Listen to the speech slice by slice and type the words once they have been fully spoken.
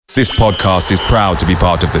This podcast is proud to be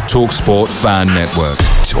part of the TalkSport Fan Network.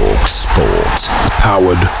 TalkSport.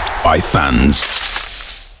 Powered by fans.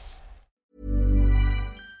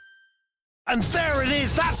 And there it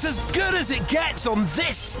is, that's as good as it gets on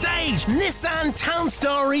this stage. Nissan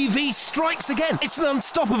Townstar EV strikes again. It's an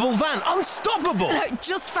unstoppable van, unstoppable.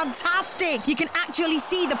 Just fantastic. You can actually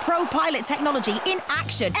see the Pro Pilot technology in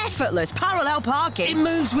action. Effortless parallel parking. It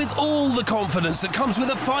moves with all the confidence that comes with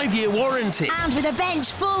a 5-year warranty. And with a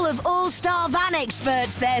bench full of all-star van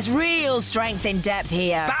experts, there's real strength in depth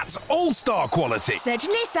here. That's all-star quality. Search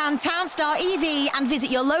Nissan Townstar EV and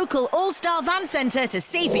visit your local all-star van centre to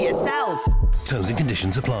see for yourself. Terms and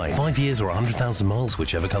conditions apply. 5 years or 100,000 miles,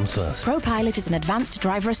 whichever comes first. Pro Pilot is an advanced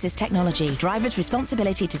driver assist technology. Driver's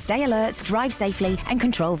responsibility to stay alert, drive safely, and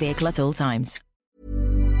control vehicle at all times.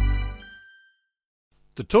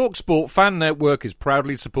 The TalkSport Fan Network is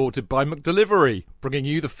proudly supported by McDelivery, bringing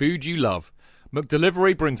you the food you love.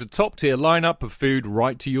 McDelivery brings a top-tier lineup of food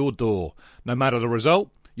right to your door. No matter the result,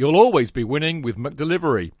 you'll always be winning with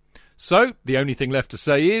McDelivery. So, the only thing left to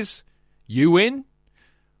say is, you win?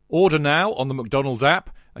 Order now on the McDonald's app,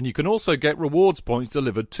 and you can also get rewards points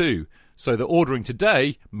delivered too, so that ordering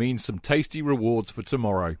today means some tasty rewards for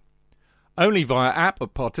tomorrow. Only via app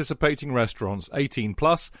at participating restaurants. 18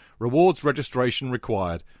 plus. Rewards registration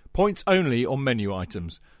required. Points only on menu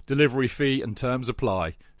items. Delivery fee and terms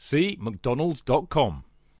apply. See mcdonalds.com.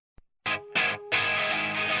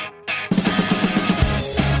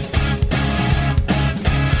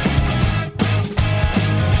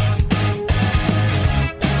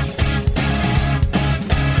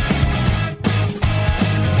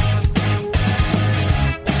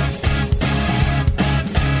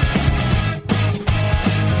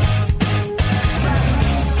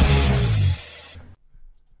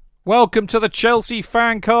 Welcome to the Chelsea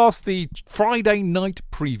FanCast, the Friday night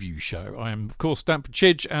preview show. I am, of course, Stamford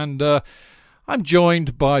Chidge, and I'm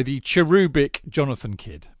joined by the cherubic Jonathan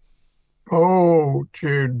Kidd. Oh,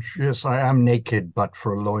 Chidge, yes, I am naked, but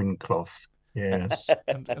for a loincloth, yes.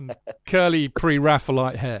 and curly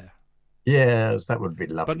pre-Raphaelite hair. Yes, that would be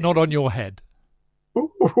lovely. But not on your head. Ooh,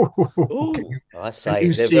 I say,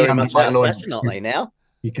 they're very much out of fashion, aren't they, now?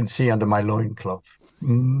 You can see under my loincloth.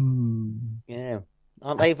 Yeah.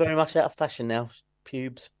 Aren't they very much out of fashion now?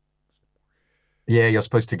 Pubes. Yeah, you're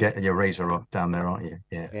supposed to get your razor off down there, aren't you?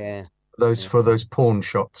 Yeah. For those porn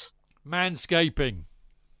shots. Manscaping.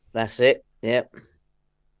 That's it. Yep.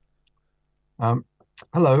 Hello,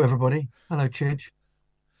 everybody. Hello, Chidge.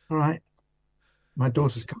 All right. My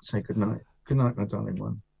daughter's come to say good night. Good night, my darling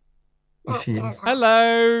one. Here she is.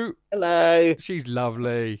 Hello. Hello. She's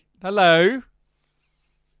lovely. Hello.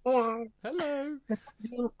 Hello. Hello.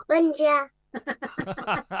 Bonjour.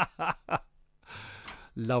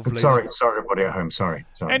 Lovely. Sorry, everybody at home. Sorry.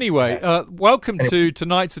 Anyway, welcome to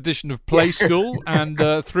tonight's edition of Play School, and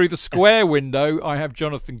through the square window, I have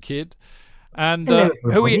Jonathan Kidd. And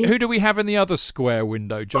who do we have in the other square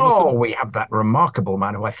window, Jonathan? Oh, we have that remarkable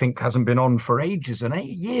man who I think hasn't been on for ages and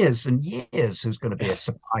years and years, who's going to be a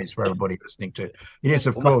surprise for everybody listening to. It is,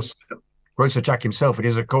 of course, Grocer Jack himself. It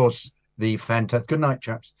is, of course, the fantastic. Good night,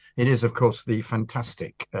 chaps. It is, of course, the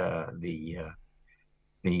fantastic, the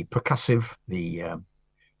percussive, the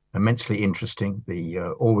immensely interesting, the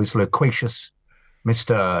always loquacious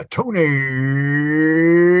Mr. Tony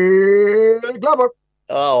Glover.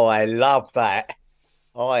 Oh, I love that.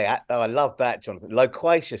 I love that, Jonathan.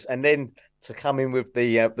 Loquacious, and then to come in with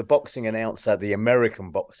the boxing announcer, the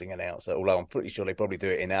American boxing announcer. Although I'm pretty sure they probably do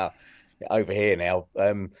it in our over here now.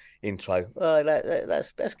 Intro.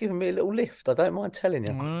 That's giving me a little lift. I don't mind telling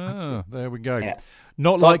you. Ah, there we go. Yeah.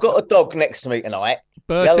 I've got a dog next to me tonight.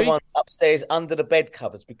 Bertie? The other one's upstairs under the bed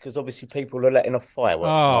covers because obviously people are letting off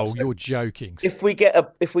fireworks. Oh, you're joking. If we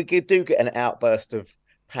do get an outburst of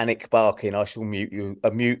panic barking, I shall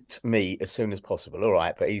mute me as soon as possible. All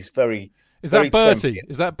right, but he's very. Is that Bertie?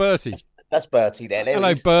 Is that Bertie? That's Bertie. There.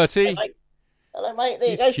 Hello, Bertie. Hello, mate. There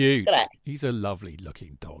He's you go. Cute. Look at that. He's a lovely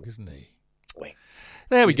looking dog, isn't he? Wait.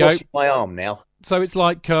 There we He's go. washing my arm now. So it's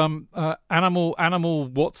like animal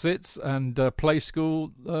what's-its and Play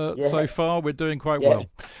School so far. We're doing quite well.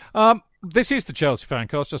 This is the Chelsea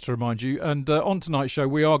Fancast, just to remind you. And on tonight's show,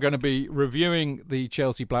 we are going to be reviewing the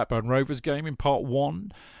Chelsea-Blackburn Rovers game in part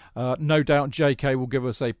one. No doubt JK will give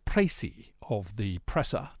us a précis of the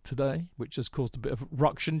presser today, which has caused a bit of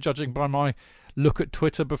ruction, judging by my look at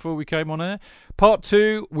Twitter before we came on air. Part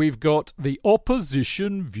two, we've got the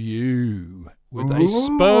opposition view with a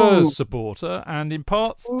Spurs supporter. And in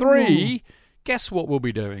part three, guess what we'll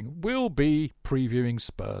be doing? We'll be previewing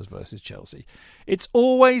Spurs versus Chelsea. It's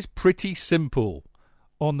always pretty simple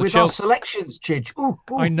on the with our Chelsea selections, Chidge.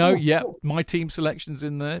 I know, my team selection's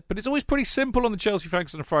in there. But it's always pretty simple on the Chelsea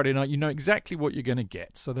FanCast on a Friday night. You know exactly what you're going to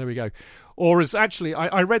get. So there we go. Or as actually,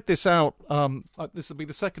 I read this out. This will be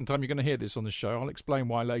the second time you're going to hear this on the show. I'll explain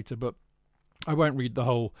why later, but I won't read the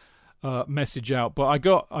whole message out. But I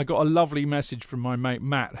got a lovely message from my mate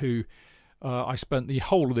Matt, who I spent the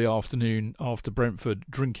whole of the afternoon after Brentford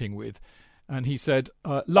drinking with. And he said,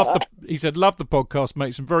 love the podcast,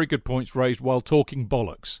 mate. Some very good points raised while talking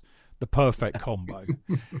bollocks. The perfect combo.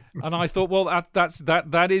 And I thought, well,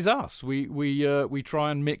 that is us. We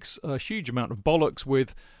try and mix a huge amount of bollocks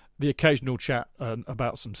with the occasional chat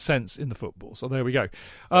about some sense in the football. So there we go.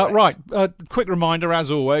 Right. Quick reminder,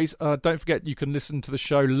 as always, don't forget you can listen to the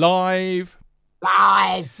show live.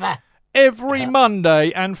 Every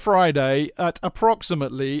Monday and Friday at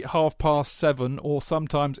approximately 7:30 or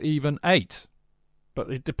sometimes even 8.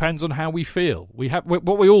 But it depends on how we feel.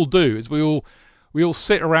 What we all do is we all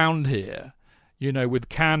sit around here, with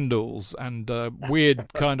candles and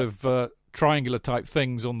weird kind of triangular type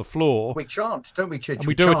things on the floor. We chant, don't we, Chidge? And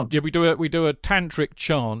we do a tantric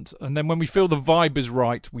chant, and then when we feel the vibe is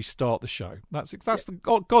right, we start the show. That's the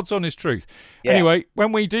God's honest truth. Yeah. Anyway,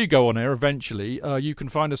 when we do go on air eventually, you can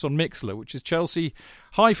find us on Mixlr, which is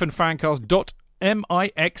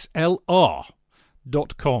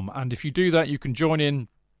Chelsea-fancast.mixlr.com, and if you do that, you can join in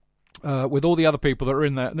with all the other people that are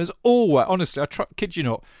in there. And there's always, honestly, kid you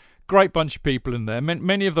not, great bunch of people in there.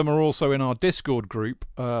 Many of them are also in our Discord group.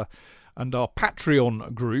 And our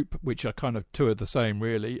Patreon group, which are kind of two of the same,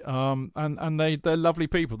 really. And they're lovely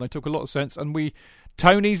people. They took a lot of sense. And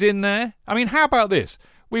Tony's in there. I mean, how about this?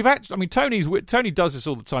 Tony does this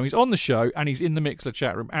all the time. He's on the show and he's in the Mixlr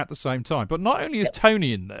chat room at the same time. But not only is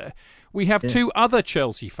Tony in there, we have two other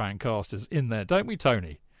Chelsea fancasters in there, don't we,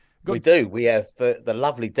 Tony? We do. We have the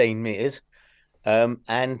lovely Dean Mears and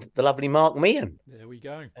the lovely Mark Meehan. There we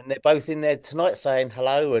go. And they're both in there tonight saying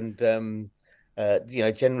hello and...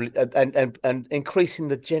 generally and increasing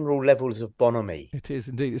the general levels of bonhomie. It is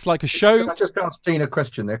indeed. It's like a show. Can I just ask Dean a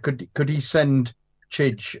question there? Could he send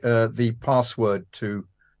Chidge the password to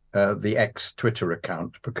the ex Twitter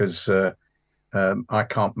account, because I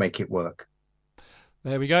can't make it work.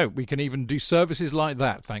 There we go. We can even do services like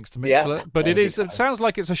that thanks to Mixlr. Yeah, but it sounds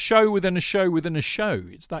like it's a show within a show within a show.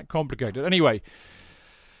 It's that complicated. Anyway,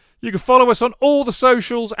 you can follow us on all the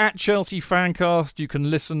socials at Chelsea Fancast. You can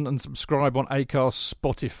listen and subscribe on Acast,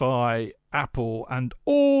 Spotify, Apple, and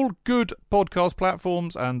all good podcast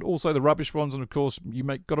platforms, and also the rubbish ones. And of course,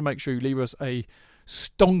 got to make sure you leave us a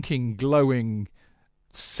stonking, glowing,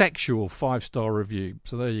 sexual 5-star review.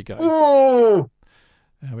 So there you go. Oh!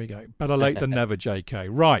 There we go. Better late than never, JK.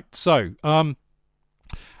 Right. So,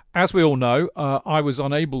 as we all know, I was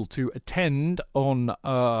unable to attend on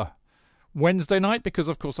Wednesday night because,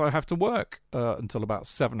 of course, I have to work until about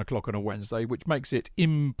 7 o'clock on a Wednesday, which makes it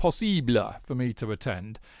impossible for me to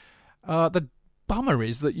attend. The bummer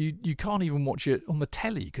is that you can't even watch it on the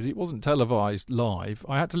telly because it wasn't televised live.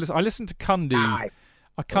 I had to listen. I listened to Cundy.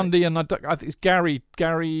 Cundy and I think it's Gary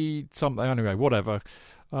something. Anyway, whatever.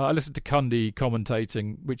 I listened to Cundy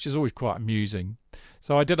commentating, which is always quite amusing.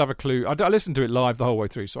 So I did have a clue. I listened to it live the whole way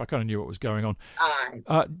through, so I kind of knew what was going on.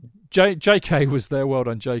 JK was there. Well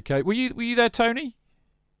done, JK. Were you there, Tony?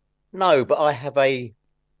 No, but I have a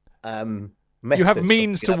method. You have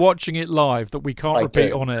means to watching it live that we can't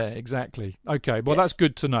repeat on air. Exactly. Okay, well, that's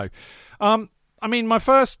good to know. I mean, my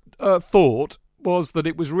first thought was that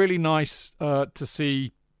it was really nice to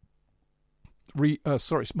see...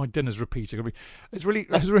 sorry, my dinner's repeating. It's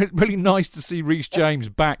really nice to see Reece James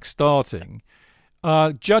back starting.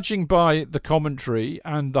 Judging by the commentary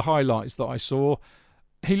and the highlights that I saw,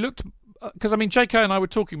 he looked... Because, I mean, JK and I were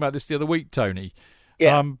talking about this the other week, Tony.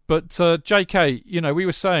 Yeah. But JK, we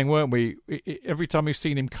were saying, weren't we, every time we've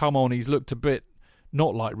seen him come on, he's looked a bit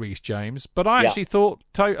not like Reece James. But I actually thought,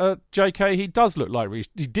 JK, he does look like Reece...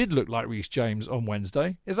 He did look like Reece James on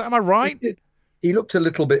Wednesday. Am I right? He looked a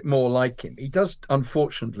little bit more like him. He does,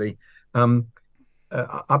 unfortunately. I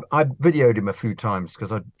videoed him a few times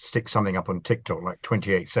because I stick something up on TikTok, like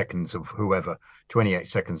 28 seconds of whoever, 28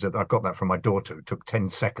 seconds. I got that from my daughter. It took 10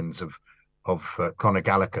 seconds of Conor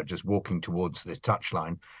Gallagher just walking towards the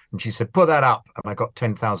touchline. And she said, put that up. And I got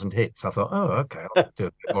 10,000 hits. I thought, oh, okay, I'll do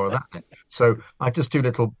a bit more of that then. So I just do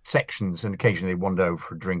little sections and occasionally wander over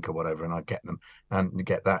for a drink or whatever, and I get them and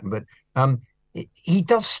get that. But he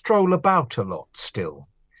does stroll about a lot still.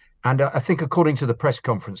 And I think according to the press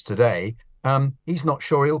conference today, he's not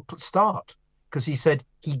sure he'll start because he said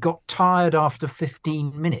he got tired after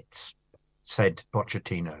 15 minutes, said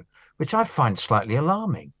Pochettino, which I find slightly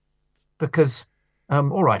alarming because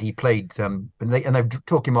All right, he played, and they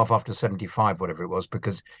took him off after 75, whatever it was,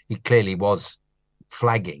 because he clearly was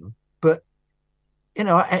flagging. But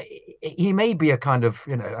he may be a kind of,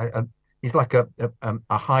 he's like a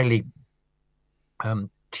highly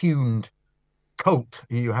tuned colt.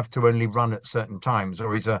 You have to only run at certain times,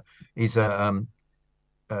 or he's an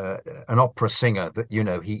opera singer that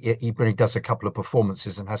he when he does a couple of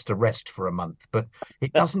performances and has to rest for a month. But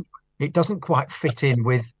it doesn't quite fit in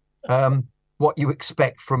with what you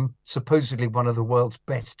expect from supposedly one of the world's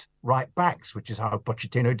best right backs, which is how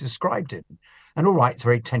Pochettino described him. And all right, it's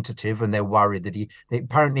very tentative, and they're worried that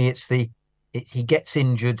apparently he gets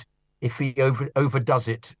injured if he overdoes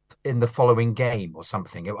it in the following game or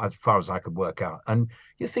something, as far as I could work out. And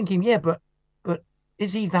you're thinking, yeah, but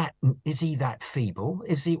is he that feeble?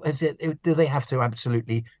 Do they have to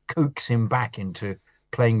absolutely coax him back into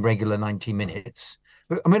playing regular 90 minutes?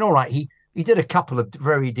 I mean, all right, he did a couple of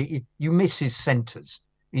you miss his centres.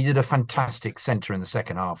 He did a fantastic centre in the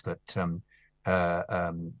second half that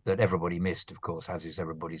everybody missed, of course, as is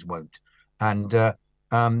everybody's wont. And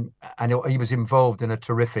he was involved in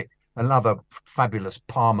another fabulous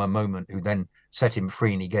Palmer moment, who then set him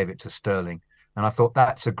free and he gave it to Sterling. And I thought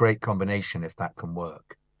that's a great combination if that can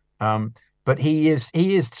work. But he is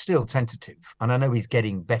still tentative, and I know he's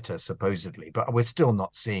getting better supposedly, but we're still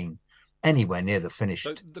not seeing anywhere near the finished.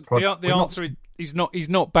 So the answer is he's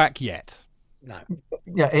not back yet. No.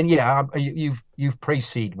 Yeah, and you've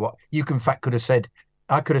preceded what you in fact could have said.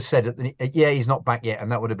 I could have said he's not back yet,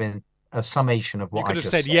 and that would have been a summation of what you could I have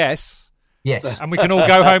just said. Yes. Yes, and we can all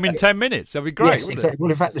go home in 10 minutes. That'd be great. Yes, exactly. Well,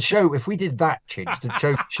 in fact, the show, if we did that, Chidge,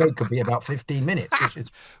 the show could be about 15 minutes. Which is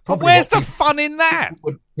but where's the fun in that?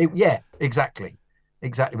 Yeah, exactly.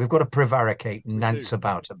 We've got to prevaricate and nance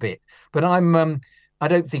about a bit. But I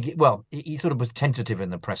don't think he sort of was tentative in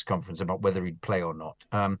the press conference about whether he'd play or not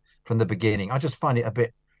from the beginning. I just find it a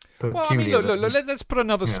bit peculiar. Well, look, let's put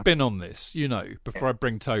another spin on this, before I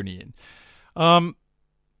bring Tony in.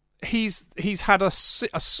 He's had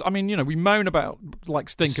I mean, we moan about,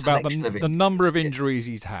 stink about the number of injuries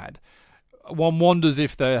he's had. One wonders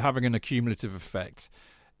if they're having an accumulative effect.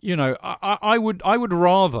 I would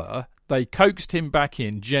rather they coaxed him back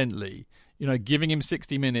in gently, giving him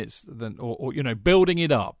 60 minutes or building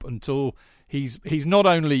it up until he's not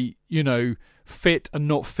only, fit and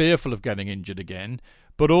not fearful of getting injured again,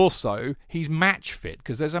 but also he's match fit,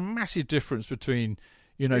 because there's a massive difference between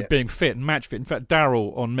being fit and match fit. In fact,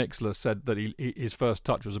 Darryl on Mixler said that his first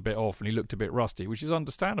touch was a bit off and he looked a bit rusty, which is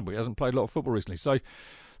understandable. He hasn't played a lot of football recently. So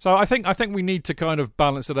I think we need to kind of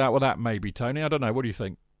balance it out with that, maybe, Tony. I don't know. What do you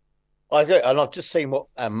think? I do, and I've just seen what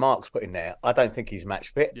Mark's put in there. I don't think he's match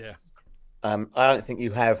fit. Yeah. I don't think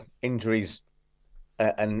you have injuries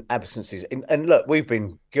and absences. And look, we've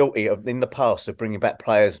been guilty in the past of bringing back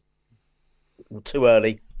players too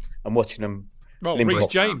early and watching them. Well, Reece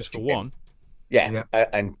James, for one. Yeah,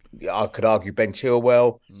 and I could argue Ben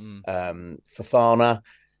Chilwell, Fofana.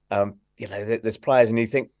 There's players, and you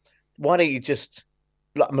think, why don't you just,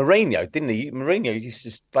 like Mourinho, didn't he? Mourinho used to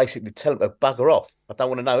just basically tell him to bugger off. I don't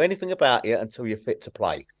want to know anything about you until you're fit to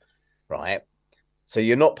play, right? So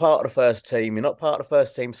you're not part of the first team. You're not part of the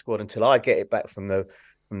first team squad until I get it back from the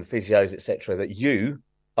physios, etc. That you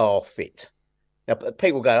are fit. Now,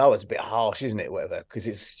 people go, "Oh, it's a bit harsh, isn't it?" Whatever, because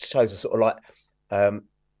it shows a sort of like,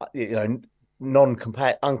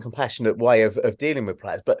 uncompassionate way of dealing with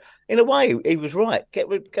players. But in a way, he was right.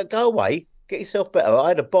 Go away, get yourself better. I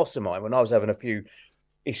had a boss of mine when I was having a few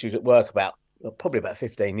issues at work probably about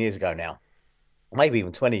 15 years ago now, maybe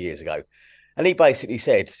even 20 years ago. And he basically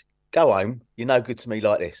said, go home, you're no good to me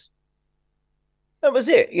like this. That was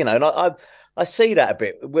it, and I see that a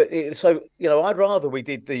bit. So, I'd rather we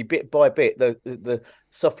did the bit by bit, the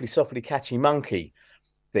softly catchy monkey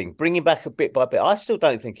thing, bring him back a bit by bit. I still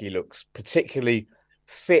don't think he looks particularly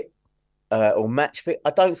fit or match fit.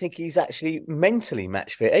 I don't think he's actually mentally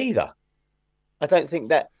match fit either. I don't think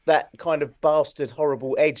that kind of bastard,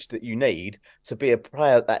 horrible edge that you need to be a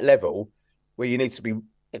player at that level, where you need to be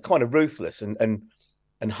kind of ruthless and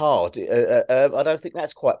hard. I don't think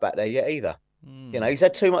that's quite back there yet either. He's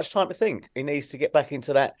had too much time to think. He needs to get back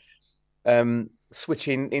into that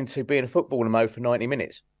switching into being a footballer mode for 90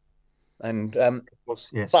 minutes. And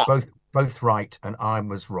yes, but, both right, and I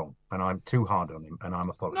was wrong, and I'm too hard on him, and I'm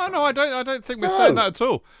apologising. No, I don't think we're saying that at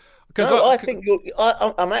all. Because I think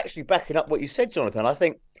I'm actually backing up what you said, Jonathan. I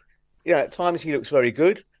think at times he looks very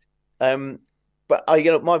good, but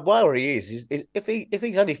my worry is if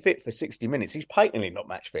he's only fit for 60 minutes, he's patently not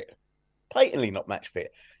match fit. Patently not match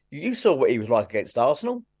fit. You saw what he was like against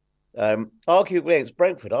Arsenal, arguably against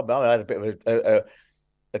Brentford. I had a bit of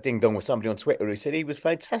a ding dong with somebody on Twitter who said he was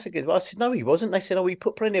fantastic as well. I said, no, he wasn't. They said, oh, he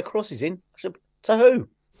put plenty of crosses in. I said, to who?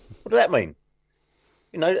 What does that mean?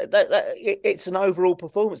 You know, it's an overall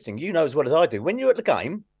performance thing. You know as well as I do. When you're at the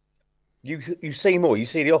game, you see more. You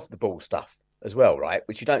see the off the ball stuff as well, right?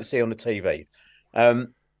 Which you don't see on the TV.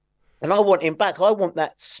 And I want him back. I want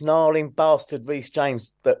that snarling bastard Reece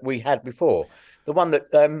James that we had before. The one that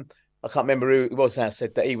I can't remember who it was that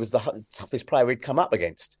said that he was the toughest player we'd come up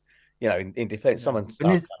against. You know, in defence,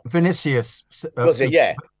 Vinicius. Was it?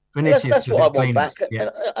 Yeah. Vinicius. That's what I want back. Yeah.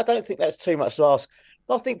 I don't think that's too much to ask.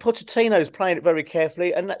 I think Pochettino's playing it very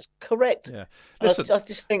carefully, and that's correct. Yeah. Listen, I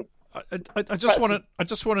just think. I just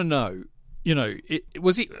want to know. You know,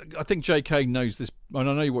 was he? I think J.K. knows this, and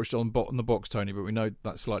I know you watched it on the box, Tony, but we know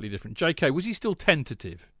that's slightly different. J.K., was he still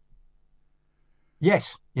tentative?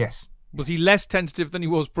 Yes. Was he less tentative than he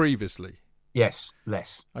was previously? Yes,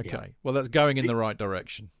 less. Okay, yeah. Well, that's going in the right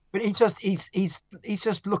direction. But he's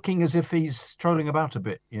just looking as if he's strolling about a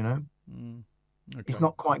bit, you know. Okay. He's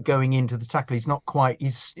not quite going into the tackle. He's not quite.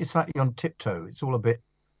 He's slightly on tiptoe. It's all a bit,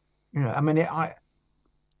 you know. I mean,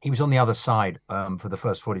 he was on the other side for the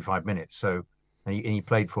first 45 minutes. So and he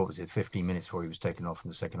played for 15 minutes before he was taken off in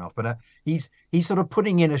the second half. But he's sort of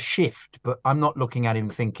putting in a shift. But I'm not looking at him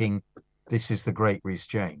thinking this is the great Reece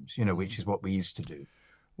James, you know, which is what we used to do.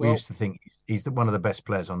 We used to think he's one of the best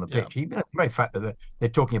players on the pitch. Yeah. The very fact that they're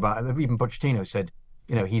talking about, even Pochettino said,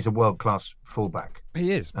 you know, he's a world-class fullback.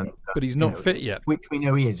 He is, but he's not fit yet. Which we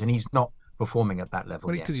know he is, and he's not performing at that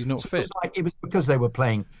level yet. Because he's not fit. It was because they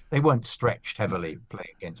weren't stretched heavily playing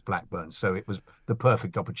against Blackburn, so it was the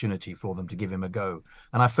perfect opportunity for them to give him a go.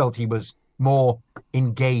 And I felt he was more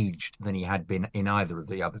engaged than he had been in either of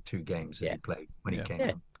the other two games that he played when he came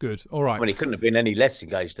on. Good. All right. Well, he couldn't have been any less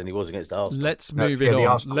engaged than he was against Arsenal. Let's move it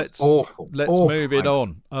on. Let's move it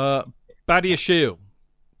on. Badia Shield,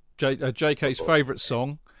 JK's favourite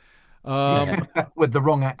song. With the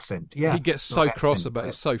wrong accent. Yeah. He gets so cross about it.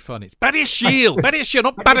 It's so funny. It's Badia Shield,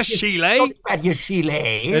 not Badia Shile. Not Badia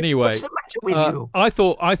Shile. Anyway, what's the matter with you?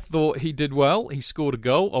 I thought he did well. He scored a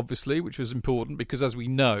goal, obviously, which was important because, as we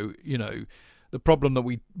know, you know, the problem that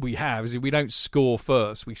we have is if we don't score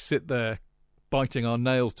first, we sit there biting our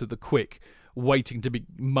nails to the quick, waiting to be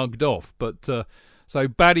mugged off. But so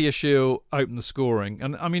Badia Shield opened the scoring,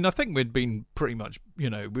 and I mean, I think we'd been pretty much, you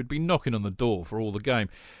know, we'd been knocking on the door for all the game.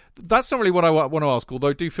 That's not really what I want to ask,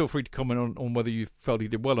 although do feel free to comment on whether you felt he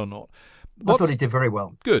did well or not. I thought he did very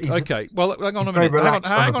well. Good. Okay. Well, hang on a minute.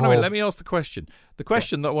 Hang on a minute. Let me ask the question. The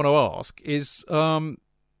question that I want to ask is,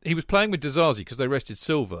 he was playing with Dizazi because they rested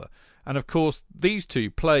Silva, and of course these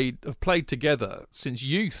two have played together since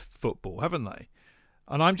youth football, haven't they?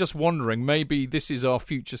 And I'm just wondering, maybe this is our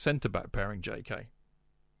future centre back pairing, JK.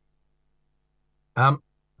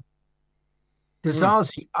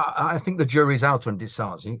 Dizazi, I think the jury's out on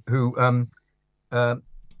Dizazi, who I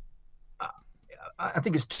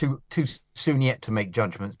think it's too soon yet to make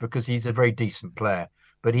judgments because he's a very decent player,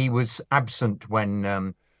 but he was absent when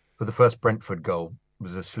for the first Brentford goal,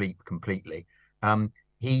 was asleep completely.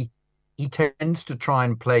 He tends to try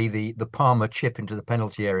and play the Palmer chip into the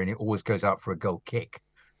penalty area, and it always goes out for a goal kick.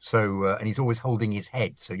 So and he's always holding his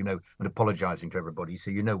head, so you know, and apologising to everybody, so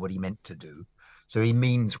you know what he meant to do. So he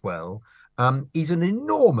means well. He's an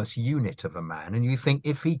enormous unit of a man, and you think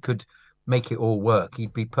if he could make it all work,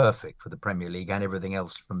 he'd be perfect for the Premier League and everything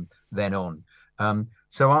else from then on.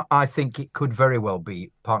 So I think it could very well be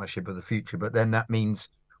partnership of the future, but then that means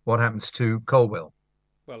what happens to Colwill?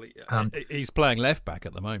 Well, he's playing left back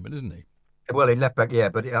at the moment, isn't he? Well, in left back, yeah,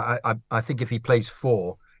 but I think if he plays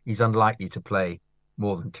four, he's unlikely to play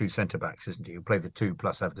more than two centre backs, isn't he? He'll play the two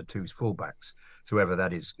plus have the two full backs. So whoever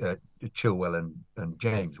that is, Chilwell and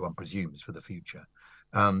James, one presumes, for the future.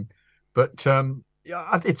 But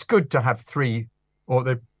it's good to have three, or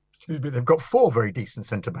they've got four very decent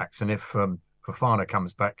centre backs. And if Fofana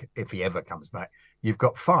comes back, if he ever comes back, you've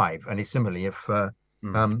got five. And similarly, if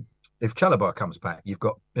Chalobah comes back, you've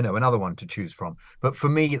got another one to choose from. But for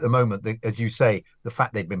me at the moment, as you say, the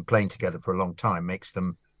fact they've been playing together for a long time makes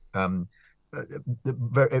them.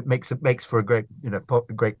 It makes for a great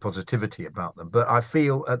great positivity about them. But I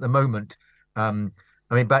feel at the moment,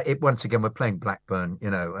 once again we're playing Blackburn,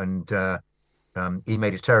 and he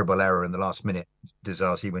made a terrible error in the last minute,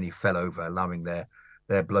 Dizazi, when he fell over, allowing their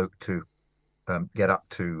bloke to get up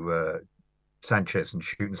to Sanchez and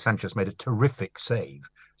shoot. And Sanchez made a terrific save.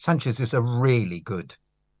 Sanchez is a really good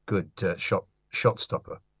shot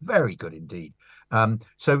stopper, very good indeed.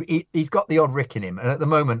 So he's got the odd rick in him, and at the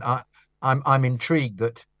moment I'm intrigued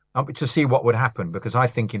to see what would happen, because I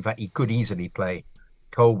think, in fact, he could easily play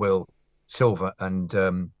Colwill, Silva, and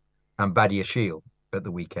Badia Shield at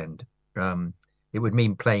the weekend. it would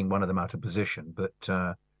mean playing one of them out of position. But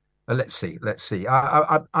let's see.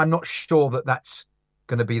 I'm not sure that that's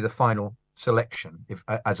going to be the final selection if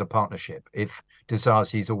as a partnership. If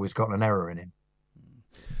Disasi's always got an error in him.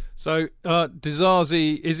 So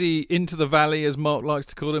Disasi, is he into the valley as Mark likes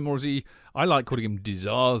to call him, or is he? I like calling him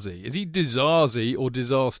Disasi. Is he Disasi or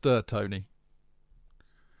disaster, Tony?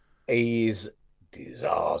 He's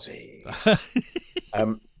Disasi.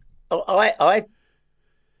 I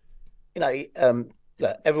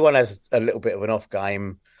look, everyone has a little bit of an off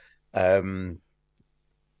game from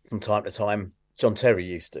time to time. John Terry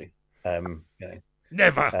used to.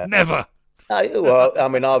 Never. Well, I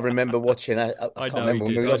mean, I remember watching. I can't remember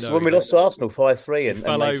when we lost to Arsenal 5-3, and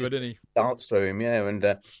fell over, didn't he? Danced through him, yeah. And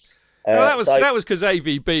that was because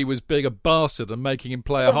AVB was being a bastard and making him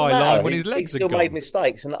play a high line when his legs had gone. He still made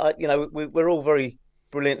mistakes, and we're all very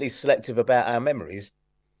brilliantly selective about our memories.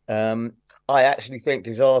 I actually think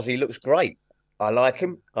Disasi looks great. I like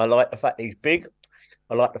him. I like the fact he's big.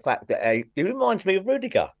 I like the fact that he reminds me of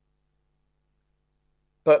Rudiger,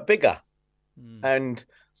 but bigger. And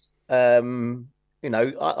I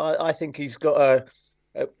think he's got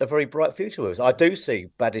a very bright future with us. I do see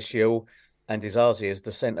Badiashile and Disasi as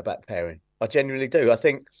the centre-back pairing. I genuinely do. I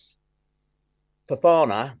think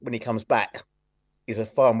Fofana, when he comes back, is a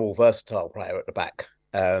far more versatile player at the back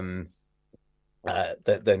than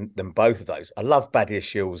both of those. I love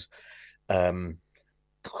Badiashile's. I don't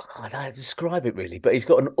know how to describe it really, but he's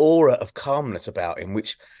got an aura of calmness about him,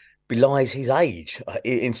 which belies his age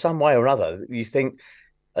in some way or other. You think,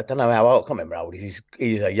 I don't know how old, I can't remember how old he's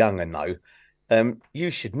a younger no. You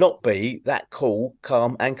should not be that cool,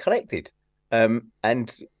 calm, and collected.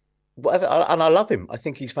 And whatever, and I love him. I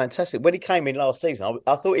think he's fantastic. When he came in last season,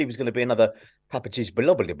 I thought he was going to be another Papachij,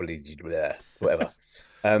 whatever.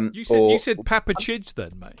 You said Papachij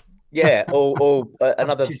then, mate. Yeah, or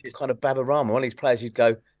another kind of Babarama. One of these players, you'd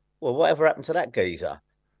go, well, whatever happened to that geezer?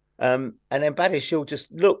 And then Badiashile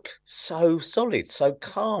just looked so solid, so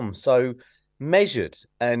calm, so measured,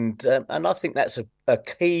 and I think that's a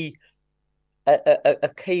key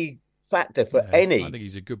factor for any. I think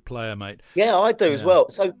he's a good player, mate. Yeah, I do as well.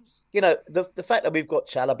 So the fact that we've got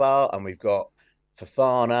Chalobah and we've got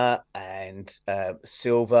Fofana and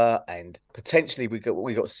Silva, and potentially we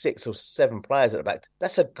got 6 or 7 players at the back.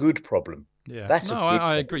 That's a good problem. Yeah,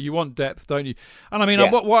 I agree. You want depth, don't you? And I mean,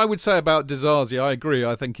 what I would say about Disasi, I agree.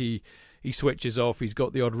 I think he switches off. He's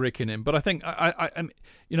got the odd rick in him, but I think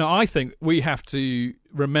I think we have to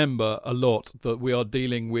remember a lot that we are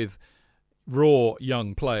dealing with raw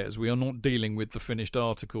young players. We are not dealing with the finished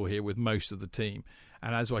article here with most of the team.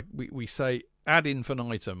 And as we say ad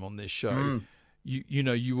infinitum on this show, one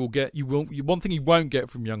thing you won't get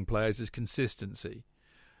from young players is consistency.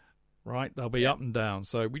 Right, they'll be up and down,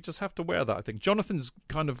 so we just have to wear that. I think Jonathan's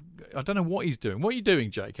kind of, I don't know what he's doing. What are you doing,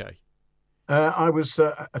 JK? I was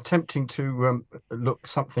attempting to look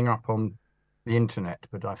something up on the internet,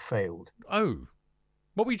 but I failed. Oh,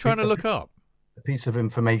 what were you trying to look up? A piece of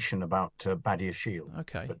information about Badiashile.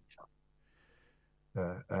 Okay.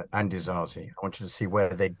 And Disasi. I wanted to see where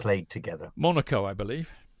they'd played together. Monaco, I believe.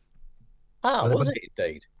 Oh, was it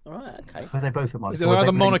indeed? All right, okay. Were they both at Monaco? Is it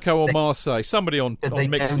either Monaco or Marseille? Somebody on They've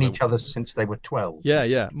Mixler. known each other since they were 12.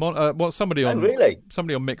 Yeah. Somebody on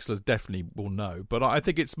somebody on Mixler's definitely will know, but I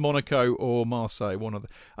think it's Monaco or Marseille. One of the.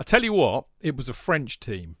 I tell you what, it was a French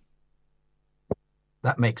team.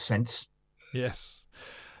 That makes sense. Yes.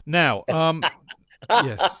 Now,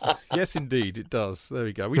 yes, indeed, it does. There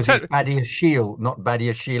we go. It's Badiashile, not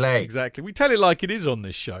Badiashile. Exactly. We tell it like it is on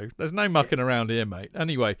this show. There's no mucking around here, mate.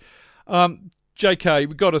 Anyway. JK,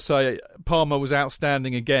 we've got to say, Palmer was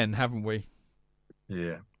outstanding again, haven't we?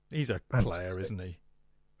 Yeah. He's a player, isn't he?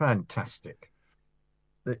 Fantastic.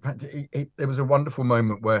 There was a wonderful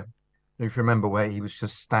moment where, if you remember, where he was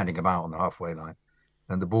just standing about on the halfway line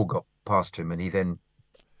and the ball got past him, and he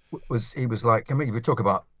was like, I mean, we talk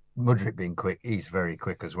about Mudryk being quick, he's very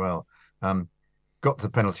quick as well. Got to the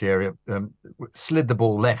penalty area, slid the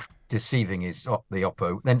ball left, deceiving the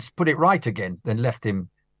oppo, then put it right again, then left him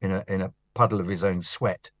in a puddle of his own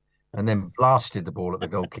sweat, and then blasted the ball at the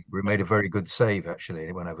goalkeeper, who made a very good save, actually, and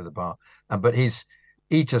it went over the bar. But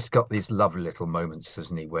he just got these lovely little moments,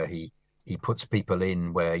 doesn't he, where he puts people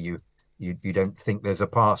in where you don't think there's a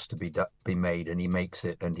pass to be made, and he makes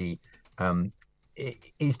it, and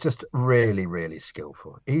he's just really, really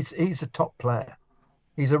skillful. He's a top player.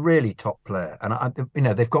 He's a really top player, and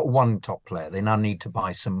they've got one top player. They now need to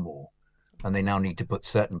buy some more. and they now need to put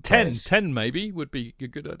certain 10, players. 10 maybe would be a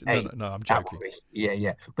good idea. No, I'm joking.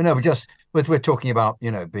 Yeah. But no, we're talking about,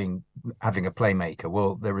 having a playmaker.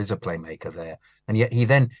 Well, there is a playmaker there. And yet he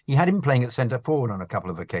had him playing at centre forward on a couple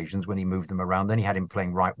of occasions when he moved them around. Then he had him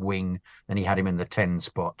playing right wing. Then he had him in the 10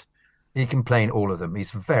 spot. He can play in all of them.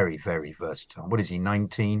 He's very, very versatile. What is he,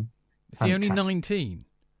 19? Is he only 19?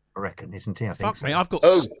 I reckon, isn't he? I think Fuck so. me, I've got...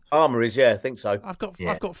 Oh, Palmer is, I think so. I've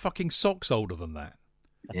got fucking socks older than that.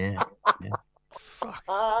 Yeah.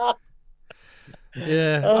 Fuck.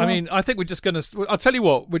 Yeah, I mean, I think we're just going to... I'll tell you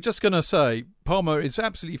what, we're just going to say Palmer is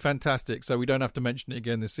absolutely fantastic, so we don't have to mention it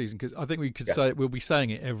again this season, because I think we could say we'll be saying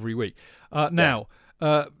it every week. Now,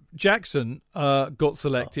 Jackson got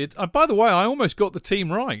selected. By the way, I almost got the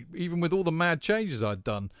team right, even with all the mad changes I'd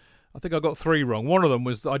done. I think I got 3 wrong. One of them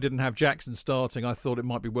was I didn't have Jackson starting. I thought it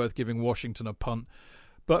might be worth giving Washington a punt.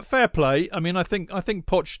 But fair play. I mean, I think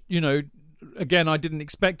Poch, again, I didn't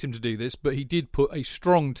expect him to do this, but he did put a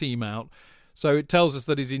strong team out. So it tells us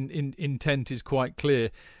that his intent is quite clear.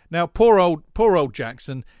 Now, poor old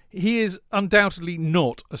Jackson, he is undoubtedly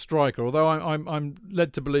not a striker, although I'm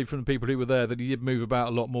led to believe from the people who were there that he did move about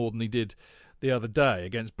a lot more than he did the other day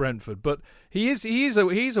against Brentford. But he is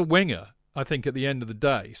a winger, I think, at the end of the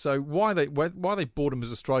day. So why they bought him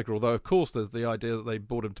as a striker, although of course there's the idea that they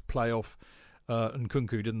bought him to play off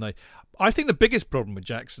Nkunku, didn't they? I think the biggest problem with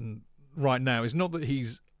Jackson right now is not that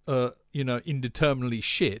he's indeterminately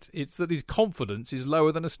shit. It's that his confidence is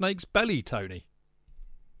lower than a snake's belly, Tony.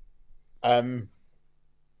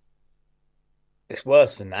 It's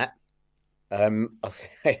worse than that. I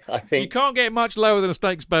think you can't get much lower than a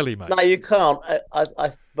snake's belly, mate. No, you can't.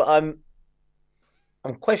 But I'm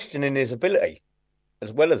questioning his ability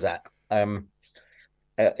as well as that.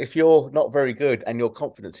 If you're not very good and your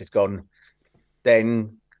confidence is gone,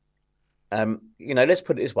 then let's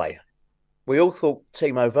put it this way. We all thought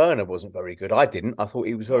Timo Werner wasn't very good. I didn't. I thought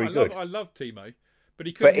he was very good. I love Timo, but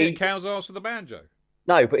he couldn't hit cow's arse with a banjo.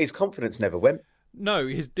 No, but his confidence never went. No,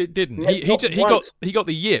 it didn't. He got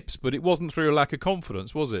the yips, but it wasn't through a lack of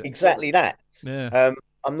confidence, was it? Exactly that. Yeah.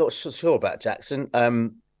 I'm not sure about Jackson. I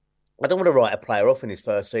don't want to write a player off in his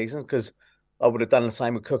first season because I would have done the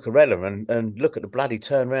same with Cucurella and look at the bloody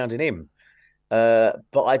turnaround in him.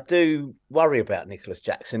 But I do worry about Nicholas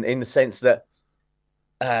Jackson in the sense that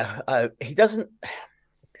he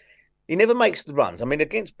never makes the runs. I mean,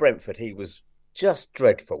 against Brentford, he was just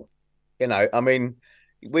dreadful. I mean,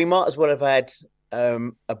 we might as well have had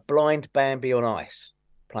a blind Bambi on ice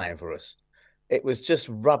playing for us. It was just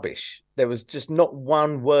rubbish. There was just not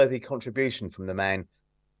one worthy contribution from the man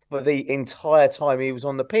for the entire time he was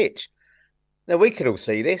on the pitch. Now, we could all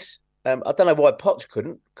see this. I don't know why Poch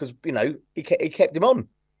couldn't, because, he kept him on.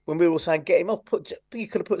 When we were all saying, get him off, you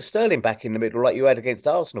could have put Sterling back in the middle like you had against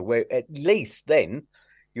Arsenal, where at least then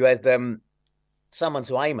you had someone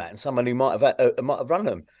to aim at and someone who might have run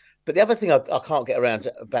them. But the other thing I can't get around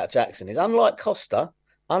about Jackson is, unlike Costa,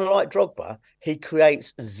 unlike Drogba, he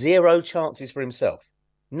creates 0 chances for himself.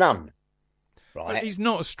 None. Right? But he's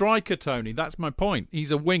not a striker, Tony. That's my point. He's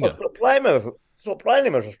a winger. It's not playing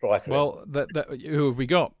him as a striker. Well, who have we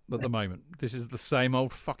got at the moment? This is the same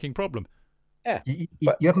old fucking problem. Yeah, you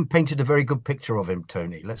haven't painted a very good picture of him,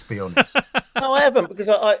 Tony. Let's be honest. No, I haven't, because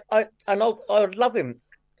I would love him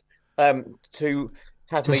to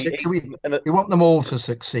have me. We want them all to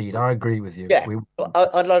succeed. I agree with you. Yeah,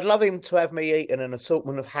 I'd love him to have me eating an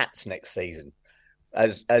assortment of hats next season,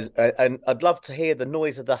 and I'd love to hear the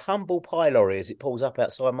noise of the humble pie lorry as it pulls up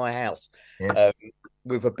outside my house. Yes.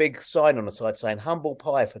 With a big sign on the side saying "Humble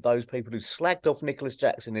Pie" for those people who slagged off Nicholas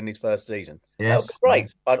Jackson in his first season. Yes. That would be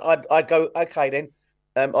great. I'd go, okay then,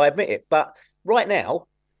 I admit it. But right now,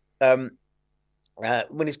 when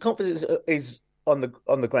his confidence is on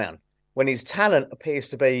the ground, when his talent appears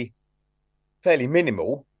to be fairly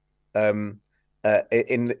minimal in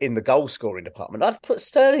the goal scoring department, I'd put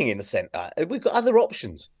Sterling in the centre. We've got other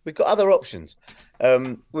options. We've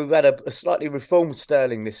had a slightly reformed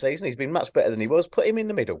Sterling this season. He's been much better than he was. Put him in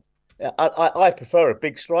the middle. I prefer a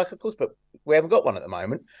big striker, of course, but we haven't got one at the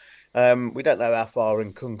moment. We don't know how far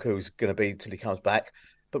Nkunku is going to be till he comes back.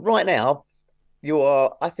 But right now,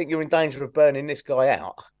 I think you're in danger of burning this guy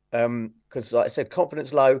out. Because, like I said,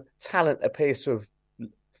 confidence low, talent appears to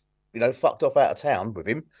have, fucked off out of town with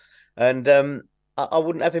him. And I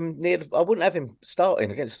wouldn't have him I wouldn't have him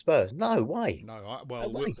starting against Spurs. No way. No,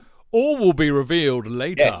 all will be revealed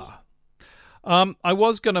later. Yes. I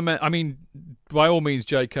was going to, by all means,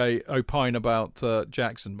 JK, opine about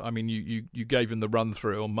Jackson. I mean, you gave him the run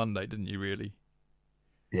through on Monday, didn't you? Really?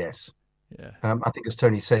 Yes. Yeah. I think, as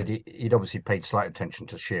Tony said, he'd obviously paid slight attention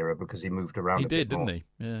to Shearer because he moved around. He did, didn't he?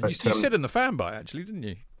 Yeah. But, you said in the fan bite, actually, didn't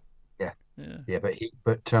you? Yeah. Yeah,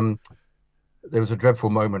 but there was a dreadful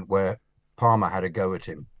moment where Palmer had a go at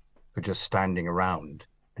him for just standing around,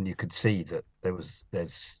 and you could see that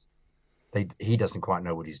he doesn't quite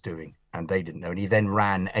know what he's doing, and they didn't know, and he then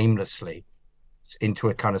ran aimlessly into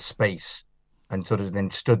a kind of space and sort of then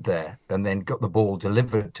stood there and then got the ball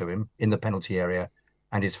delivered to him in the penalty area,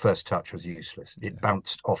 and his first touch was useless. It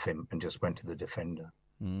bounced off him and just went to the defender.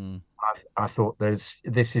 I thought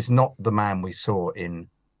this is not the man we saw in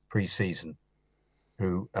pre-season,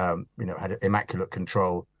 who had immaculate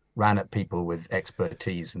control, ran at people with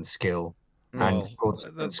expertise and skill, and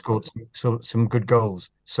scored some good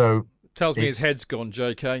goals. So tells me his head's gone,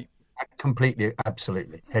 JK. Completely,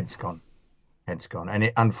 absolutely, head's gone,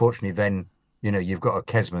 and unfortunately then you've got a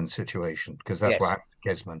Kesman situation, because that's what happened to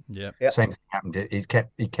Kesman. Same thing happened.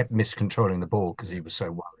 He kept miscontrolling the ball because he was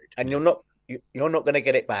so worried. And you're not going to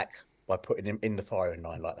get it back by putting him in the firing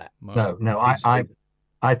line like that. No.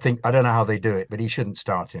 I think, I don't know how they do it, but he shouldn't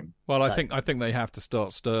start him. Well, I think they have to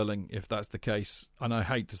start Sterling if that's the case. And I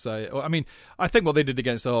hate to say it. I mean, I think what they did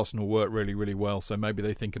against Arsenal worked really, really well. So maybe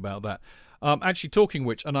they think about that. Actually, talking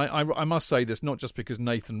which, and I must say this not just because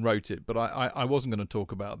Nathan wrote it, but I wasn't going to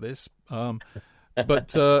talk about this.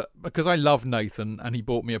 But because I love Nathan, and he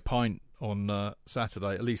bought me a pint on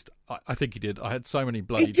Saturday. At least I think he did. I had so many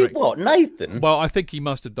bloody drinks. What, Nathan? Well, I think he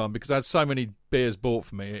must have done, because I had so many beers bought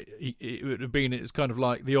for me. It would have been. It's kind of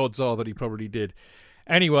like the odds are that he probably did.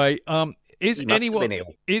 Anyway, is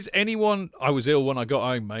anyone? I was ill when I got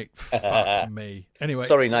home, mate. Fuck me. Anyway,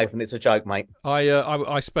 sorry, Nathan. It's a joke, mate.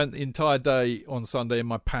 I spent the entire day on Sunday in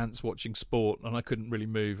my pants watching sport, and I couldn't really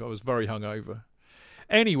move. I was very hungover.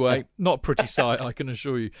 Anyway, not a pretty sight, I can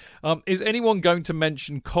assure you. Is anyone going to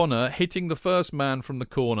mention Connor hitting the first man from the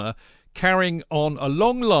corner, carrying on a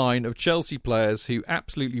long line of Chelsea players who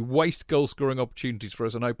absolutely waste goal-scoring opportunities for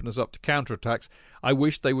us and open us up to counter-attacks? I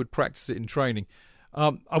wish they would practice it in training.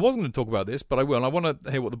 I wasn't going to talk about this, but I will. And I want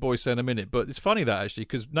to hear what the boys say in a minute. But it's funny that, actually,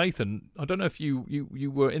 because Nathan, I don't know if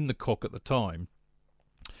you were in the cock at the time,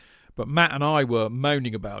 but Matt and I were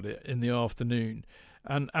moaning about it in the afternoon.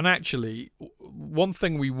 And actually, one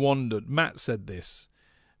thing we wondered, Matt said this,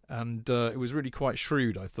 and it was really quite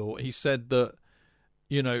shrewd, I thought. He said that,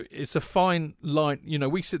 it's a fine line.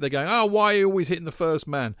 We sit there going, oh, why are you always hitting the first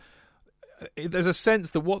man? There's a sense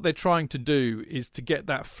that what they're trying to do is to get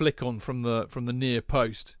that flick on from the near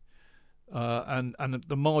post. And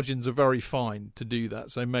the margins are very fine to do that,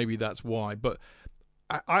 so maybe that's why. But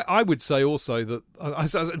I would say also that,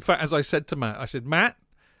 in fact, as I said to Matt, I said, Matt,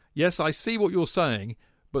 yes, I see what you're saying,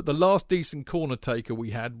 but the last decent corner taker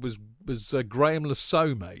we had was Graham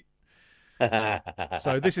Lasso, mate.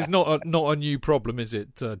 So this is not a new problem, is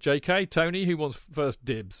it? JK, Tony, who wants first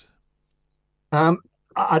dibs?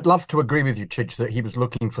 I'd love to agree with you, Chidge, that he was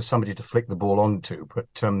looking for somebody to flick the ball onto,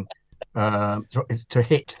 but to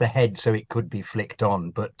hit the head so it could be flicked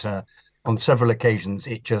on. But on several occasions,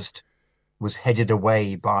 it just was headed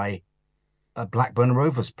away by a Blackburn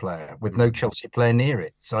Rovers player with no Chelsea player near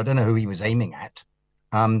it. So I don't know who he was aiming at.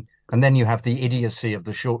 And then you have the idiocy of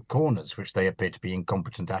the short corners, which they appear to be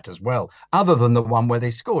incompetent at as well, other than the one where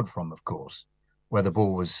they scored from, of course, where the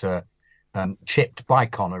ball was chipped by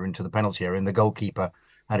Connor into the penalty area, and the goalkeeper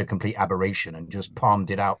had a complete aberration and just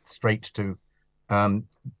palmed it out straight to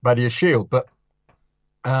Badia Shield. But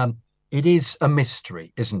it is a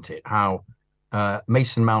mystery, isn't it, how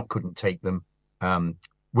Mason Mount couldn't take them.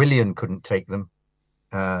 Willian couldn't take them.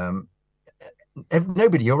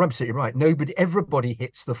 Nobody, you're absolutely right. Everybody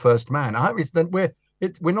hits the first man.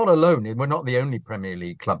 We're not alone. We're not the only Premier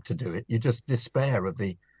League club to do it. You just despair of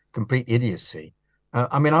the complete idiocy.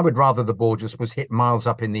 I would rather the ball just was hit miles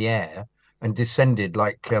up in the air and descended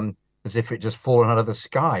like as if it just fallen out of the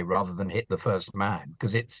sky rather than hit the first man.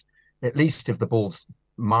 Because it's, at least if the ball's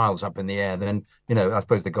miles up in the air, then I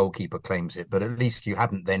suppose the goalkeeper claims it, but at least you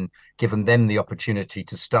haven't then given them the opportunity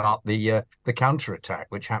to start the counter attack,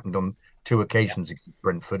 which happened on two occasions against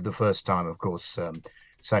Brentford. The first time, of course,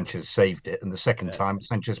 Sanchez saved it, and the second time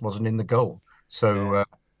Sanchez wasn't in the goal. So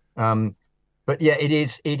but yeah,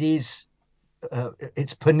 it's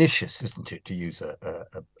pernicious, isn't it, to use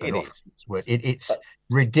an officer's word? It's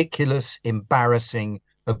ridiculous, embarrassing,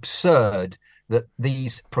 absurd that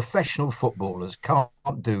these professional footballers can't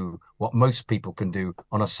do what most people can do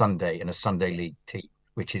on a Sunday in a Sunday league team,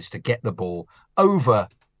 which is to get the ball over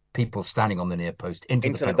people standing on the near post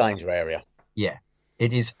into the danger area. Yeah,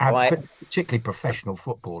 it is particularly professional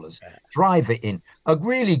footballers drive it in. A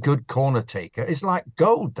really good corner taker is like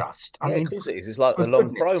gold dust. I mean, of course it is. It's like a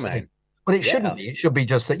long throw, man. But it shouldn't be. It should be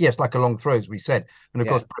just that, yes, like a long throw, as we said. And of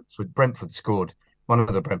course, Brentford scored one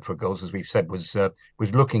of the Brentford goals, as we've said,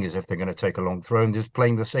 was looking as if they're going to take a long throw and just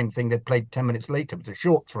playing the same thing they played 10 minutes later. It's a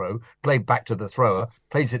short throw, played back to the thrower,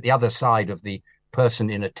 plays it the other side of the person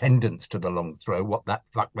in attendance to the long throw. What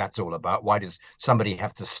that's all about. Why does somebody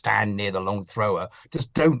have to stand near the long thrower?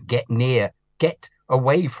 Just don't get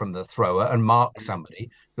away from the thrower and mark somebody.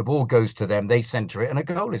 The ball goes to them, they centre it, and a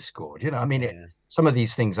goal is scored. I mean, some of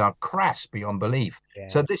these things are crass beyond belief. Yeah.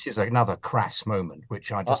 So this is another crass moment,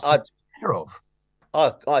 which I just care of.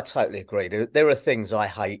 I totally agree. There are things I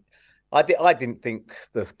hate. I didn't think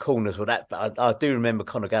the corners were that bad. I do remember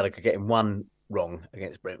Conor Gallagher getting one wrong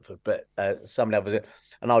against Brentford, but some of the others,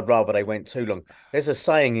 and I'd rather they went too long. There's a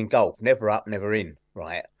saying in golf: never up, never in,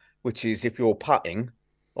 right? Which is if you're putting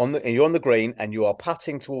you're on the green and you are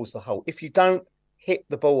putting towards the hole, if you don't hit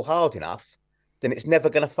the ball hard enough, then it's never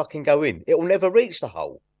going to fucking go in. It will never reach the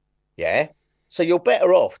hole. Yeah. So you're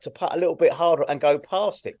better off to putt a little bit harder and go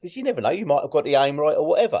past it, because you never know, you might have got the aim right or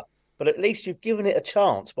whatever. But at least you've given it a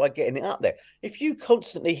chance by getting it up there. If you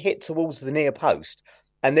constantly hit towards the near post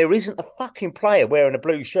and there isn't a fucking player wearing a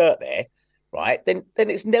blue shirt there, right, then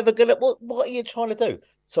it's never going to... What are you trying to do?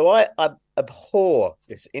 So I abhor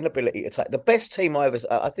this inability to take... The best team I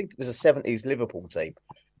think it was a 70s Liverpool team,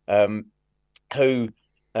 who...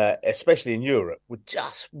 especially in Europe, would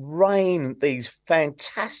just rain these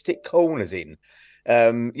fantastic corners in,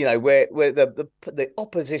 where the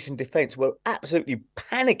opposition defence were absolutely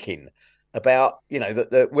panicking about,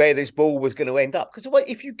 where this ball was going to end up. Because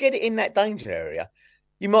if you get it in that danger area,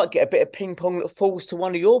 you might get a bit of ping pong that falls to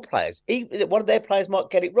one of your players. Even one of their players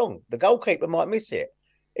might get it wrong. The goalkeeper might miss it.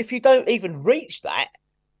 If you don't even reach that,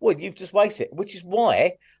 well, you've just wasted it, which is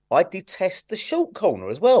why I detest the short corner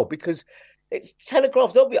as well, because it's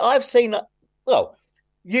telegraphed. I've seen that. Well,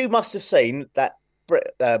 you must have seen that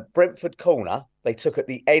Brentford corner they took at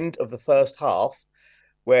the end of the first half,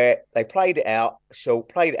 where they played it out,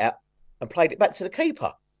 played it back to the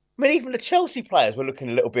keeper. I mean, even the Chelsea players were looking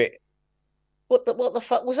a little bit. What the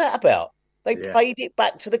fuck was that about? They played it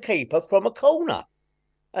back to the keeper from a corner,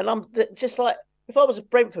 and I'm just like, if I was a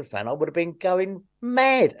Brentford fan, I would have been going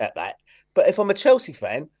mad at that. But if I'm a Chelsea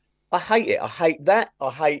fan, I hate it. I hate that. I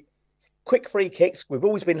hate quick free kicks. We've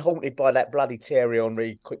always been haunted by that bloody Thierry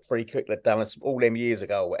Henry quick free kick that done us all them years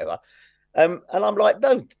ago or whatever. And I'm like,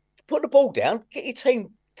 no, put the ball down, get your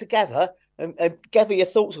team together and gather your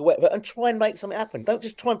thoughts or whatever and try and make something happen. Don't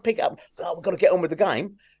just try and pick it up. Oh, we've got to get on with the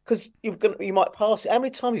game, because you might pass it. How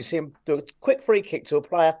many times you see him do a quick free kick to a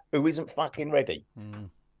player who isn't fucking ready?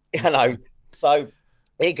 So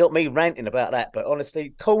it got me ranting about that. But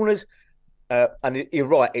honestly, corners, and you're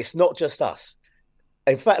right, it's not just us.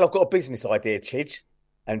 In fact, I've got a business idea, Chidge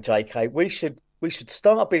and JK. We should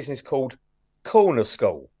start a business called Corner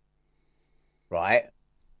School, right?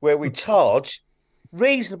 Where we charge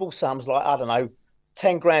reasonable sums, like, I don't know,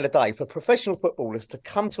 10 grand a day for professional footballers to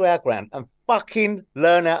come to our ground and fucking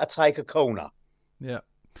learn how to take a corner. Yeah.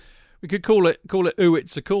 We could call it Ooh,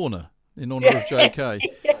 It's a Corner in honour of JK.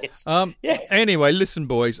 Yes. Anyway, listen,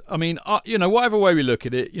 boys. I mean, whatever way we look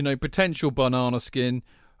at it, potential banana skin,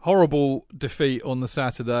 horrible defeat on the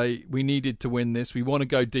Saturday. We needed to win this. We want to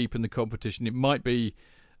go deep in the competition. It might be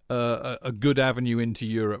a good avenue into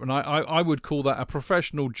Europe. And I would call that a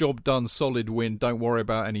professional job done, solid win. Don't worry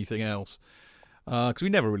about anything else. Because we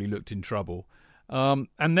never really looked in trouble. And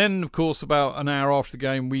then, of course, about an hour after the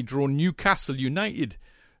game, we draw Newcastle United,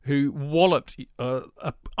 who walloped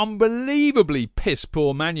unbelievably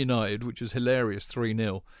piss-poor Man United, which was hilarious,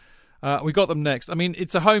 3-0. We got them next. I mean,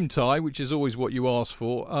 it's a home tie, which is always what you ask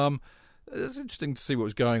for. It's interesting to see what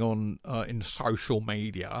was going on in social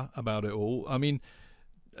media about it all. I mean,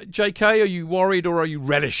 JK, are you worried or are you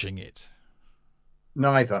relishing it?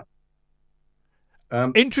 Neither.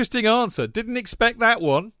 Interesting answer. Didn't expect that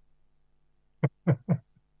one.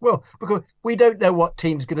 Well, because we don't know what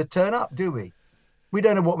team's going to turn up, do we? We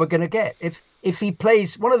don't know what we're going to get. If he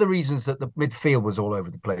plays, one of the reasons that the midfield was all over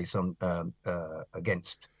the place on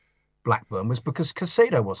against Blackburn was because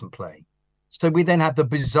Caicedo wasn't playing. So we then had the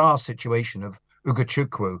bizarre situation of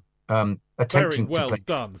Ugachukwu attempting Very well to play.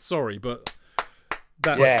 done. Sorry, but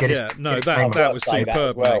that that was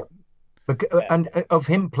superb, mate. And of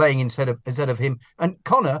him playing instead of him, and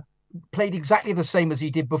Connor played exactly the same as he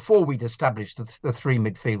did before we'd established the three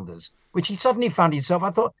midfielders, which he suddenly found himself. I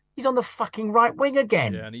thought, he's on the fucking right wing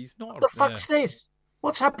again. Yeah, and he's not. What the fuck's this?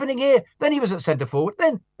 What's happening here? Then he was at centre forward.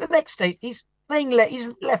 Then the next day he's playing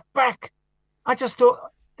he's left back. I just thought,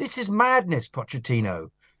 this is madness, Pochettino.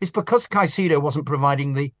 It's because Caicedo wasn't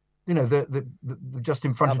providing the just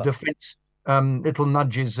in front of defence little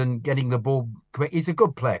nudges and getting the ball quick. He's a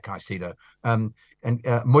good player, Caicedo. And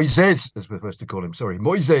Moises, as we're supposed to call him, sorry,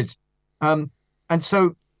 Moises. And And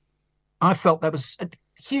so I felt there was a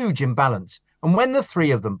huge imbalance. And when the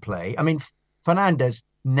three of them play, I mean, Fernandez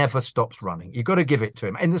never stops running. You've got to give it to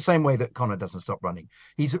him in the same way that Connor doesn't stop running.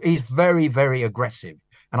 He's very, very aggressive,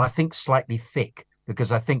 and I think slightly thick,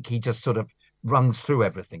 because I think he just sort of runs through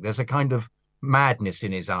everything. There's a kind of madness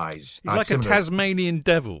in his eyes. He's like a Tasmanian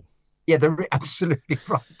devil. Yeah, they're absolutely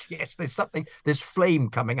right. Yes, there's flame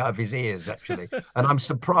coming out of his ears, actually. And I'm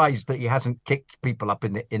surprised that he hasn't kicked people up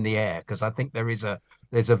in the air, because I think there's a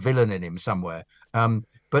villain in him somewhere.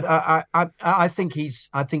 But I think he's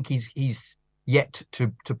yet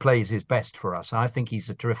to play at his best for us. I think he's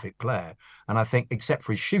a terrific player. And I think, except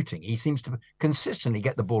for his shooting, he seems to consistently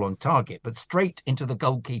get the ball on target, but straight into the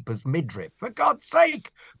goalkeeper's midriff, for God's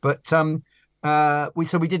sake. But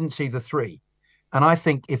we didn't see the three. And I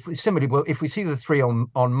think if we see the three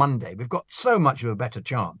on Monday, we've got so much of a better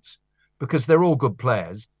chance, because they're all good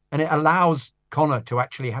players, and it allows Connor to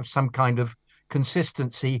actually have some kind of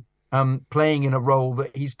consistency, playing in a role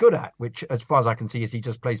that he's good at, which, as far as I can see, is he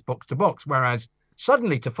just plays box to box. Whereas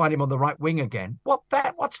suddenly to find him on the right wing again,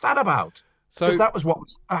 what's that about? Because that was what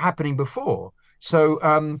was happening before. So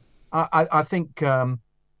I think it'll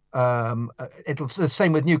the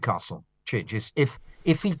same with Newcastle. Chidge is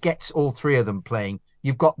if he gets all three of them playing,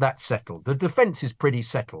 you've got that settled. The defence is pretty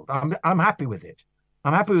settled. I'm happy with it.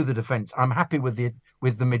 I'm happy with the defence. I'm happy with the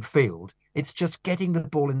midfield. It's just getting the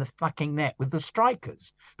ball in the fucking net with the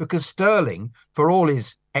strikers, because Sterling, for all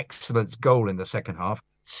his excellent goal in the second half,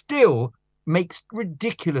 still makes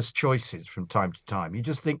ridiculous choices from time to time. You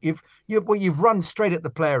just think you've run straight at the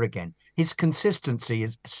player again. His consistency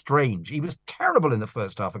is strange. He was terrible in the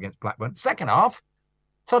first half against Blackburn. Second half,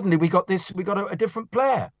 suddenly we got a different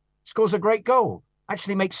player, scores a great goal,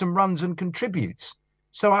 actually makes some runs and contributes.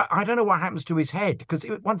 So I don't know what happens to his head, because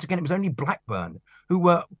once again, it was only Blackburn who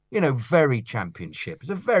were, very championship.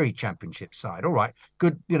 It's a very championship side. All right,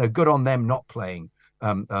 good on them not playing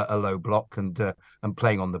a low block and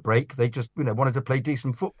playing on the break. They just wanted to play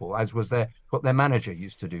decent football, as was what their manager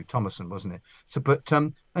used to do, Thomason, wasn't it? So, but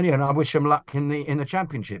and I wish them luck in the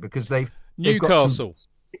championship, because they've Newcastle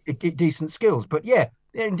got some decent skills. But yeah,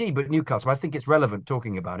 indeed. But Newcastle, I think it's relevant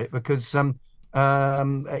talking about it, because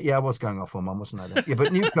I was going off on one, wasn't I? Yeah,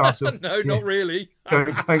 but Newcastle. No, not really.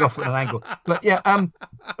 going off at an angle. But yeah,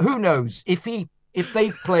 who knows if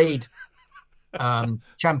they've played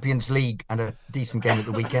Champions League and a decent game at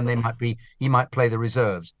the weekend, he might play the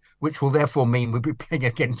reserves, which will therefore mean we'll be playing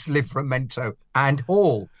against Livramento and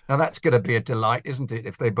Hall. Now that's going to be a delight, isn't it,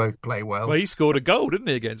 if they both play well? Well, he scored a goal, didn't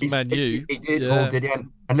he, against Man U? He did. Yeah. Hall did, yeah.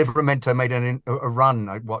 And Livramento made a run.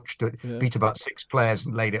 I watched it, beat about 6 players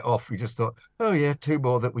and laid it off. We just thought, oh yeah, 2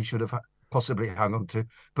 more that we should have possibly hung on to.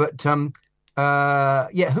 But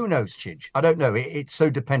who knows, Chidge? I don't know. It's so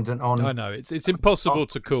dependent on. I know it's impossible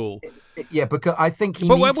to call. Yeah, because I think he.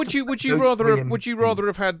 But would you rather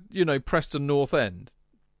have had Preston North End?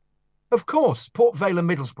 Of course, Port Vale and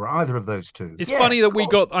Middlesbrough, either of those two. It's funny that we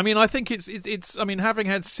got. I mean, I think it's. I mean, having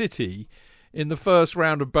had City in the first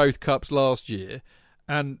round of both cups last year,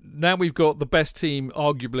 and now we've got the best team,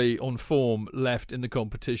 arguably on form, left in the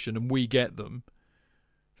competition, and we get them.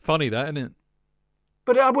 Funny that, isn't it?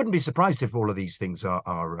 But I wouldn't be surprised if all of these things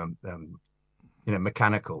are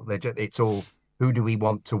mechanical. It's all, who do we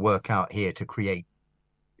want to work out here to create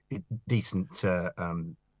decent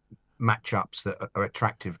matchups that are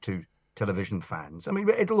attractive to television fans. I mean,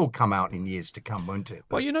 it'll all come out in years to come, won't it?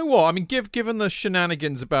 But, well, you know what? I mean, given the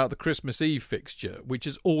shenanigans about the Christmas Eve fixture, which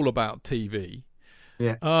is all about TV.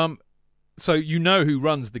 Yeah. So who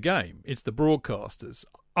runs the game? It's the broadcasters.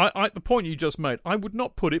 The point you just made, I would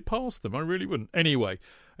not put it past them. I really wouldn't. Anyway,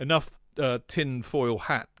 enough tin foil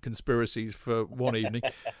hat conspiracies for one evening.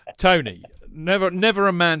 Tony, never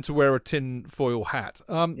a man to wear a tin foil hat.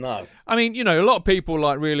 No. I mean, a lot of people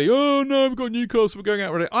really, oh no, we've got Newcastle, we're going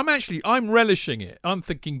out. I'm relishing it. I'm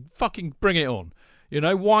thinking, fucking bring it on.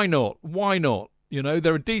 Why not? Why not?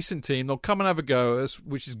 They're a decent team. They'll come and have a go at us,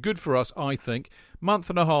 which is good for us, I think. Month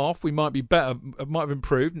and a half, we might be better, might have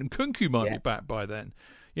improved, and Kunku might be back by then.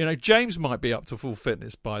 James might be up to full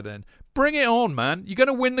fitness by then. Bring it on, man. You're going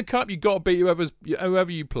to win the cup. You've got to beat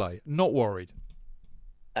whoever you play. Not worried.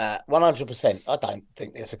 100%. I don't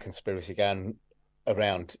think there's a conspiracy going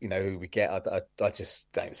around, who we get. I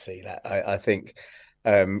just don't see that. I think,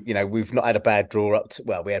 we've not had a bad draw up to,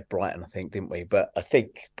 well, we had Brighton, I think, didn't we? But I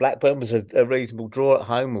think Blackburn was a reasonable draw at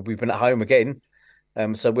home. We've been at home again.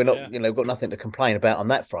 So we're not, got nothing to complain about on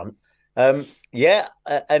that front. And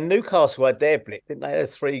Newcastle had their blip, didn't they? They had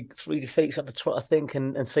three defeats up the trot, I think,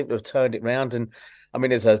 and seem to have turned it round. And I mean,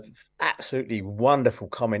 there's a absolutely wonderful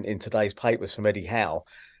comment in today's papers from Eddie Howe,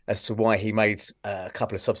 as to why he made a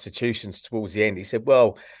couple of substitutions towards the end. He said,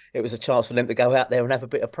 well, it was a chance for them to go out there and have a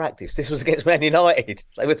bit of practice. This was against Man United.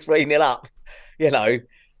 They were 3-0 up, and I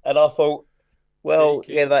thought, well,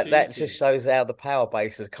 that just shows how the power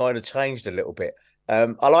base has kind of changed a little bit.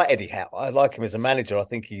 I like Eddie Howe. I like him as a manager. I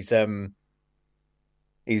think he's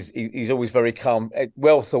always very calm,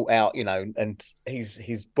 well thought out, and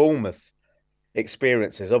his Bournemouth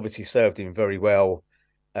experience has obviously served him very well,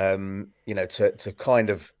 to kind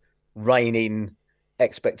of rein in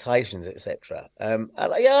expectations, etc. I'm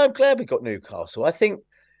glad we got Newcastle. I think,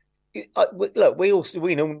 look,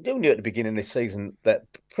 we knew at the beginning of this season that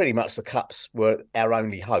pretty much the cups were our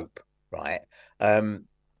only hope, right? And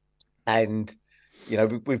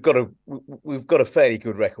we've got a fairly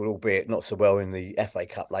good record, albeit not so well in the FA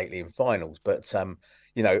Cup lately in finals. But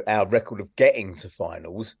our record of getting to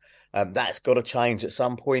finals, that's got to change at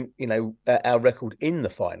some point. Our record in the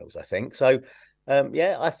finals, I think. So,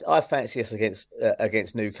 I fancy us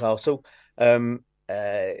against Newcastle.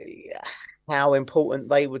 How important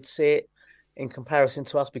they would see it in comparison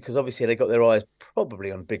to us, because obviously they got their eyes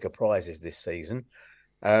probably on bigger prizes this season.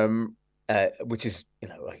 Which is,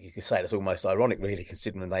 you could say that's almost ironic, really,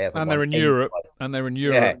 considering they haven't. And they're in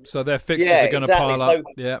Europe, so their fixtures are going to pile up.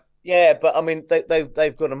 Yeah, but I mean,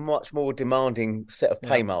 they've got a much more demanding set of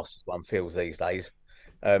paymasters. One feels these days,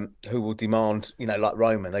 who will demand, like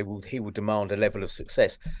Roman, he will demand a level of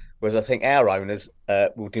success, whereas I think our owners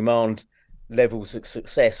will demand levels of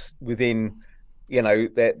success within,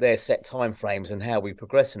 their set time frames and how we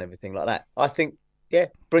progress and everything like that. I think. Yeah,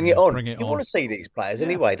 bring it on. You want to see these players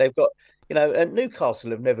anyway. They've got, and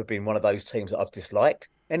Newcastle have never been one of those teams that I've disliked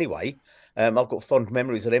anyway. I've got fond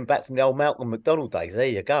memories of them back from the old Malcolm McDonald days. There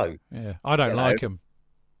you go. Yeah, I don't like them.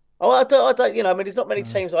 Oh, I don't. I mean, there's not many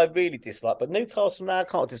teams I really dislike, but Newcastle now I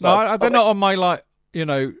can't dislike. No, they're not on my I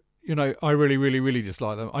really, really, really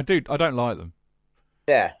dislike them. I don't like them.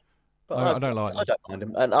 Yeah. But I don't like them. I don't mind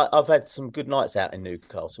them. And I've had some good nights out in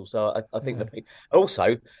Newcastle. So I think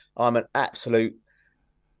also, I'm an absolute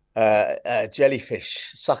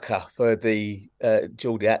jellyfish sucker for the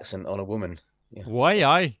Geordie accent on a woman. Yeah. Why,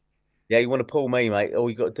 aye? Yeah, you want to pull me, mate? All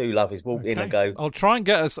you got to do, love, is walk in and go. I'll try and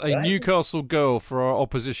get us a Newcastle girl for our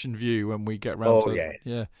opposition view when we get round to it.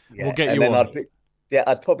 Yeah. We'll get you on.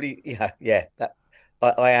 I'd probably, that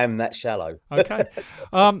I am that shallow. Okay.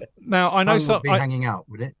 Now I know be hanging out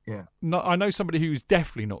with it. Yeah. No, I know somebody who's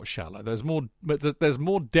definitely not shallow. There's more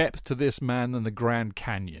depth to this man than the Grand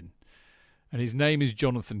Canyon. And his name is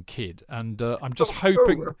Jonathan Kidd, and I'm just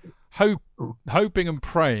hoping and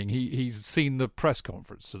praying he's seen the press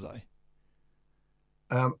conference today.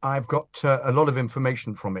 I've got a lot of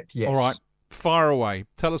information from it. Yes. All right, fire away.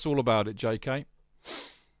 Tell us all about it, JK.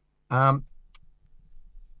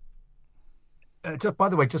 Just by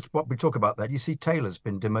the way, just what we talk about that. You see, Taylor's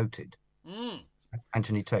been demoted.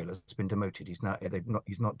 Anthony Taylor's been demoted. He's not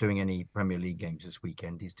doing any Premier League games this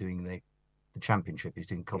weekend. He's doing the Championship. He's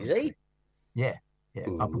doing Coventry. Is he? Yeah.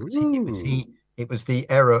 It was the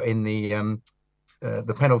error in the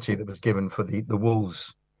penalty that was given for the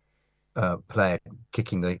Wolves player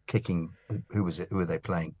kicking who was it? Who were they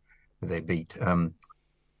playing? Who they beat?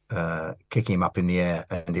 Kicking him up in the air,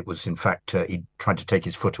 and it was in fact he tried to take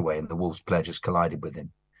his foot away, and the Wolves player just collided with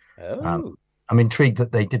him. I'm intrigued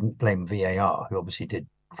that they didn't blame VAR, who obviously did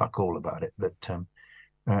fuck all about it. But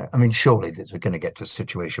I mean, surely we're going to get to a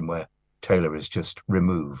situation where Taylor is just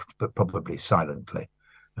removed, but probably silently,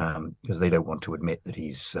 because they don't want to admit that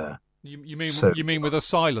he's. You mean with a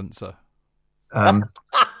silencer?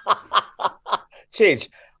 Chidge,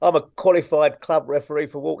 I'm a qualified club referee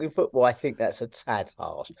for walking football. I think that's a tad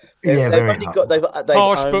harsh. They've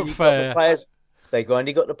harsh but fair. They've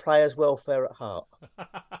only got the players' welfare at heart.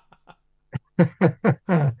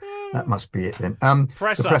 That must be it then. The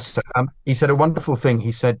presser. He said a wonderful thing.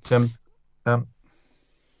 He said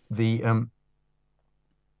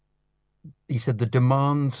he said the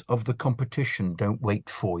demands of the competition don't wait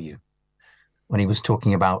for you, when he was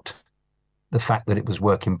talking about the fact that it was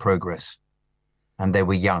work in progress and they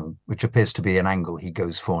were young, which appears to be an angle he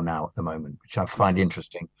goes for now at the moment, which I find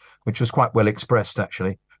interesting, which was quite well expressed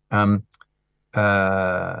actually. I've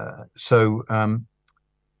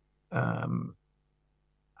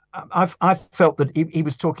felt that he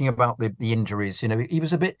was talking about the injuries. He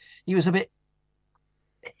was a bit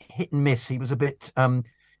hit and miss. He was a bit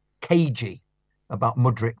cagey about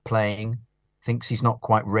Mudryk playing, thinks he's not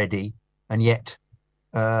quite ready, and yet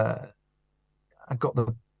I got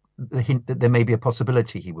the hint that there may be a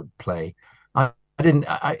possibility he would play.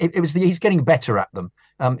 He's getting better at them.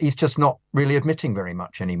 He's just not really admitting very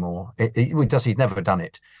much anymore. He's never done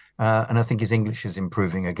it. And I think his English is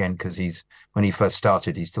improving again because when he first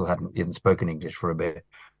started, he hadn't spoken English for a bit.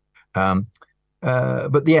 But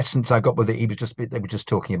the essence I got with it, they were just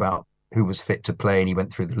talking about who was fit to play, and he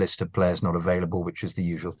went through the list of players not available, which is the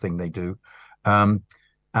usual thing they do. But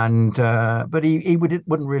he wouldn't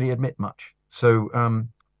really admit much. So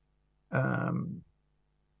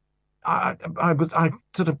I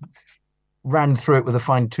sort of ran through it with a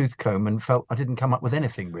fine tooth comb and felt I didn't come up with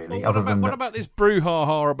anything really. Well, what about this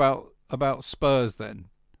brouhaha about Spurs then?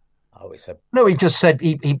 Oh, No, he just said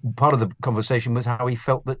he part of the conversation was how he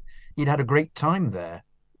felt that he'd had a great time there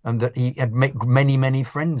and that he had made many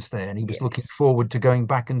friends there, and he was looking forward to going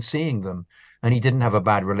back and seeing them. And he didn't have a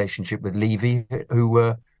bad relationship with Levy,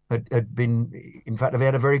 who had been, in fact, they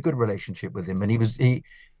had a very good relationship with him, and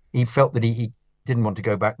he felt that he didn't want to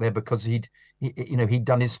go back there because he'd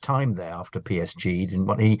done his time there after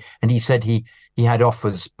PSG, and he said he had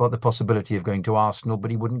offers about the possibility of going to Arsenal, but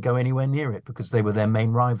he wouldn't go anywhere near it because they were their main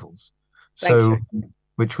rivals.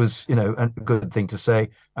 Which was a good thing to say.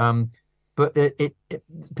 But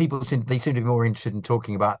people seem to be more interested in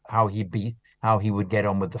talking about how he would get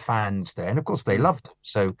on with the fans there, and of course they loved him,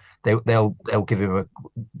 so they'll give him a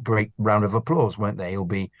great round of applause, won't they? He'll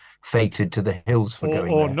be fated to the hills for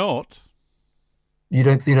going or there. not. You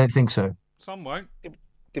don't think so? Some won't.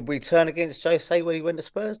 Did we turn against Jose when he went to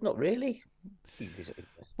Spurs? Not really.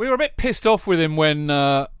 We were a bit pissed off with him when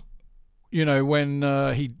he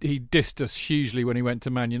dissed us hugely when he went to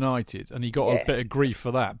Man United, and he got a bit of grief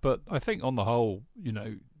for that. But I think on the whole, you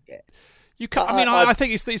can't. I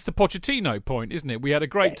think it's the Pochettino point, isn't it? We had a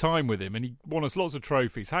great time with him, and he won us lots of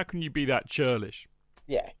trophies. How can you be that churlish?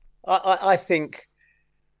 Yeah, I think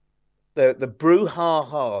the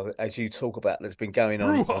brouhaha, as you talk about, that's been going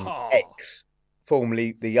on X,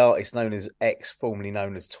 formerly the artist known as X, formerly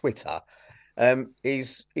known as Twitter,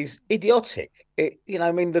 is idiotic.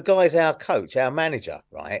 The guy's our coach, our manager,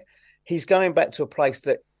 right? He's going back to a place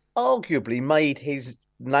that arguably made his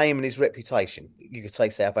name and his reputation. You could say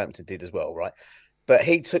Southampton did as well, right? But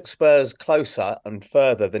he took Spurs closer and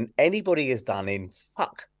further than anybody has done in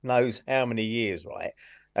fuck knows how many years, right?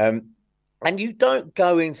 And you don't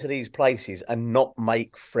go into these places and not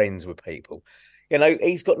make friends with people.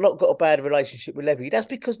 He's not got a bad relationship with Levy. That's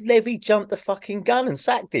because Levy jumped the fucking gun and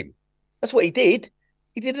sacked him. That's what he did.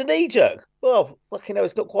 He did a knee jerk. Well, fucking hell,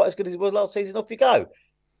 it's not quite as good as it was last season. Off you go.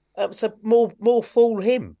 So more fool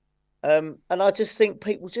him. And I just think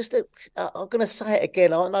people I'm going to say it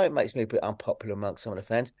again. I know it makes me a bit unpopular amongst some of the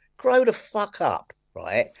fans. Grow the fuck up,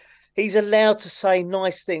 right? He's allowed to say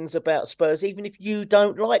nice things about Spurs, even if you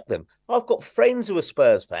don't like them. I've got friends who are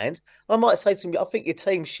Spurs fans. I might say to them, I think your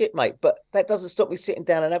team's shit, mate, but that doesn't stop me sitting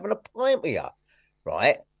down and having a pint with you,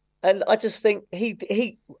 right? And I just think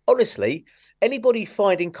he honestly, anybody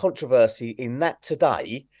finding controversy in that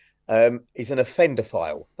today is an offender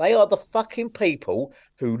file. They are the fucking people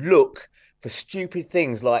who look for stupid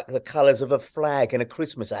things like the colours of a flag in a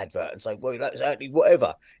Christmas advert and say, well, that's only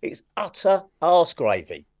whatever. It's utter arse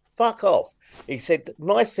gravy. Fuck off. He said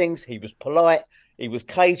nice things. He was polite. He was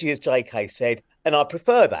cagey, as JK said, and I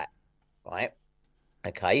prefer that, right?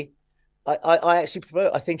 Okay. I actually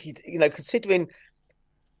prefer, I think considering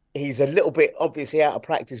he's a little bit obviously out of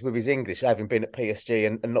practice with his English, having been at PSG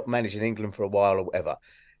and not managing England for a while or whatever.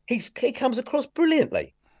 He comes across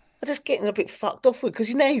brilliantly. I'm just getting a bit fucked off with because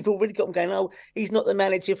you've already got him going, oh, he's not the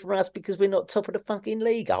manager for us because we're not top of the fucking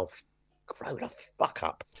league. Oh, grow the fuck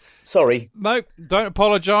up. Sorry. No, don't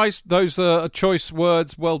apologise. Those are choice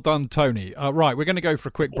words. Well done, Tony. Right, we're going to go for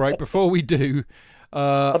a quick break. Before we do...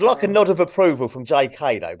 I'd like a nod of approval from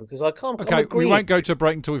JK, though, because I can't... Okay, we won't go to a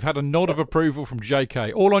break until we've had a nod of approval from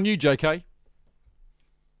JK. All on you, JK.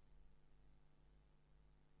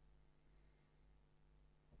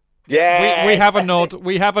 Yeah, we have a nod.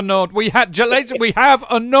 We have a nod. We have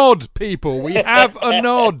a nod, people. We have a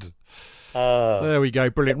nod. There we go.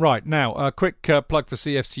 Brilliant. Right, now, a quick plug for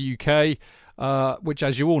CFC UK, which,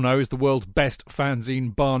 as you all know, is the world's best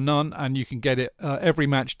fanzine, bar none, and you can get it every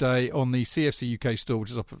match day on the CFC UK store,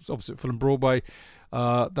 which is opposite Fulham Broadway. There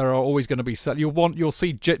are always going to be... You'll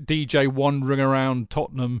see DJ wandering around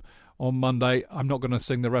Tottenham on Monday. I'm not going to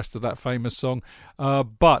sing the rest of that famous song,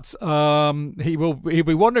 but he'll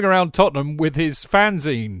be wandering around Tottenham with his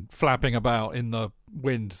fanzine flapping about in the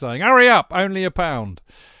wind, saying, "Hurry up, only £1."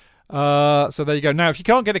 So there you go. Now, if you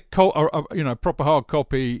can't get a proper hard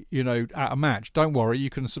copy, at a match, don't worry. You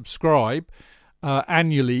can subscribe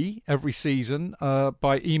annually every season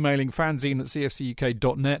by emailing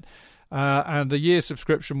fanzine@cfcuk.net. And a year's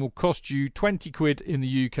subscription will cost you 20 quid in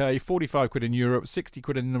the UK, 45 quid in Europe, 60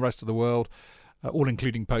 quid in the rest of the world. all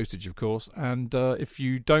including postage, of course. And if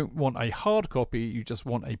you don't want a hard copy, you just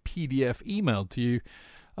want a PDF emailed to you,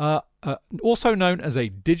 also known as a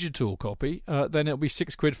digital copy, then it'll be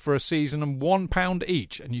 £6 for a season and £1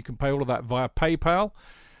 each, and you can pay all of that via PayPal.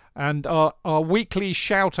 And our weekly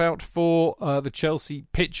shout out for the Chelsea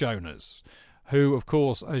pitch owners, who, of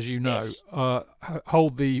course, as you know,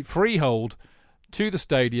 hold the freehold to the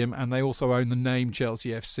stadium, and they also own the name Chelsea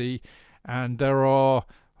FC. And there are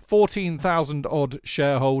 14,000 odd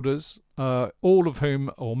shareholders, all of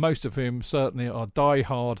whom, or most of whom, certainly are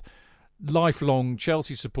die-hard, lifelong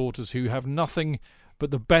Chelsea supporters who have nothing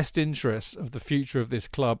but the best interests of the future of this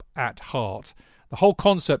club at heart. The whole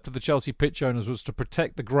concept of the Chelsea pitch owners was to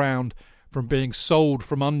protect the ground from being sold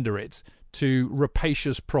from under it to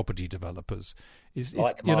rapacious property developers.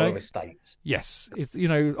 Like Marlow Estates. Yes.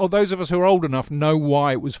 Those of us who are old enough know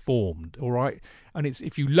why it was formed, all right? And it's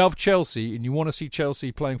if you love Chelsea and you want to see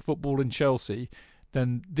Chelsea playing football in Chelsea,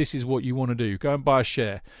 then this is what you want to do. Go and buy a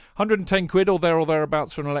share. £110 or there or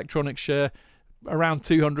thereabouts for an electronic share, around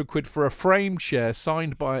 £200 for a framed share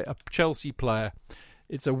signed by a Chelsea player.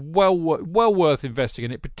 It's a well worth investing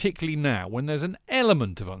in it, particularly now when there's an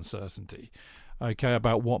element of uncertainty,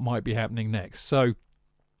 about what might be happening next. So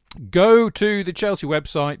go to the Chelsea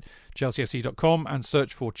website, chelseafc.com, and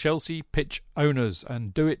search for Chelsea Pitch Owners,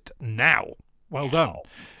 and do it now. Well done.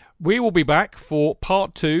 We will be back for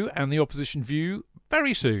part 2 and the opposition view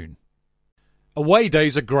very soon. Away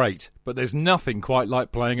days are great, but there's nothing quite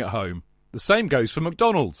like playing at home. The same goes for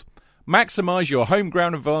McDonald's. Maximise your home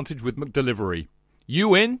ground advantage with McDelivery.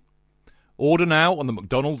 You in? Order now on the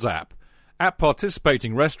McDonald's app. At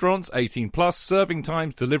participating restaurants, 18 plus, serving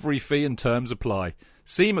times, delivery fee and terms apply.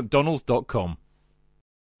 See mcdonalds.com.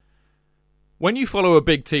 When you follow a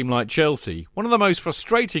big team like Chelsea, one of the most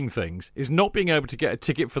frustrating things is not being able to get a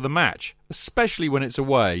ticket for the match, especially when it's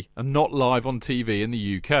away and not live on TV in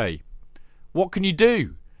the UK. What can you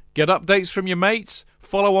do? Get updates from your mates?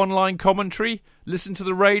 Follow online commentary? Listen to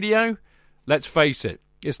the radio? Let's face it,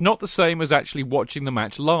 it's not the same as actually watching the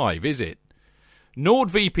match live, is it?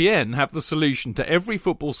 NordVPN have the solution to every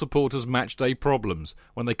football supporter's matchday problems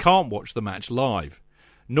when they can't watch the match live.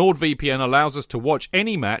 NordVPN allows us to watch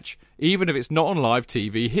any match, even if it's not on live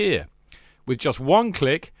TV here. With just one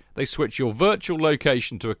click, they switch your virtual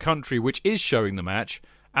location to a country which is showing the match,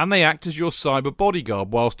 and they act as your cyber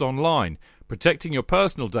bodyguard whilst online, protecting your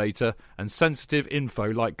personal data and sensitive info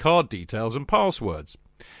like card details and passwords.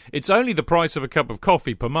 It's only the price of a cup of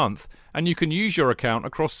coffee per month, and you can use your account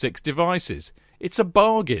across 6 devices. It's a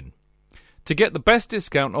bargain. To get the best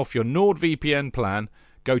discount off your NordVPN plan,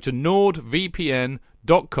 go to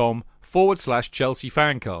nordvpn.com/Chelsea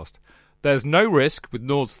FanCast. There's no risk with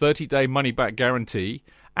Nord's 30-day money-back guarantee,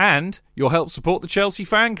 and you'll help support the Chelsea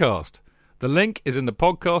FanCast. The link is in the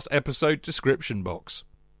podcast episode description box.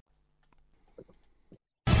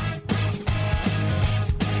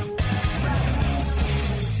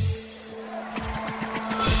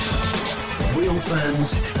 Real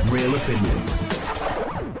fans, real opinions.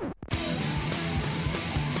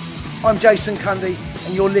 I'm Jason Cundy,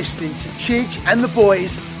 and you're listening to Chidge and the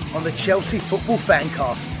boys on the Chelsea Football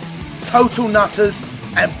Fancast. Total nutters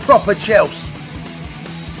and proper Chelsea.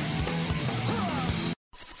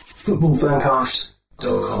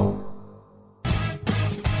 Footballfancast.com.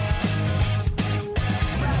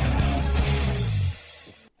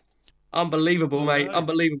 Unbelievable, mate.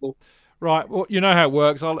 Unbelievable. Right, well, you know how it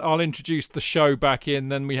works. I'll introduce the show back in,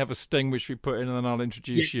 then we have a sting which we put in, and then I'll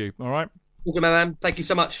introduce you. All right? Welcome, man. Thank you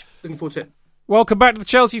so much. Looking forward to it. Welcome back to the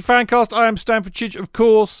Chelsea Fancast. I am Stanford Chidge, of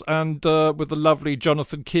course, and with the lovely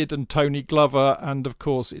Jonathan Kidd and Tony Glover, and of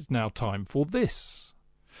course it's now time for this.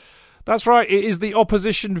 That's right, it is the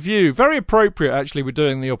opposition view. Very appropriate, actually, we're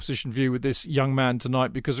doing the opposition view with this young man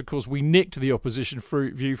tonight because, of course, we nicked the opposition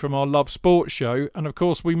view from our Love Sports show, and, of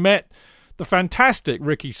course, we met the fantastic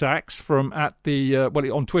Ricky Sachs from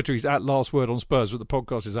on Twitter he's at Last Word on Spurs, but the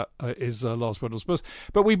podcast is Last Word on Spurs.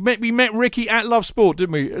 But we met Ricky at Love Sport,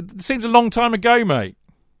 didn't we? It seems a long time ago, mate.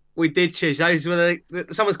 We did, Chiz. Those were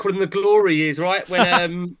someone's calling them the glory years, right?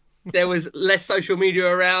 When there was less social media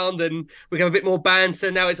around and we have a bit more banter.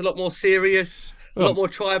 Now it's a lot more serious, a lot more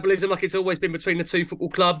tribalism, like it's always been between the two football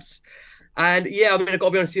clubs. And yeah, I mean, I've got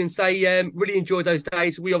to be honest with you and say, really enjoyed those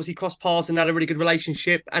days. We obviously crossed paths and had a really good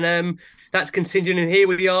relationship. And that's continuing. And here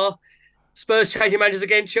we are. Spurs changing managers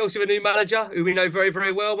again. Chelsea with a new manager who we know very,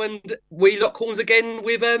 very well. And we lock horns again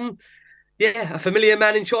with, a familiar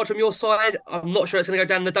man in charge from your side. I'm not sure it's going to go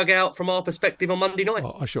down the dugout from our perspective on Monday night.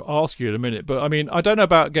 I shall ask you in a minute. But, I mean, I don't know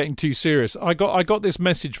about getting too serious. I got this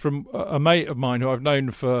message from a mate of mine who I've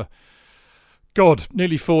known for... God,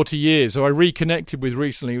 nearly 40 years. So I reconnected with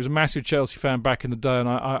recently. He was a massive Chelsea fan back in the day, and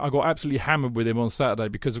I got absolutely hammered with him on Saturday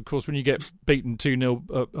because, of course, when you get beaten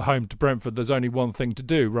 2-0 at home to Brentford, there's only one thing to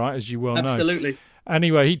do, right, as you well know. Absolutely.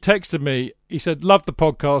 Anyway, he texted me. He said, "Love the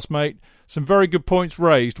podcast, mate. Some very good points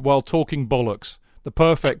raised while talking bollocks. The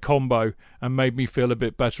perfect combo, and made me feel a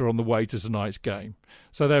bit better on the way to tonight's game."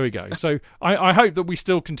 So there we go. So I hope that we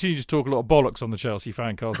still continue to talk a lot of bollocks on the Chelsea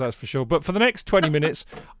Fancast, that's for sure. But for the next 20 minutes,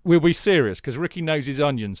 we'll be serious because Ricky knows his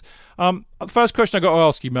onions. First question I got to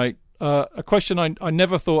ask you, mate. A question I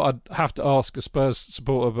never thought I'd have to ask a Spurs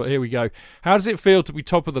supporter, but here we go. How does it feel to be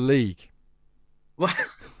top of the league?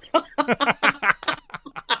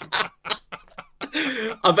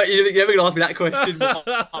 I bet you didn't think you were going to ask me that question.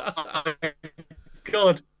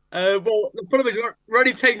 God. Well, the problem is we're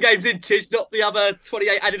only 10 games in, Chidge, not the other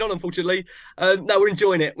 28 added on, unfortunately. No, we're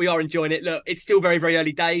enjoying it. We are enjoying it. Look, it's still very, very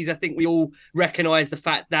early days. I think we all recognise the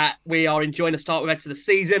fact that we are enjoying the start we've had to the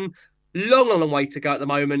season. Long way to go at the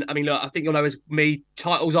moment. I mean, look, I think you'll know as me,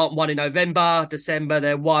 titles aren't won in November, December.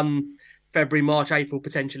 They're won February, March, April,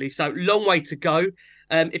 potentially. So long way to go.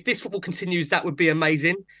 If this football continues, that would be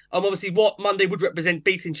amazing. Obviously, what Monday would represent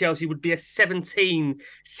beating Chelsea would be a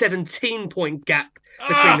 17-point gap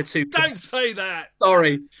between the two. Don't say that.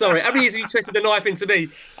 Sorry. How many years have you twisted the knife into me?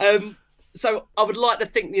 So I would like to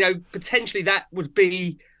think, potentially that would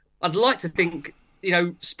be, I'd like to think,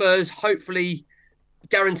 Spurs hopefully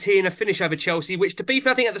guaranteeing a finish over Chelsea, which, to be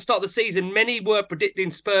fair, I think at the start of the season, many were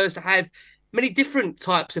predicting Spurs to have many different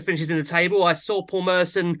types of finishes in the table. I saw Paul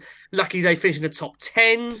Merson, lucky they finished in the top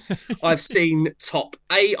 10. I've seen top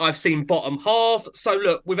 8. I've seen bottom half. So,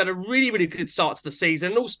 look, we've had a really, really good start to the season.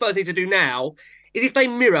 And all Spurs need to do now is if they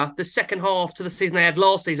mirror the second half to the season they had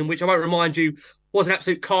last season, which I won't remind you was an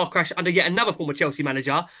absolute car crash under yet another former Chelsea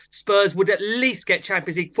manager, Spurs would at least get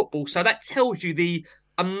Champions League football. So that tells you the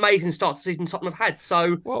amazing start to the season Tottenham have had.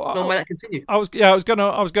 So, long may that continue. I was going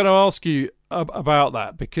to ask you about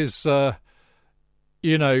that because...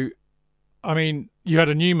 I mean, you had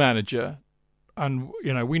a new manager, and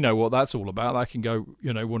we know what that's all about. That can go,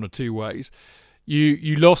 one or two ways.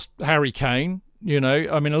 You lost Harry Kane.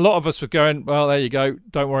 I mean, a lot of us were going, well, there you go.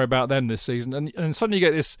 Don't worry about them this season. And suddenly you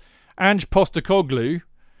get this Ange Postecoglou,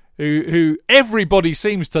 who everybody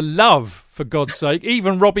seems to love, for God's sake.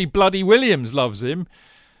 Even Robbie Bloody Williams loves him.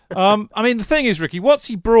 I mean, the thing is, Ricky, what's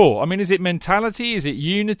he brought? I mean, is it mentality? Is it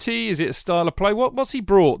unity? Is it a style of play? What's he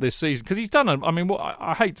brought this season? Because he's done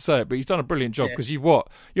I hate to say it, but he's done a brilliant job because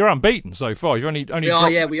you're unbeaten so far. You've only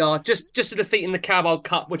we are. Just a defeat in the Carabao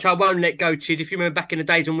Cup, which I won't let go, Chid. If you remember back in the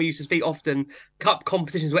days when we used to speak often, cup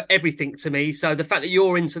competitions were everything to me. So the fact that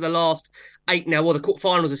you're into the last 8 now, or the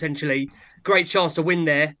quarterfinals essentially, great chance to win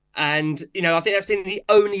there. And, I think that's been the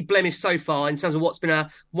only blemish so far in terms of what's been a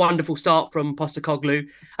wonderful start from Postecoglou.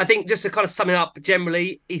 I think just to kind of sum it up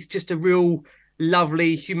generally, he's just a real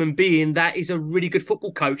lovely human being that is a really good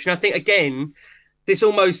football coach. And I think, again, this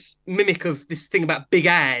almost mimic of this thing about Big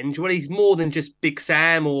Ange, well, he's more than just Big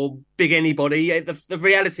Sam or Big anybody. The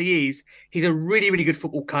reality is he's a really, really good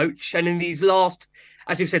football coach. And in these last,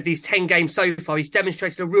 as we've said, these 10 games so far, he's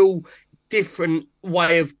demonstrated a real different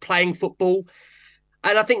way of playing football.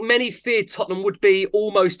 And I think many feared Tottenham would be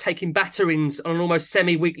almost taking batterings on an almost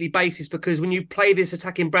semi-weekly basis because when you play this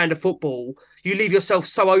attacking brand of football, you leave yourself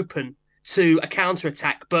so open to a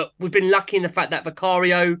counter-attack. But we've been lucky in the fact that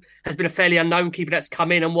Vicario has been a fairly unknown keeper that's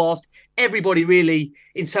come in, and whilst everybody really,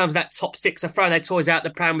 in terms of that top 6, are throwing their toys out the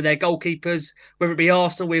pram with their goalkeepers, whether it be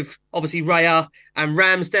Arsenal with obviously Raya and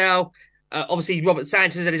Ramsdale, obviously Robert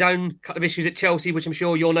Sanchez had his own couple of issues at Chelsea, which I'm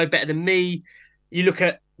sure you'll know better than me. You look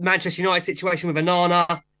at Manchester United situation with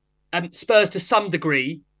Onana. Spurs, to some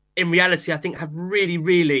degree, in reality, I think have really,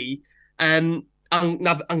 really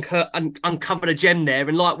uncovered a gem there.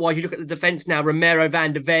 And likewise, you look at the defence now, Romero,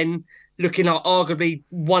 Van der Ven, looking like arguably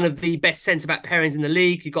one of the best centre-back pairings in the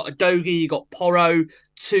league. You've got Udogie, you've got Porro,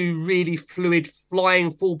 2 really fluid,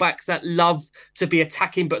 flying fullbacks that love to be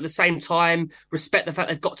attacking, but at the same time, respect the fact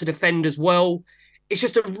they've got to defend as well. It's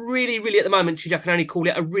just a really, really, at the moment, I can only call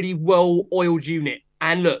it a really well-oiled unit.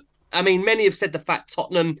 And look, I mean, many have said the fact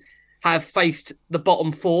Tottenham have faced the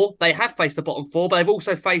bottom 4. They have faced the bottom 4, but they've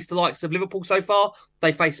also faced the likes of Liverpool so far.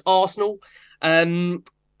 They faced Arsenal. And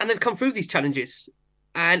they've come through these challenges.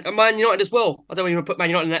 And Man United as well. I don't even want to put Man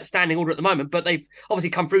United in that standing order at the moment, but they've obviously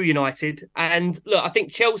come through United. And look, I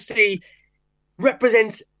think Chelsea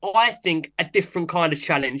represents, I think, a different kind of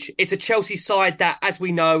challenge. It's a Chelsea side that, as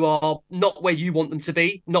we know, are not where you want them to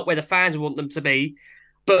be, not where the fans want them to be.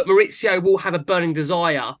 But Maurizio will have a burning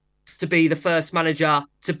desire to be the first manager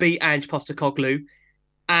to beat Ange Postecoglou.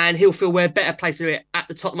 And he'll feel we're better placed to do it at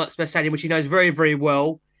the Tottenham Hotspur Stadium, which he knows very, very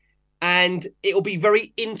well. And it'll be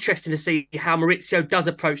very interesting to see how Maurizio does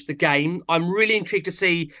approach the game. I'm really intrigued to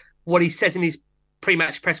see what he says in his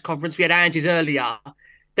pre-match press conference. We had Angie's earlier.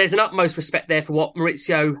 There's an utmost respect there for what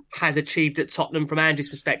Maurizio has achieved at Tottenham from Angie's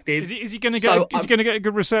perspective. Is he going to get? Is he going to get a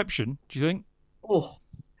good reception? Do you think? Oh,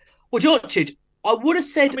 well, George, I would have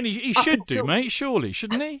said. I mean, he should do, mate. Surely,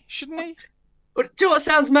 shouldn't he? Shouldn't he? But do you know what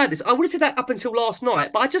sounds madness? I would have said that up until last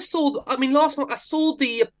night, but I just saw. I mean, last night I saw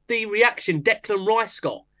the reaction Declan Rice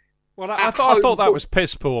got. Well, I thought that was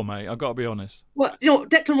piss poor, mate. I've got to be honest. Well,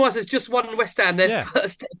 Declan Rice has just won West Ham their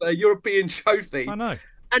first ever European trophy. I know.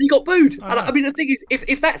 And he got booed. I mean, the thing is,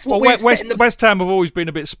 if that's what we're setting West Ham have always been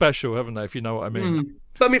a bit special, haven't they? If you know what I mean.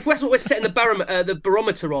 But I mean, if that's what we're setting the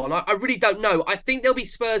barometer on, I really don't know. I think there'll be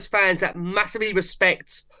Spurs fans that massively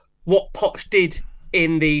respect what Poch did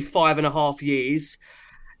in the 5.5 years.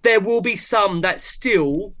 There will be some that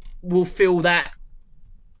still will feel that,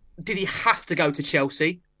 did he have to go to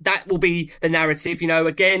Chelsea? That will be the narrative.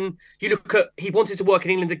 Again, you look at, he wanted to work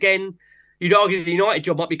in England again. You'd argue the United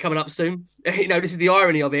job might be coming up soon. This is the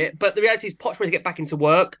irony of it. But the reality is Poch wanted to get back into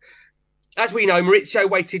work. As we know, Maurizio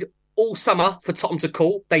waited all summer for Tottenham to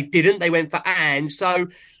call. They didn't. They went for Ange. So,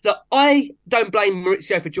 look, I don't blame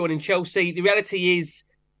Maurizio for joining Chelsea. The reality is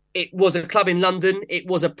it was a club in London. It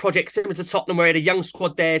was a project similar to Tottenham where he had a young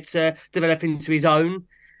squad there to develop into his own.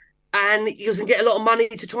 And he doesn't get a lot of money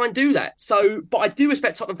to try and do that. So, but I do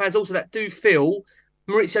respect Tottenham fans also that do feel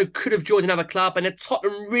Maurizio could have joined another club, and if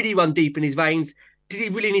Tottenham really run deep in his veins, did he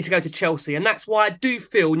really need to go to Chelsea? And that's why I do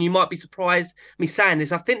feel, and you might be surprised me saying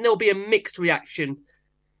this, I think there'll be a mixed reaction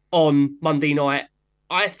on Monday night.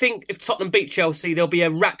 I think if Tottenham beat Chelsea, there'll be a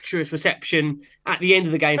rapturous reception at the end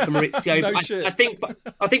of the game for Maurizio.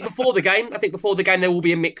 I think before the game, there will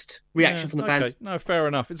be a mixed reaction from the fans. No, fair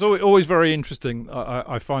enough. It's always very interesting.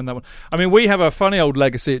 I find that one. I mean, we have a funny old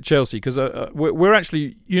legacy at Chelsea because we're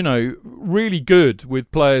actually, really good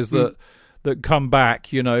with players that come back.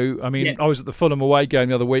 I mean, I was at the Fulham away game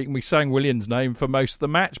the other week and we sang Willian's name for most of the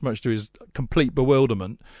match, much to his complete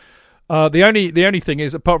bewilderment. The only thing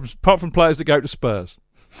is, apart from players that go to Spurs.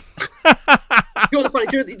 Do you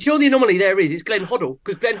know the anomaly there is? It's Glenn Hoddle,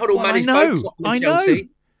 because Glenn Hoddle managed both Tottenham and Chelsea.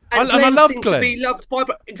 And I love seems Glenn. To be loved by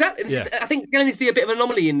exactly. Yeah. I think Glenn is a bit of an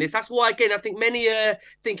anomaly in this. That's why, again, I think many are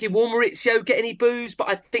thinking, will Maurizio get any boos? But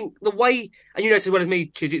I think the way, and you know as well as me,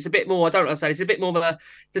 Chidge, it's a bit more. I don't know what to say. It's a bit more of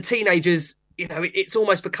the teenagers. It's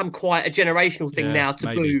almost become quite a generational thing now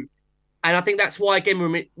to boo. And I think that's why, again,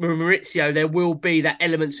 with Maurizio, there will be that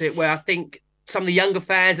element to it where I think some of the younger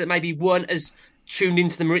fans that maybe weren't as tuned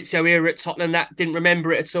into the Maurizio era at Tottenham, that didn't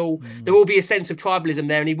remember it at all. There will be a sense of tribalism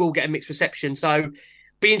there and he will get a mixed reception. So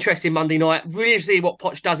be interesting Monday night. Really see what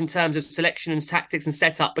Poch does in terms of selection and tactics and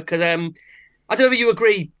setup, because I don't know if you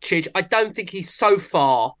agree, Chidge, I don't think he's so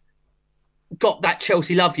far got that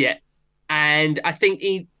Chelsea love yet. And I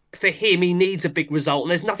think for him, he needs a big result.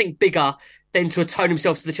 And there's nothing bigger than to atone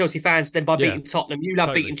himself to the Chelsea fans than by beating Tottenham. You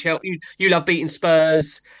love beating Chelsea. You love beating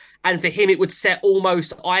Spurs. And for him, it would set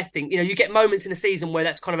almost, I think, you get moments in a season where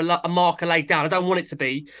that's kind of a marker laid down. I don't want it to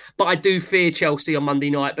be, but I do fear Chelsea on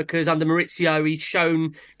Monday night because under Maurizio, he's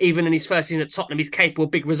shown, even in his first season at Tottenham, he's capable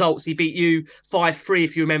of big results. He beat you 5-3,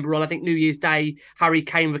 if you remember, on, I think, New Year's Day. Harry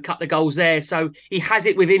Kane with a couple of goals there. So he has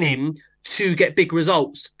it within him to get big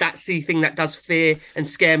results. That's the thing that does fear and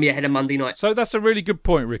scare me ahead of Monday night. So that's a really good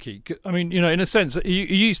point, Ricky. I mean, in a sense,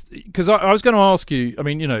 because I was going to ask you, I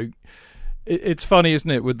mean, it's funny, isn't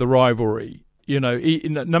it, with the rivalry? No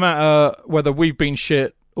matter whether we've been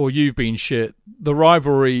shit or you've been shit, the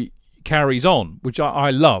rivalry carries on, which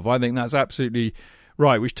I love. I think that's absolutely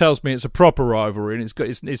right, which tells me it's a proper rivalry and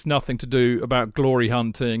it's nothing to do about glory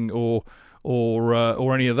hunting or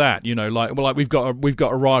any of that. Like we've got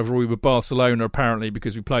a rivalry with Barcelona apparently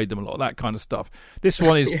because we played them a lot, that kind of stuff. This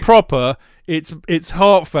one is proper. It's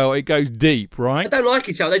heartfelt. It goes deep, right? They don't like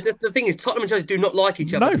each other. The thing is, Tottenham and Chelsea do not like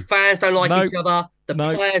each other. No. The fans don't like each other. The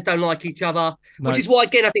players don't like each other. Which is why,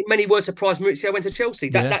 again, I think many were surprised Maurizio went to Chelsea.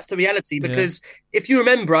 That's the reality. Because if you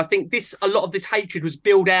remember, I think a lot of this hatred was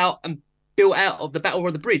built out of the Battle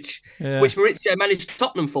of the Bridge, which Maurizio managed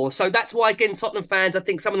Tottenham for. So that's why, again, Tottenham fans, I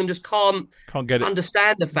think some of them just can't get it.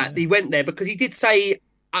 Understand the fact that he went there, because he did say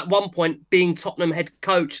at one point, being Tottenham head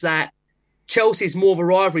coach, that Chelsea is more of a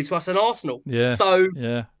rivalry to us than Arsenal. Yeah. So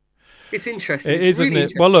it's interesting. It is, really,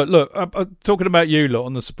 isn't it? Well, look, talking about you lot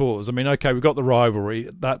on the supporters, I mean, okay, we've got the rivalry.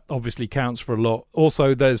 That obviously counts for a lot.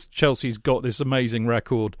 Also, Chelsea's got this amazing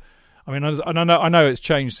record. I mean, I know it's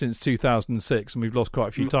changed since 2006 and we've lost quite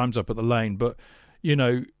a few times up at the Lane, but,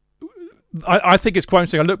 I think it's quite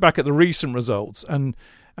interesting. I look back at the recent results and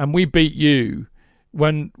we beat you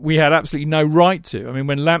when we had absolutely no right to. I mean,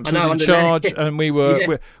 when Lamps was in charge and we were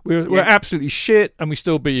absolutely shit, and we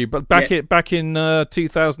still beat you. But back in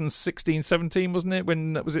 2016-17, wasn't it?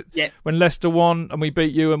 When Leicester won and we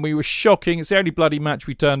beat you, and we were shocking. It's the only bloody match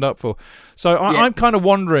we turned up for. So I'm kind of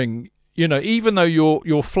wondering, even though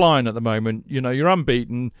you're flying at the moment, you're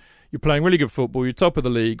unbeaten, you're playing really good football, you're top of the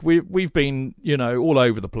league. We've been all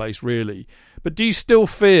over the place really. But do you still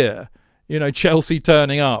fear Chelsea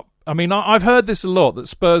turning up? I mean, I've heard this a lot, that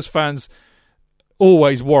Spurs fans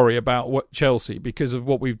always worry about what Chelsea because of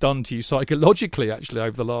what we've done to you psychologically, actually,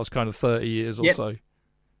 over the last kind of 30 years or so.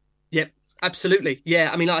 Yep, absolutely.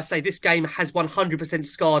 Yeah, I mean, like I say, this game has 100%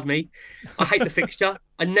 scarred me. I hate the fixture.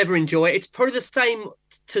 I never enjoy it. It's probably the same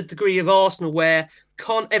to the degree of Arsenal, where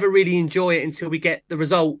can't ever really enjoy it until we get the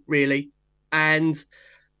result, really. And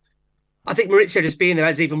I think Maurizio just being there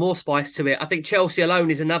adds even more spice to it. I think Chelsea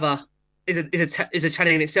alone is another... is a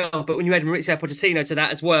challenge in itself, but when you add Maurizio Pochettino to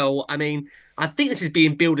that as well, I mean, I think this is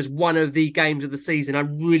being billed as one of the games of the season. I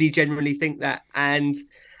really genuinely think that, and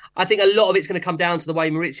I think a lot of it's going to come down to the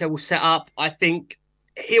way Maurizio will set up. I think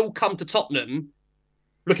he'll come to Tottenham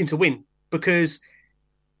looking to win because,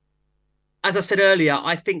 as I said earlier,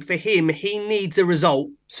 I think for him, he needs a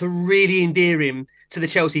result to really endear him to the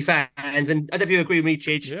Chelsea fans. And I don't know if you agree with me,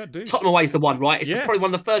 Chidge. Yeah, I do. Tottenham away is the one, right? It's probably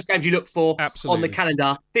one of the first games you look for on the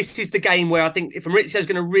calendar. This is the game where I think if Maurizio's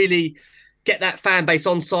going to really get that fan base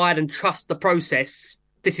on side and trust the process,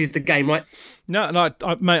 this is the game, right? No,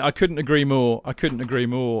 mate, I couldn't agree more.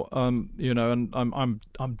 And I'm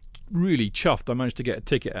really chuffed I managed to get a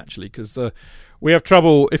ticket, actually, because we have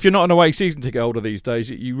trouble. If you're not an away season ticket holder these days,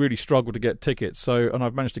 you really struggle to get tickets. And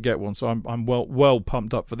I've managed to get one, so I'm well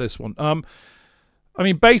pumped up for this one. I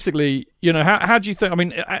mean, basically, how do you think? I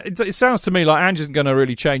mean, it sounds to me like Ange isn't going to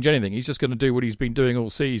really change anything. He's just going to do what he's been doing all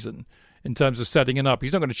season in terms of setting it up.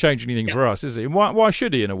 He's not going to change anything for us, is he? And why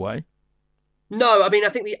should he, in a way? No, I mean, I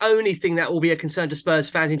think the only thing that will be a concern to Spurs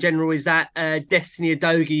fans in general is that Destiny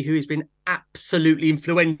Udogie, who has been absolutely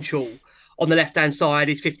influential on the left-hand side,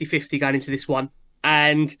 is 50-50 going into this one.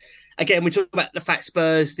 And again, we talk about the fact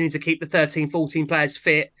Spurs need to keep the 13, 14 players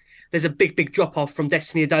fit. There's a big drop-off from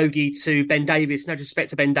Destiny Udogie to Ben Davies. No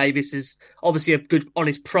disrespect to Ben Davies, is obviously a good,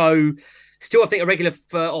 honest pro. Still, I think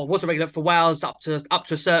was a regular for Wales up to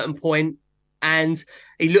a certain point. And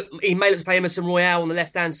he may look to play Emerson Royale on the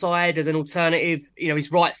left-hand side as an alternative. He's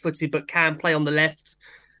right-footed but can play on the left.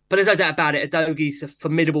 But there's no doubt about it, Udogie's a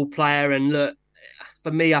formidable player. And look,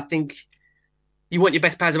 for me, I think you want your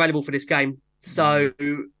best players available for this game. So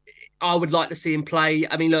I would like to see him play.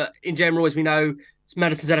 I mean, look, in general, as we know,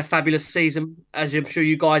 Maddison's had a fabulous season, as I'm sure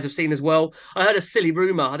you guys have seen as well. I heard a silly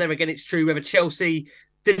rumour, I don't know again it's true, whether Chelsea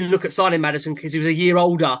didn't look at signing Maddison because he was a year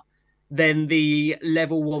older than the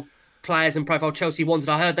level of players and profile Chelsea wanted.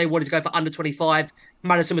 I heard they wanted to go for under 25.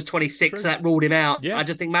 Maddison was 26, so that ruled him out. Yeah. I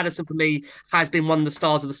just think Maddison, for me, has been one of the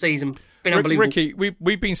stars of the season. Been unbelievable. Ricky,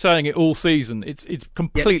 we've been saying it all season. It's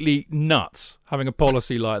completely nuts having a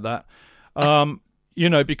policy like that.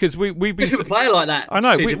 Because we've been a player like that. I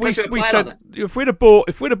know. We said like if we'd have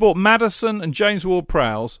bought Maddison and James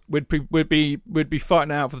Ward-Prowse, we'd be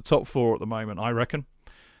fighting out for the top four at the moment, I reckon,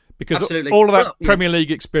 because all of that Premier League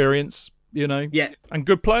experience, and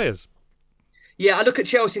good players. Yeah, I look at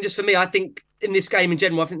Chelsea, and just for me, I think in this game in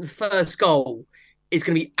general, I think the first goal is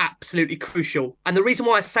going to be absolutely crucial. And the reason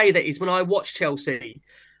why I say that is when I watch Chelsea,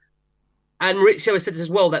 and Maurizio has said this as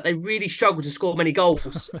well, that they really struggle to score many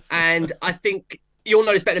goals. And I think you'll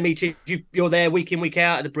know this better than me, you're there week in, week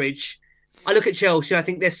out at the Bridge. I look at Chelsea, and I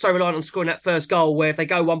think they're so reliant on scoring that first goal, where if they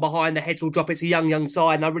go one behind, the heads will drop. It's a young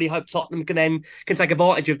side, and I really hope Tottenham can take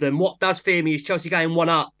advantage of them. What does fear me is Chelsea going one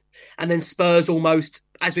up, and then Spurs almost,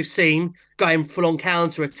 as we've seen, going full-on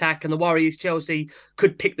counter-attack, and the worry is Chelsea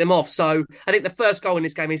could pick them off. So I think the first goal in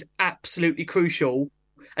this game is absolutely crucial,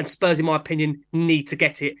 and Spurs, in my opinion, need to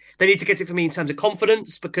get it. They need to get it for me in terms of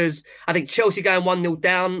confidence, because I think Chelsea going 1-0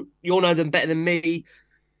 down, you all know them better than me.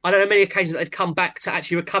 I don't know many occasions that they've come back to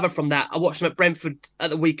actually recover from that. I watched them at Brentford at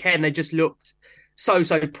the weekend. They just looked so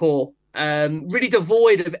poor. Really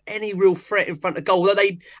devoid of any real threat in front of goal. Although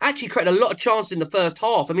they actually created a lot of chances in the first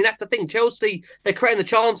half. I mean, that's the thing. Chelsea, they're creating the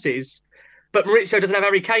chances, but Maurizio doesn't have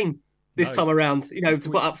Harry Kane this time around, to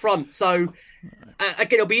put up front. So, again,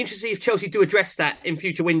 it'll be interesting if Chelsea do address that in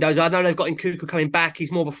future windows. I know they've got Nkunku coming back.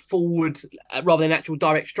 He's more of a forward rather than an actual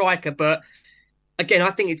direct striker. But, again,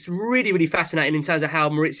 I think it's really, really fascinating in terms of how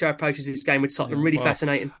Maurizio approaches this game with Tottenham. Really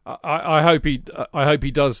fascinating. I hope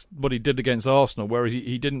he does what he did against Arsenal, whereas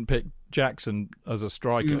he didn't pick Jackson as a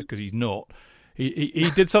striker because he's not.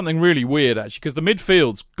 He did something really weird, actually, because the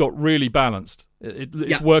midfield's got really balanced.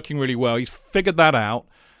 It's working really well. He's figured that out.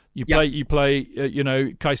 You play.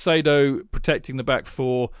 Caicedo protecting the back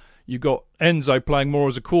four. You've got Enzo playing more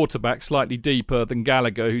as a quarterback, slightly deeper than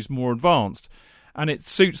Gallagher, who's more advanced, and it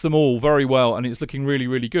suits them all very well, and it's looking really,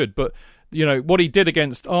 really good. But what he did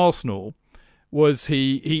against Arsenal was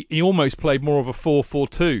he almost played more of a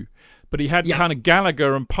 4-4-2, but he had kind of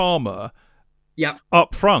Gallagher and Palmer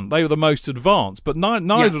up front. They were the most advanced, but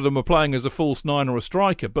neither of them are playing as a false nine or a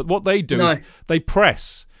striker. But what they do is they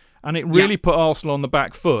press, and it really put Arsenal on the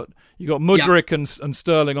back foot. You got Mudryk and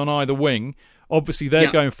Sterling on either wing. Obviously, they're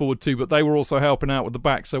going forward too, but they were also helping out with the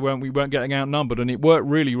back, so we weren't getting outnumbered, and it worked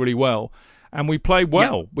really, really well. And we played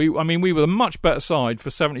well. We were a much better side for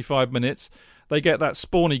 75 minutes. They get that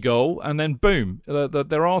spawny goal, and then boom, their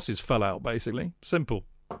arses fell out. Basically, simple.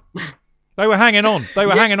 They were hanging on. They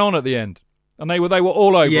were hanging on at the end, and they were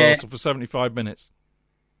all over Arsenal for 75 minutes.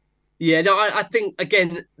 Yeah, no, I think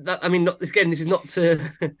again this is not to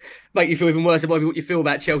make you feel even worse about what you feel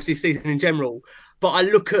about Chelsea's season in general, but I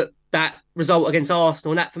look at that result against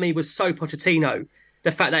Arsenal, and that for me was so Pochettino.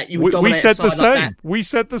 The fact that you would dominate. We said the same. We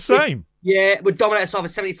said the same. We'd dominate a side for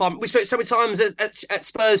 75. We saw it so many times at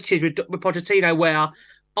Spurs, Chiz, with Pochettino, where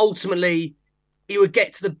ultimately he would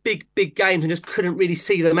get to the big games and just couldn't really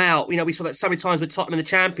see them out. We saw that so many times with Tottenham in the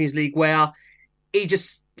Champions League, where he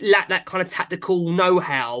just lacked that kind of tactical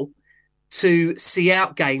know-how to see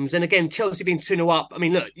out games. And again, Chelsea being 2-0 up. I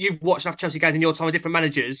mean, look, you've watched enough Chelsea games in your time with different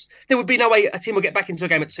managers. There would be no way a team will get back into a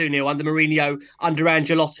game at 2-0 under Mourinho, under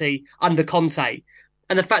Ancelotti, under Conte.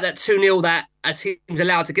 And the fact that 2-0 that a team's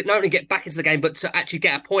allowed to not only get back into the game, but to actually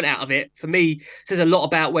get a point out of it, for me, says a lot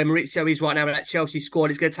about where Maurizio is right now in that Chelsea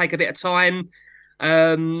squad. It's going to take a bit of time.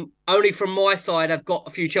 Only from my side, I've got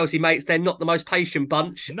a few Chelsea mates. They're not the most patient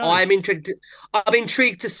bunch. No. I'm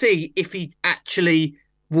intrigued to see if he actually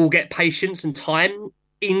will get patience and time.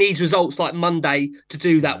 He needs results like Monday to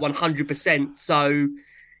do that 100%. So,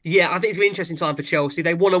 yeah, I think it's going to be an interesting time for Chelsea.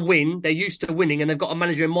 They want to win. They're used to winning, and they've got a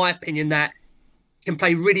manager, in my opinion, that can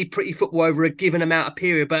play really pretty football over a given amount of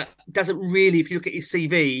period, but doesn't really, if you look at his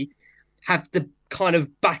CV, have the kind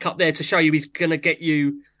of backup there to show you he's going to get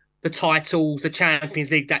you the titles, the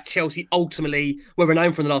Champions League that Chelsea ultimately were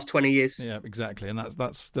renowned for in the last 20 years. Yeah, exactly. And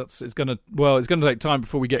that's it's going to take time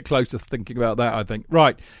before we get close to thinking about that, I think.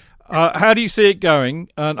 Right. How do you see it going?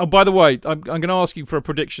 And by the way, I'm going to ask you for a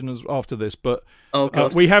prediction after this, but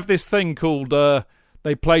we have this thing called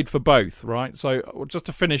they played for both, right? So just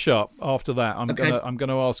to finish up after that, I'm going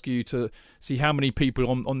to ask you to see how many people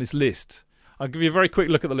on this list. I'll give you a very quick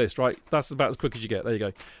look at the list, right? That's about as quick as you get. There you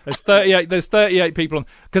go. There's 38. There's 38 people on,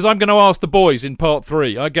 because I'm going to ask the boys in part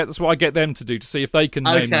 3. That's what I get them to do, to see if they can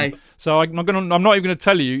name them. So I'm not even going to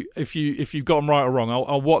tell you if you've got them right or wrong.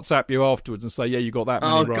 I'll WhatsApp you afterwards and say, yeah, you got that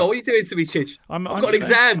many right. God, what are you doing to me, Chidge? I've got an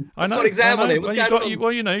exam. I've got an exam on it. What's going on?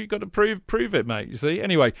 You've got to prove it, mate. You see.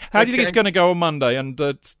 Anyway, how do you think it's going to go on Monday? And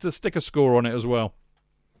to stick a score on it as well.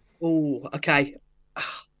 Oh, okay.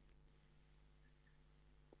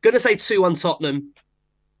 Going to say 2-1 Tottenham,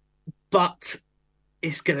 but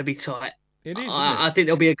it's going to be tight. It is. I think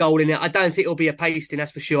there'll be a goal in it. I don't think it'll be a pasting,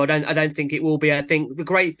 that's for sure. I don't think it will be. I think the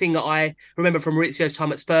great thing that I remember from Maurizio's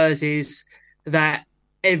time at Spurs is that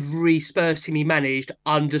every Spurs team he managed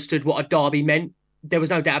understood what a derby meant. There was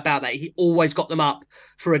no doubt about that. He always got them up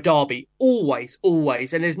for a derby. Always.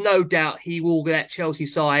 And there's no doubt he will get Chelsea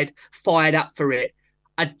side fired up for it.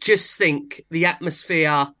 I just think the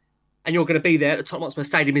atmosphere, and you're going to be there at the Tottenham Hotspur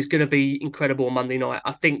Stadium, is going to be incredible on Monday night.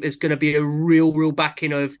 I think there's going to be a real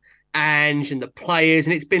backing of Ange and the players,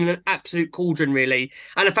 and it's been an absolute cauldron, really.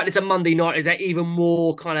 And the fact it's a Monday night is that even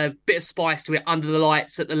more kind of bit of spice to it under the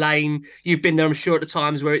lights at the Lane. You've been there, I'm sure, at the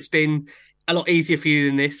times where it's been a lot easier for you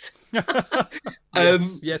than this.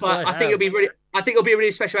 Yes, but I think it'll be really. I think it'll be a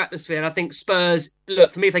really special atmosphere, and I think Spurs,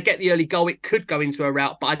 look, for me, if they get the early goal, it could go into a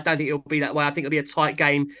rout, but I don't think it'll be that way. I think it'll be a tight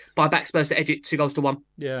game, but I back Spurs to edge it 2-1.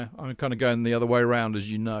 Yeah, I'm kind of going the other way around, as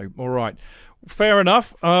you know. All right. Fair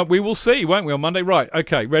enough. We will see, won't we, on Monday? Right,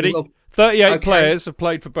 okay, ready? 38 players have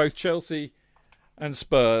played for both Chelsea and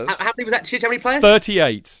Spurs. How many was that, Chidge? How many players?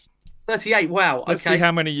 38. 38, wow. Okay. Let's see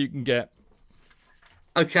how many you can get.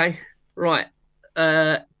 Okay, right.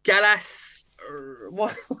 Gallas...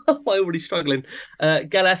 Why am I already struggling?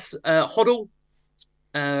 Gallas, Hoddle.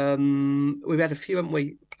 We've had a few, haven't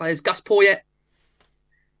we? Players. Gus Poyet.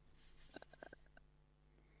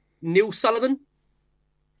 Neil Sullivan.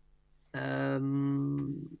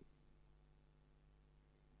 Trying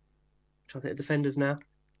to think of defenders now.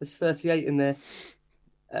 There's 38 in there.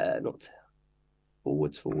 Not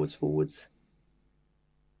forwards.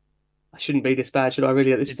 I shouldn't be this bad, should I,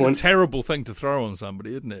 really, at this point? It's a terrible thing to throw on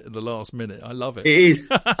somebody, isn't it, at the last minute? I love it. It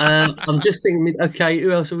is. I'm just thinking, okay,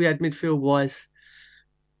 who else have we had midfield-wise?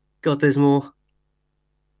 God, there's more.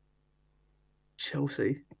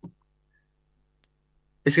 Chelsea.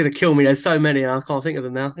 It's going to kill me. There's so many, and I can't think of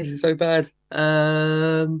them now. This is so bad.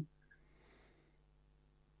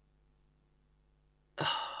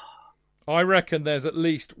 I reckon there's at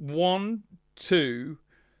least 1, 2,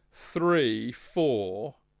 3,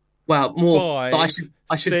 4. Wow, more. 5, But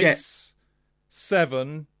I should 6, get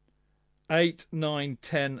 7, 8, 9,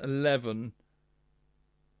 10, 11,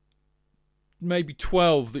 maybe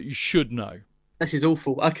 12 that you should know. This is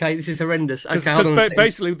awful. Okay, this is horrendous. Okay, Because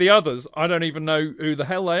basically the others, I don't even know who the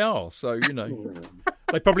hell they are. So,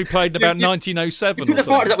 they probably played in about 1907 or The part is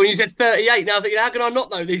something. that when you said 38, now I'm thinking, how can I not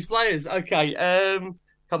know these players? Okay,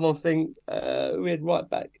 come on, think. We had right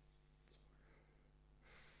back.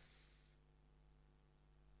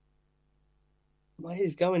 My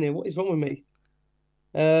ear's going here. What is wrong with me?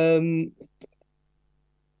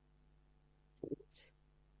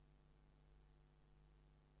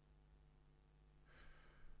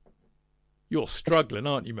 You're struggling,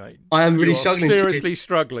 aren't you, mate? I am really You're struggling. Seriously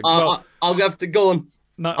struggling. I'll have to go on.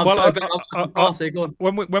 No, I'm sorry, but go on.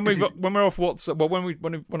 When we're off WhatsApp, well,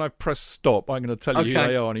 when I press stop, I'm going to tell you who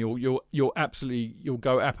they are, and you'll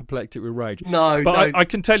go apoplectic with rage. No, but I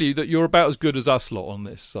can tell you that you're about as good as us lot on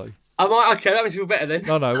this. So okay, that makes me feel better then.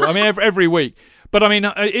 No. I mean every week, but I mean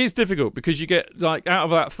it is difficult because you get like out of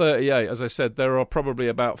that 38, as I said, there are probably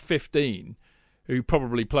about 15 who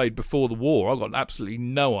probably played before the war. I've got absolutely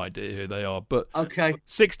no idea who they are, but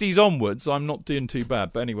 60s onwards, I'm not doing too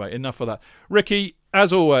bad. But anyway, enough of that. Ricky,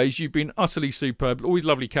 as always, you've been utterly superb. Always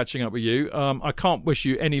lovely catching up with you. I can't wish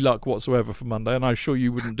you any luck whatsoever for Monday, and I'm sure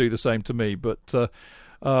you wouldn't do the same to me, but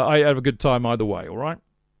I have a good time either way, all right?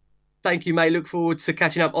 Thank you, mate. Look forward to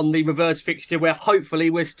catching up on the reverse fixture where hopefully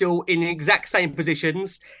we're still in the exact same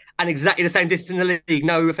positions and exactly the same distance in the league.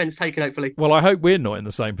 No offence taken, hopefully. Well, I hope we're not in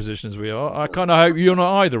the same position as we are. I kind of hope you're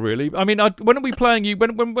not either, really. I mean, when are we playing you?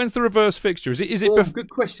 When's the reverse fixture? Is it good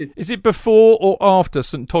question. Is it before or after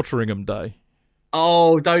St Totteringham Day?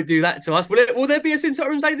 Oh, don't do that to us. Will there be a St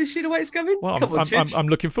Totteringham Day this year the way it's going? Well, I'm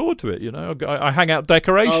looking forward to it, I hang out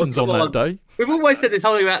decorations on that day. We've always said this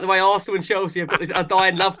whole thing about the way Arsenal and Chelsea have got this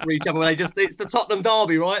dying love for each other. It's the Tottenham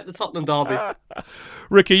derby, right? The Tottenham derby.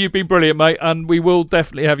 Ricky, you've been brilliant, mate, and we will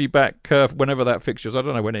definitely have you back whenever that fixture is. I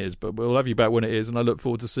don't know when it is, but we'll have you back when it is, and I look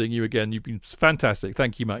forward to seeing you again. You've been fantastic.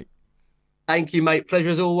 Thank you, mate. Thank you, mate. Pleasure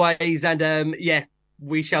as always, and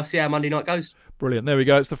we shall see how Monday night goes. Brilliant. There we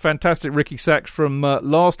go. It's the fantastic Ricky Sachs from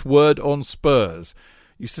Last Word on Spurs.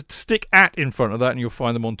 You stick @ in front of that and you'll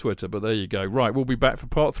find them on Twitter. But there you go. Right, we'll be back for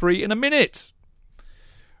part 3 in a minute.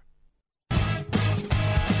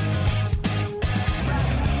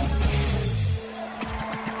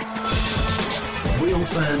 Real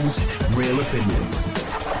fans, real opinions.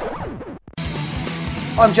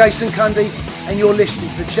 I'm Jason Cundy, and you're listening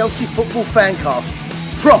to the Chelsea Football Fancast.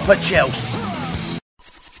 Proper Chelsea.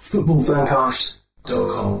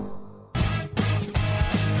 FootballFancast.com.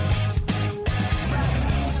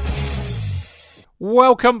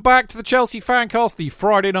 Welcome back to the Chelsea Fancast, the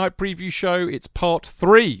Friday night preview show. It's part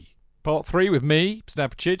 3. Part 3 with me,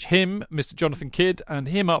 Snavchich, him, Mr. Jonathan Kidd, and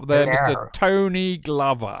him up there, Mr. Tony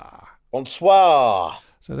Glover. Bonsoir.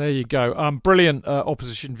 So there you go. Brilliant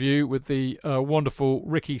opposition view with the wonderful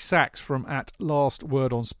Ricky Sachs from @Last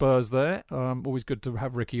Word on Spurs there. Always good to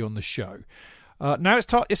have Ricky on the show. Now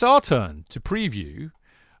it's our turn to preview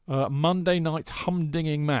Monday night's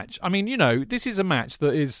humdinging match. I mean, this is a match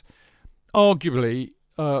that is arguably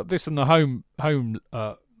this and the home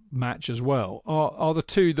match as well are the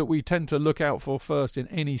two that we tend to look out for first in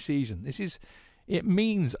any season. It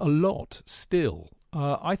means a lot still.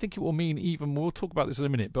 I think it will mean even more. We'll talk about this in a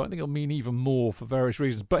minute, but I think it'll mean even more for various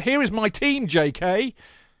reasons. But here is my team, JK.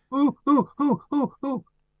 Ooh, ooh, ooh, ooh, ooh.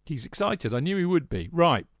 He's excited. I knew he would be.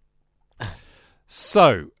 Right.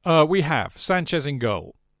 So, we have Sanchez in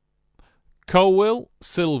goal. Colwill,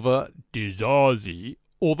 Silva, Disasi.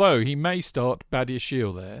 Although he may start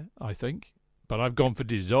Badiashile there, I think. But I've gone for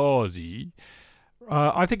Disasi.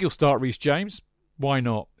 I think he'll start Reece James. Why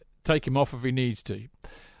not? Take him off if he needs to.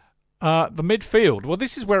 The midfield. Well,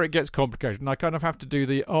 this is where it gets complicated, and I kind of have to do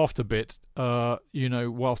the after bit,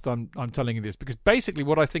 whilst I'm telling you this, because basically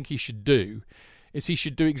what I think he should do is he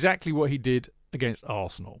should do exactly what he did against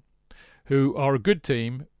Arsenal, who are a good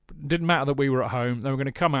team. Didn't matter that we were at home; they were going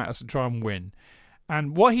to come at us and try and win.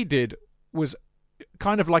 And what he did was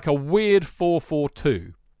kind of like a weird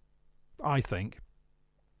 4-4-2, I think.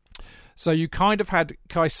 So you kind of had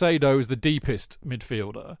Caicedo as the deepest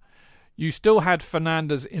midfielder. You still had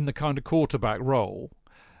Fernandes in the kind of quarterback role.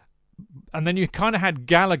 And then you kind of had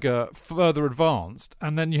Gallagher further advanced.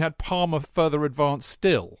 And then you had Palmer further advanced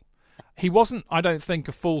still. he wasn't, I don't think,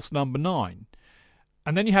 a false number 9.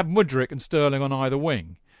 And then you had Mudryk and Sterling on either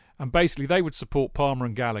wing. And basically they would support Palmer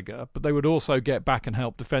and Gallagher, but they would also get back and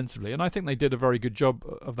help defensively. And I think they did a very good job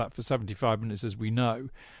of that for 75 minutes, as we know.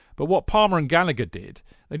 But what Palmer and Gallagher did,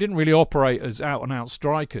 they didn't really operate as out-and-out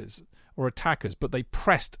strikers or attackers, but they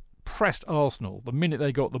pressed Arsenal the minute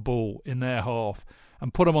they got the ball in their half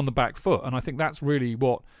and put them on the back foot. And I think that's really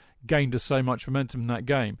what gained us so much momentum in that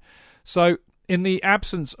game. So in the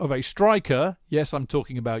absence of a striker, yes, I'm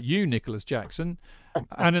talking about you, Nicholas Jackson,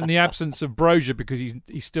 and in the absence of Brozier, because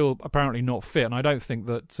he's still apparently not fit, and I don't think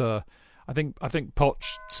that I think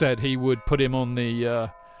Poch said he would put him on the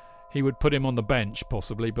bench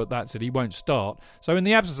possibly, but that's it. He won't start. So in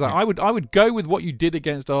the absence of that, I would go with what you did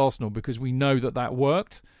against Arsenal, because we know that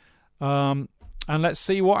worked. And let's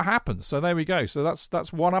see what happens. So there we go. So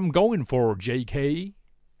that's what I'm going for, JK.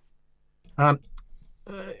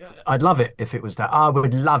 I'd love it if it was that. I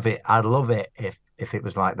would love it. I'd love it if it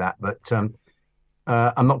was like that. But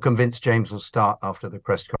I'm not convinced James will start after the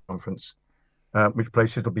press conference. Which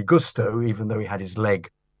place it'll be Gusto, even though he had his leg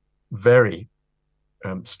very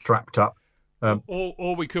strapped up.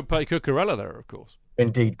 Or we could play Cucurella there, of course.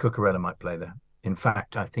 Indeed, Cucurella might play there. In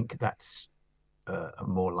fact, I think that's a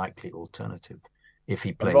more likely alternative if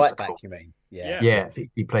he plays right back. You mean? Yeah. If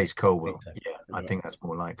he plays Colwell, I think that's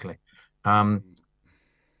more likely.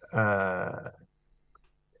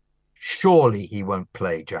 Surely he won't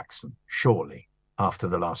play Jackson. Surely, after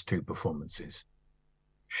the last 2 performances.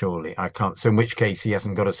 Surely I can't. So in which case he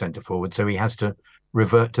hasn't got a centre forward, so he has to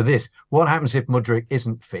revert to this. What happens if Mudryk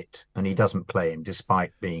isn't fit and he doesn't play him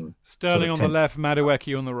despite being Sterling on the left,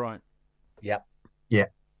 Madueke on the right? Yeah.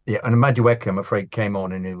 And Madueke, I'm afraid, came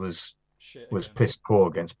on and he was piss poor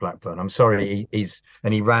against Blackburn. I'm sorry,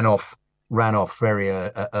 he ran off very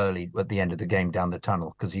early at the end of the game down the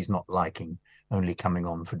tunnel, because he's not liking only coming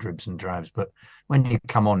on for dribs and drabs. But when you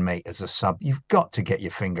come on, mate, as a sub, you've got to get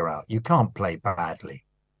your finger out. You can't play badly.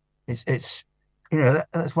 It's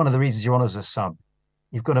that's one of the reasons you're on as a sub.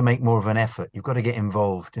 You've got to make more of an effort. You've got to get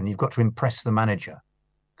involved, and you've got to impress the manager,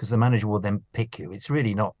 because the manager will then pick you. It's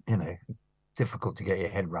really not, difficult to get your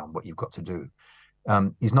head around what you've got to do.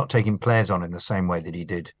 He's not taking players on in the same way that he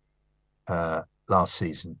did last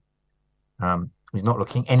season. He's not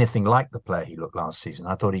looking anything like the player he looked last season.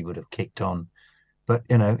 I thought he would have kicked on, but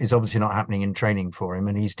it's obviously not happening in training for him,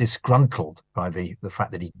 and he's disgruntled by the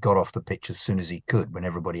fact that he got off the pitch as soon as he could when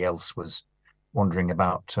everybody else was wandering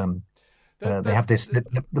about. They have this.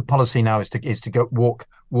 The policy now is to go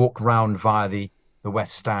walk round via the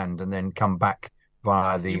West Stand and then come back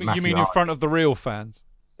via the. You mean in front of the real fans?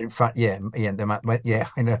 In fact, yeah, I know. Yes,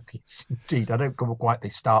 indeed, I don't quite. They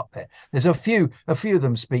start there. There's a few of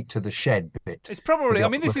them speak to the shed bit. It's probably. I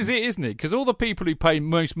mean, this is it, isn't it? Because all the people who pay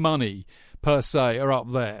most money per se are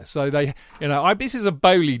up there. So they, this is a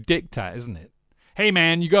Bowley diktat, isn't it? Hey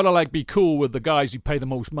man, you got to be cool with the guys who pay the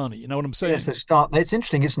most money. You know what I'm saying? Yes, they start. It's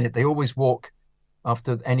interesting, isn't it? They always walk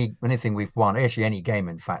after anything we've won. Actually, any game,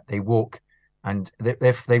 in fact, they walk, and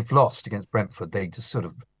they've lost against Brentford. They just sort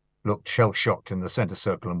of looked shell-shocked in the centre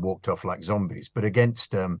circle and walked off like zombies. But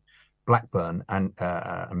against Blackburn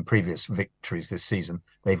and previous victories this season,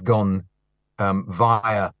 they've gone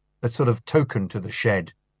via a sort of token to the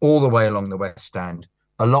shed all the way along the West Stand,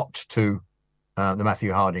 a lot to the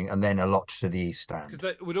Matthew Harding, and then a lot to the East Stand.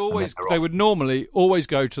 Because they would normally always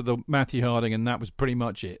go to the Matthew Harding, and that was pretty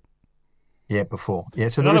much it. Yeah, before. Yeah,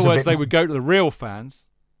 so in other words, they would go to the real fans.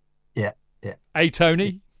 Yeah. Hey,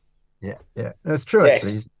 Tony? Yeah. That's true, yes.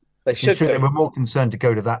 actually. They should. They were more concerned to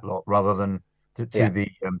go to that lot rather than to the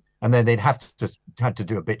and then they'd had to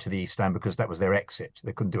do a bit to the East Stand because that was their exit.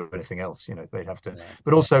 They couldn't do anything else, they'd have to. Yeah.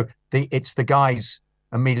 But also it's the guys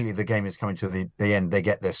immediately the game is coming to the end, they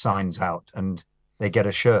get their signs out and they get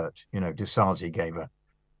a shirt. Disasi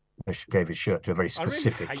gave his shirt to a very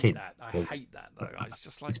specific kid. I hate that though. It's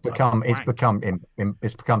just it's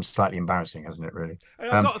become slightly embarrassing, hasn't it? Really.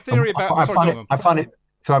 I've got a theory about. I find it.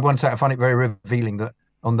 So I want to say I find it very revealing that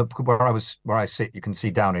on where I sit, you can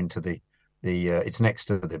see down into the it's next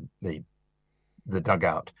to the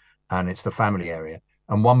dugout, and it's the family area.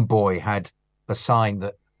 And one boy had a sign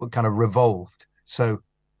that kind of revolved. So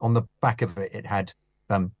on the back of it, it had,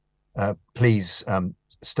 please,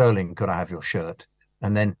 Sterling, could I have your shirt?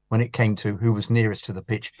 And then when it came to who was nearest to the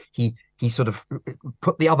pitch, he sort of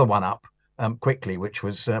put the other one up quickly, which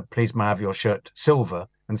was, please, may I have your shirt, Silver?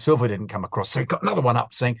 And Silver didn't come across. So he got another one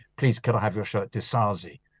up saying, please, could I have your shirt,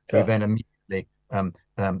 Disasi? Who then immediately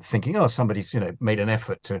thinking, somebody's, made an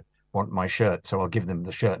effort to want my shirt, so I'll give them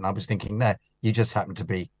the shirt. And I was thinking, there, you just happen to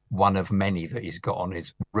be one of many that he's got on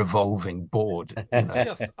his revolving board. You know?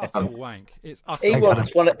 Just utter wank. It's utter He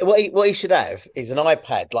wank. wants what he should have is an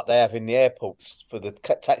iPad like they have in the airports for the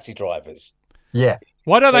taxi drivers. Yeah.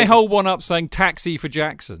 Why don't they hold one up saying "Taxi for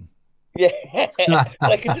Jackson"? Yeah,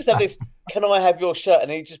 they could just have this. Can I have your shirt?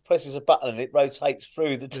 And he just presses a button and it rotates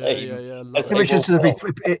through the team.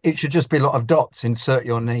 It should just be a lot of dots. Insert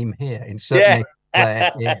your name here. Insert name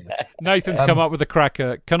there. Yeah. Nathan's come up with a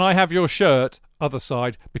cracker. Can I have your shirt? Other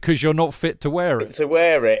side, because you're not fit to wear it.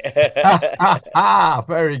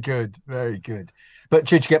 Very good, very good. But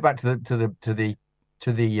to get back to the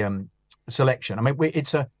selection, I mean,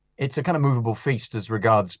 it's a kind of movable feast as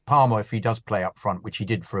regards Palmer if he does play up front, which he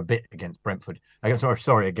did for a bit against Brentford. Against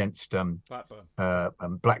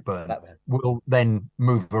Blackburn. Will then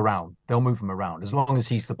move around. They'll move him around as long as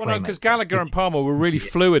he's the playmaker. Because Gallagher and Palmer were really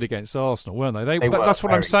fluid against Arsenal, weren't they? They were, that's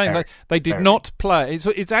what I'm saying. They did very. not play.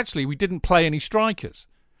 It's actually we didn't play any strikers.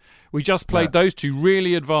 We just played those two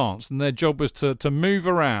really advanced, and their job was to move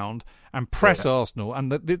around and press Arsenal.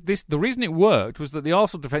 And the reason it worked was that the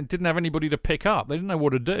Arsenal defence didn't have anybody to pick up. They didn't know what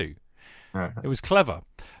to do. It was clever.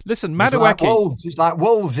 Listen, Madueke. It's like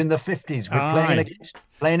Wolves in the 50s. We're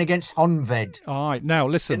playing against Honved. All right, now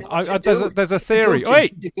listen. There's a theory.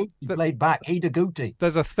 He played back. Hidaguti.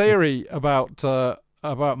 There's a theory about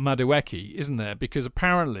Madueke, isn't there? Because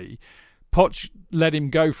apparently Poch let him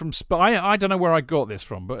go from Spurs. I don't know where I got this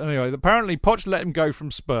from, but anyway, apparently Poch let him go from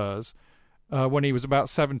Spurs when he was about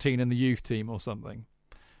 17 in the youth team or something.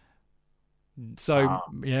 So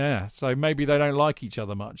so maybe they don't like each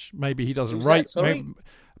other much. Maybe he doesn't rate.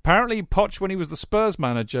 Apparently, Poch, when he was the Spurs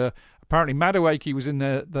manager, apparently Madueke was in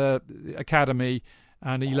the academy,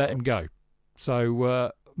 and he let him go.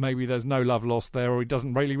 So maybe there's no love lost there, or he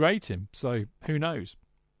doesn't really rate him. So who knows?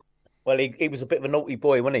 Well, he was a bit of a naughty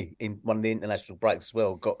boy, wasn't he? In one of the international breaks as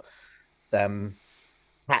well, got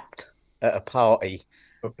hacked at a party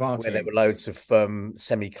where there were loads of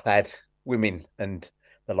semi-clad women and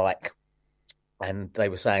the like. And they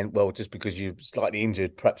were saying, well, just because you're slightly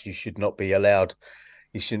injured, perhaps you should not be allowed.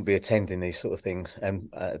 You shouldn't be attending these sort of things. And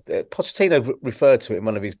Pochettino referred to it in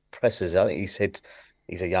one of his pressers. I think he said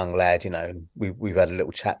he's a young lad, and we've had a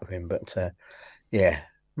little chat with him. But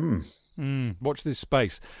watch this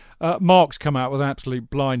space. Mark's come out with an absolute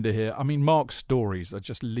blinder here. I mean, Mark's stories are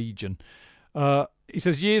just legion. He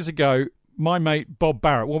says, years ago, my mate Bob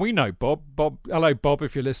Barrett, well, we know Bob. Hello, Bob,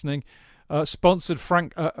 if you're listening, sponsored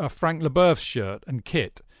Frank Leboeuf's shirt and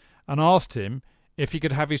kit and asked him if he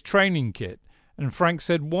could have his training kit. And Frank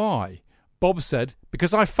said, why? Bob said,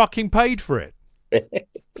 because I fucking paid for it.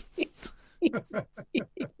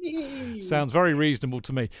 Sounds very reasonable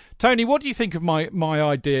to me. Tony, what do you think of my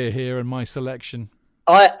idea here and my selection?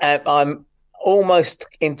 I'm almost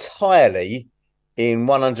entirely in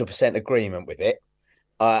 100% agreement with it,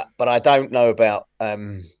 but I don't know about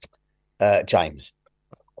James.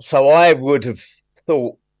 So I would have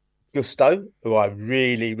thought Gusto, who I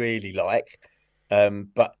really, really like,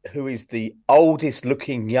 but who is the oldest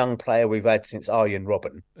looking young player we've had since Arjen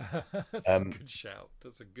Robben. That's a good shout.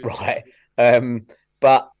 That's a good right.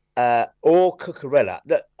 Or Cucurella.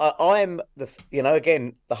 Look, I'm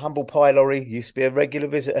again, the humble pylori used to be a regular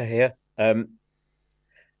visitor here. I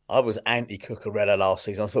was anti Cucurella last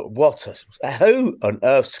season. I thought, who on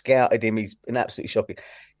earth scouted him? He's been absolutely shocking.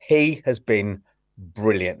 He has been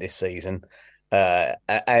brilliant this season.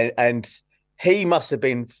 And he must have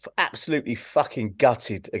been absolutely fucking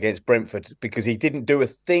gutted against Brentford because he didn't do a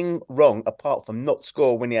thing wrong apart from not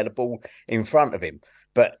score when he had a ball in front of him.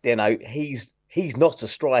 But, he's not a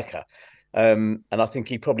striker. And I think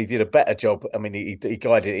he probably did a better job. I mean, he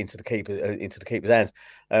guided it into the keeper's hands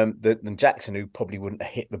than Jackson, who probably wouldn't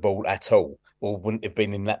have hit the ball at all, or wouldn't have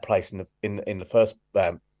been in that place in the first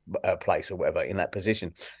place or whatever in that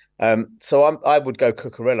position. So I would go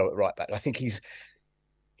Cucurella at right back. I think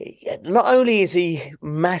not only is he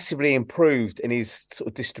massively improved in his sort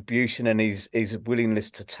of distribution and his willingness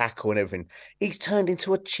to tackle and everything, he's turned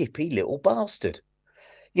into a chippy little bastard.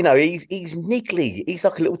 He's niggly. He's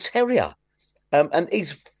like a little terrier. And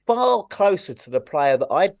he's far closer to the player that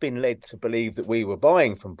I'd been led to believe that we were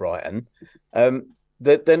buying from Brighton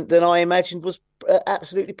than I imagined was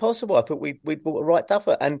absolutely possible. I thought we'd bought a right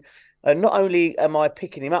duffer. And not only am I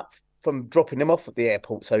picking him up from dropping him off at the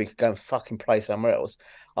airport so he could go and fucking play somewhere else,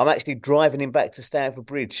 I'm actually driving him back to Stamford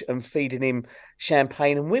Bridge and feeding him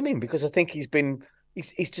champagne and women because I think he's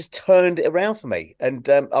just turned it around for me. And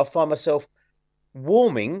I find myself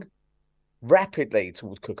warming rapidly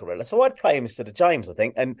towards Cucurella, so I'd play him instead of James, I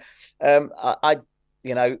think. And I'm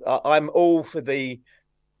all for the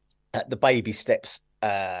baby steps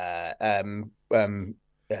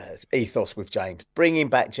ethos with James. Bring him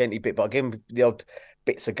back gently bit by give him the odd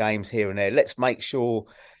bits of games here and there. Let's make sure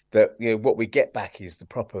that what we get back is the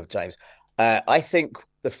proper James. I think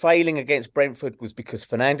the failing against Brentford was because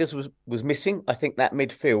Fernandes was missing. I think that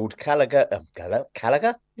midfield,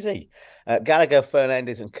 Gallagher, is he? Gallagher,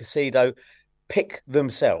 Fernandes, and Casido pick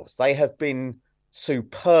themselves. They have been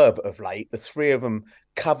superb of late. The three of them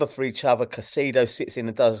cover for each other. Casido sits in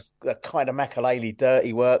and does the kind of Makelele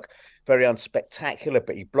dirty work, very unspectacular,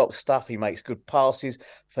 but he blocks stuff. He makes good passes.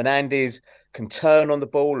 Fernandes can turn on the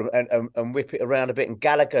ball and whip it around a bit, and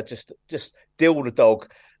Gallagher just deal the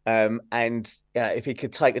dog. And if he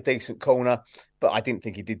could take a decent corner, but I didn't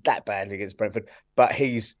think he did that badly against Brentford. But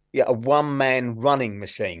he's a one-man running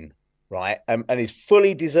machine, right? And he's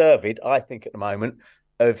fully deserved, I think, at the moment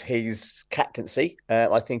of his captaincy.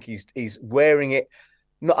 I think he's wearing it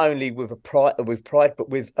not only with pride, but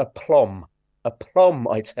with aplomb. Aplomb,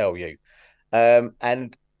 I tell you.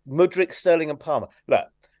 And Mudryk, Sterling, and Palmer. Look,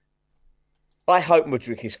 I hope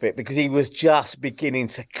Mudryk is fit because he was just beginning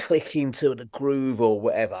to click into the groove or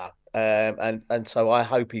whatever. And so I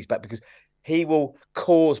hope he's back because he will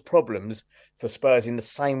cause problems for Spurs in the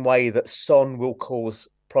same way that Son will cause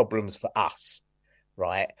problems for us,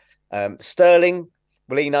 right? Sterling,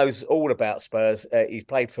 well, he knows all about Spurs. He's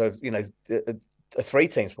played for, three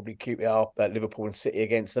teams, probably QPR, Liverpool and City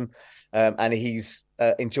against them. And he's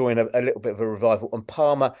enjoying a little bit of a revival. And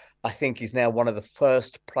Palmer, I think, is now one of the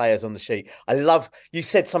first players on the sheet. I love, you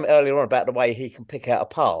said something earlier on about the way he can pick out a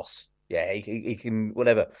pass. Yeah, he can,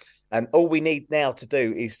 whatever. And all we need now to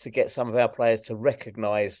do is to get some of our players to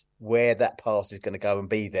recognise where that pass is going to go and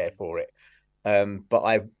be there for it. But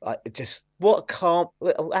I just, how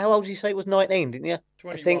old did you say it was? 19, didn't you?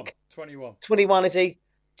 21. I think 21. 21, is he?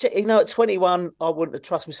 At 21, I wouldn't have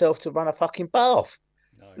trusted myself to run a fucking bath,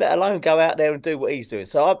 let alone go out there and do what he's doing.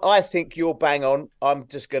 So I think you're bang on. I'm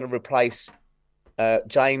just going to replace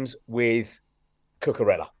James with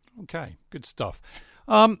Cucurella. Okay, good stuff.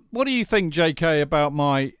 What do you think, JK, about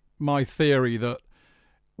my theory that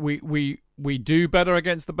we do better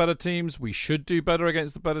against the better teams? We should do better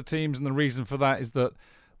against the better teams, and the reason for that is that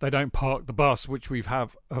they don't park the bus, which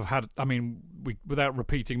have had. I mean, without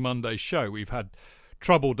repeating Monday's show, we've had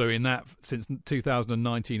trouble doing that since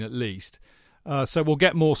 2019 at least. So we'll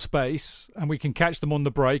get more space and we can catch them on the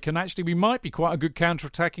break, and actually we might be quite a good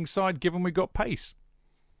counter-attacking side given we've got pace.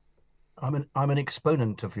 I'm an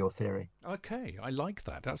exponent of your theory. Okay, I like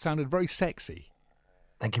that. That sounded very sexy.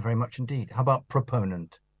 Thank you very much indeed. How about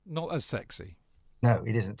proponent? Not as sexy. No,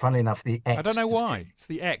 it isn't. Funnily enough, the X. I don't know why. It's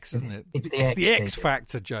the X, isn't it? It's the X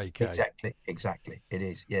factor, JK. Exactly. It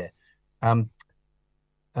is, yeah.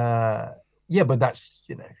 Yeah, but that's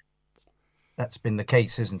been the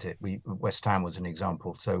case, isn't it? West Ham was an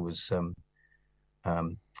example. So was the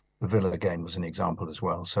Villa game was an example as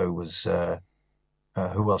well. So was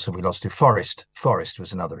who else have we lost to? Forest. Forest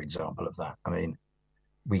was another example of that. I mean,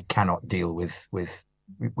 we cannot deal with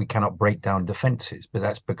we cannot break down defences, but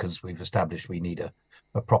that's because we've established we need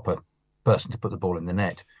a proper person to put the ball in the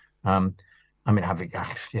net. I mean,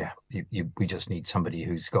 we just need somebody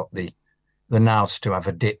who's got the nous to have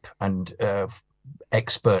a dip and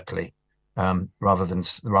expertly, rather than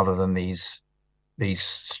these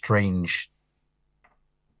strange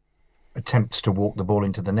attempts to walk the ball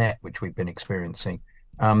into the net, which we've been experiencing.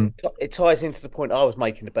 It ties into the point I was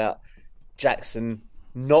making about Jackson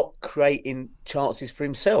not creating chances for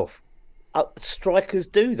himself. Strikers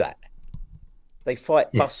do that. They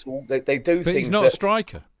fight bustle. They do but things. He's not a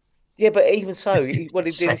striker. Yeah, but even so, he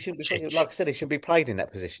shouldn't be. Like I said, he shouldn't be played in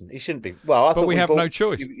that position. He shouldn't be. Well, I thought we have no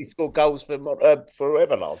choice. He scored goals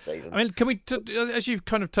forever last season. I mean, can we, as you've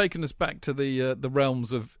kind of taken us back to the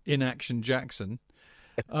realms of inaction Jackson,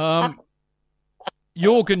 Jorgen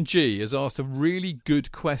G has asked a really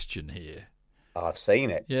good question here. I've seen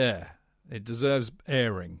it. Yeah, it deserves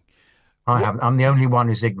airing. I'm the only one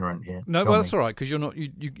who's ignorant here. No, well, that's all right, because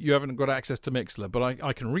you haven't got access to Mixler, but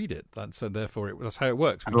I can read it. So therefore, that's how it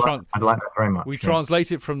works. I'd like that very much. We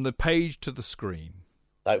translate it from the page to the screen.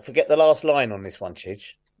 Don't forget the last line on this one,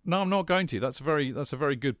 Chidge. No, I'm not going to. That's a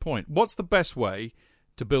very good point. What's the best way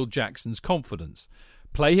to build Jackson's confidence?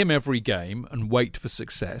 Play him every game and wait for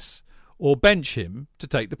success, or bench him to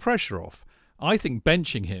take the pressure off? I think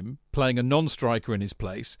benching him, playing a non-striker in his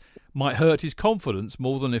place, might hurt his confidence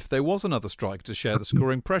more than if there was another striker to share the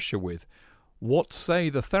scoring pressure with. What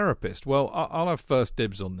say the therapist? Well, I'll have first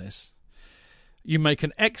dibs on this. You make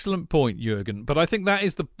an excellent point, Jurgen, but I think that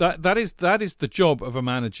is the job of a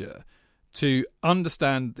manager, to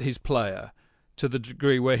understand his player to the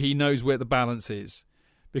degree where he knows where the balance is.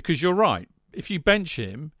 Because you're right, if you bench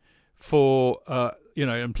him for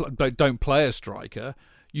and don't play a striker,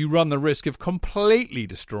 you run the risk of completely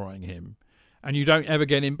destroying him, and you don't ever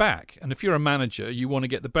get him back. And if you're a manager, you want to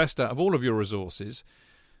get the best out of all of your resources,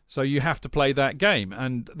 so you have to play that game.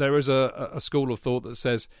 And there is a school of thought that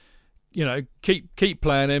says, keep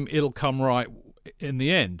playing him, it'll come right in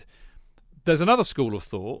the end. There's another school of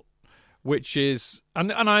thought, which is,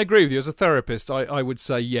 and I agree with you, as a therapist, I would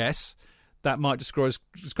say yes, that might destroy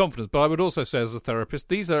his confidence. But I would also say, as a therapist,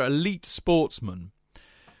 these are elite sportsmen.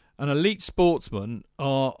 And elite sportsmen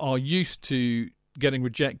are used to getting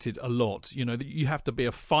rejected a lot. You have to be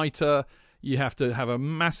a fighter. You have to have a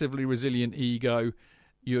massively resilient ego.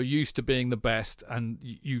 You're used to being the best, and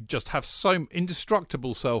you just have so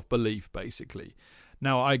indestructible self-belief, basically.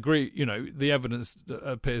 Now, I agree, the evidence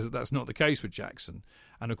appears that that's not the case with Jackson.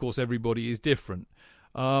 And, of course, everybody is different.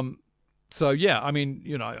 So, yeah, I mean,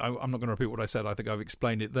 I'm not going to repeat what I said. I think I've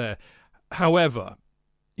explained it there. However,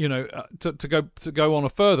 to go on a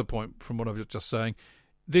further point from what I was just saying,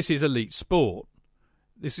 this is elite sport.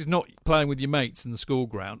 This is not playing with your mates in the school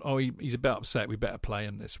ground. Oh, he's a bit upset. We better play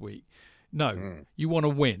him this week. No, you want to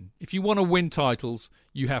win. If you want to win titles,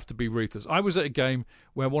 you have to be ruthless. I was at a game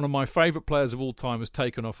where one of my favourite players of all time was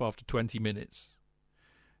taken off after 20 minutes.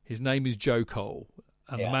 His name is Joe Cole,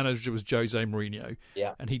 and the manager was Jose Mourinho,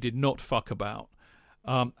 and he did not fuck about.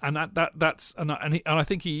 And I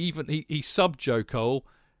think he subbed Joe Cole,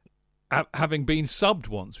 having been subbed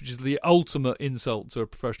once, which is the ultimate insult to a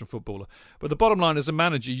professional footballer. But the bottom line, as a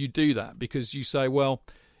manager, you do that because you say, well,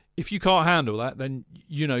 if you can't handle that, then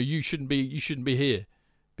you shouldn't be here,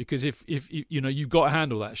 because if you've got to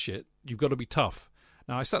handle that shit, you've got to be tough.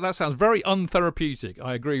 Now that sounds very untherapeutic.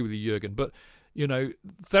 I agree with you, Jurgen, but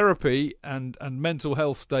therapy and mental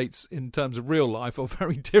health states in terms of real life are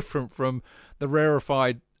very different from the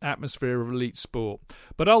rarefied atmosphere of elite sport.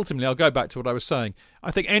 But ultimately, I'll go back to what I was saying.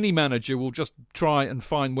 I think any manager will just try and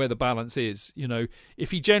find where the balance is.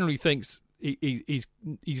 If he generally thinks he's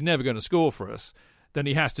never going to score for us, then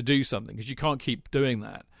he has to do something, because you can't keep doing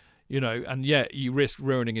that. And yet you risk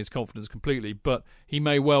ruining his confidence completely, but he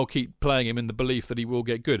may well keep playing him in the belief that he will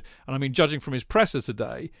get good. And I mean, judging from his presser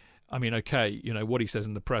today, I mean, okay, what he says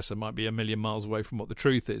in the presser might be a million miles away from what the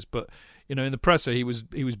truth is, but in the presser he was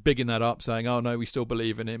bigging that up, saying, "Oh no, we still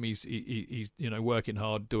believe in him. He's working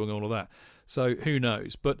hard, doing all of that." So who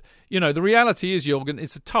knows? But the reality is, Jürgen,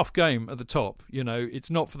 it's a tough game at the top. It's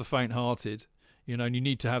not for the faint-hearted. And you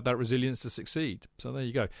need to have that resilience to succeed. So there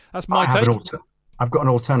you go. That's my take. I've got an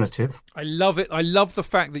alternative. I love it. I love the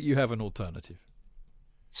fact that you have an alternative.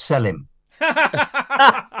 Sell him.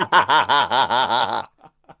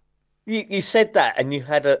 You said that, and you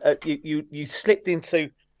had you slipped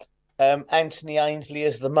into Anthony Ainsley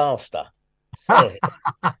as the master. So.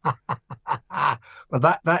 Well,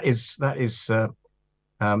 that is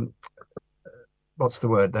what's the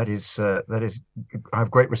word? That is I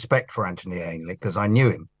have great respect for Anthony Ainley, because I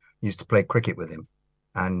knew him, used to play cricket with him,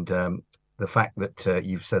 and the fact that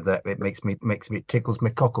you've said that, it tickles my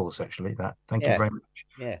cockles, actually. Thank you very much.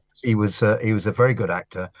 Yeah, he was a very good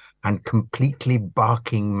actor and completely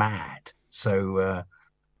barking mad. So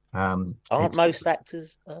aren't most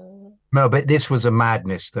actors? No, but this was a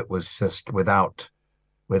madness that was just without.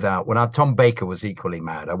 Tom Baker was equally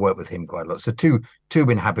mad. I worked with him quite a lot. So two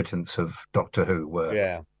inhabitants of Doctor Who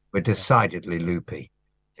were decidedly loopy.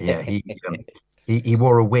 Yeah, he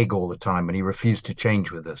wore a wig all the time, and he refused to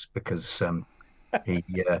change with us because he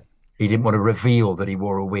didn't want to reveal that he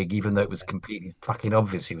wore a wig, even though it was completely fucking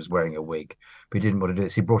obvious he was wearing a wig. But he didn't want to do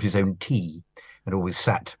this. He brought his own tea and always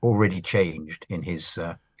sat already changed in his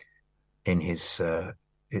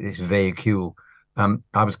vehicule.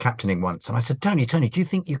 I was captaining once, and I said, Tony, do you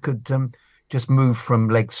think you could just move from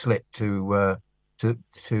leg slip to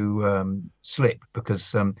slip,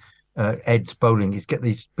 because Ed's bowling, he's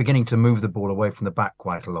beginning to move the ball away from the back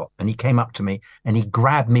quite a lot. And he came up to me and he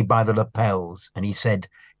grabbed me by the lapels and he said,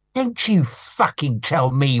 "Don't you fucking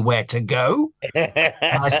tell me where to go."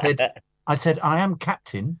 And I said, "I am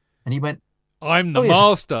captain." And he went, "I'm the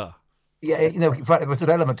master." Yeah, in fact, there was an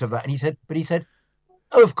element of that. And he said,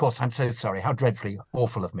 "Oh, of course, I'm so sorry. How dreadfully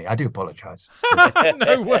awful of me. I do apologise."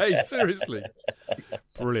 No way, seriously.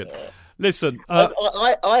 Brilliant. Listen,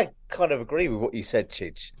 I kind of agree with what you said,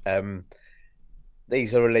 Chidge.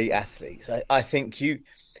 These are elite athletes. I think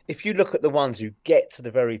if you look at the ones who get to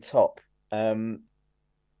the very top,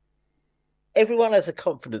 everyone has a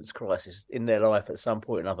confidence crisis in their life at some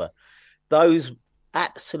point or another. Those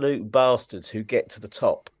absolute bastards who get to the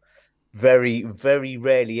top very, very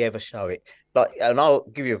rarely ever show it. And I'll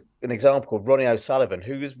give you an example of Ronnie O'Sullivan,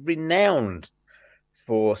 who is renowned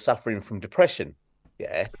for suffering from depression.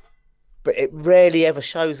 Yeah. but it rarely ever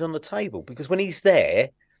shows on the table because when he's there,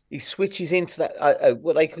 he switches into that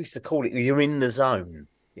what they used to call it. You're in the zone,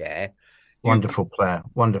 yeah. Wonderful player,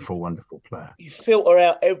 wonderful player. You filter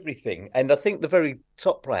out everything, and I think the very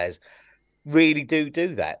top players really do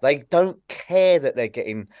that. They don't care that they're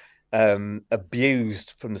getting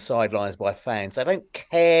abused from the sidelines by fans. They don't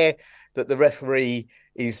care that the referee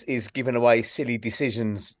is giving away silly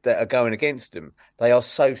decisions that are going against them. They are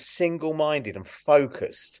so single-minded and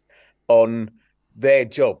focused on their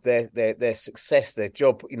job, their success, their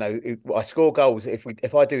job. You know, I score goals.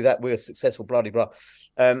 If I do that, we're successful. Bloody blah.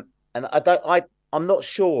 And I'm not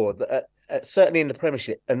sure that certainly in the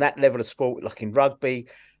Premiership and that level of sport, like in rugby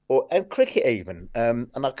and cricket even. And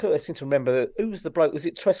I seem to remember who was the bloke? Was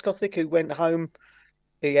it Trescothick who went home?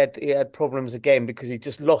 He had problems again because he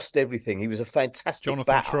just lost everything. He was a fantastic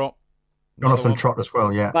Jonathan Trott. Jonathan Trott as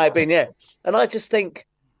well, yeah. Might have been, yeah. And I just think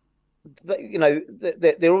that, you know,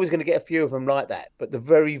 they're always going to get a few of them like that. But the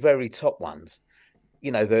very, very top ones,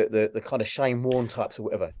 you know, the kind of Shane Warne types or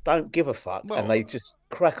whatever, don't give a fuck, and they just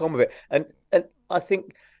crack on with it. And I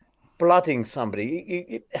think blooding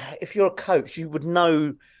somebody, if you're a coach, you would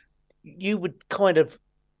know, you would kind of,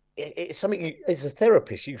 it's something as a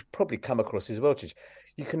therapist you've probably come across as well, Chidge.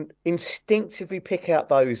 You can instinctively pick out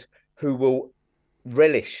those who will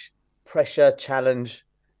relish pressure, challenge,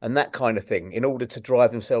 and that kind of thing in order to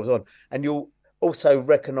drive themselves on, and you'll also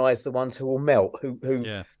recognise the ones who will melt, who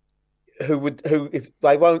if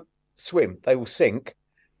they won't swim, they will sink,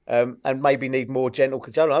 and maybe need more gentle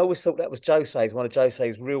control. I always thought that was one of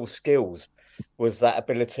Jose's real skills, was that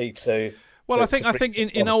ability to. Well, I think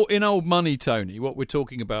in old money, Tony, what we're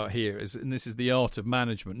talking about here is, and this is the art of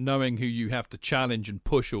management, knowing who you have to challenge and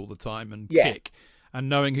push all the time and kick, and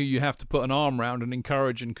knowing who you have to put an arm round and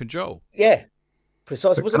encourage and cajole. Yeah,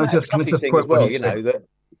 precisely. Wasn't that a Tuffy thing as well? You know that.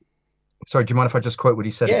 Sorry, do you mind if I just quote what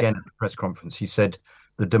he said again at the press conference? He said,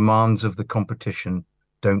 "The demands of the competition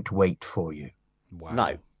don't wait for you." Wow.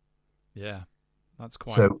 No. Yeah, that's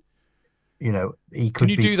quite. So, you know, he could Can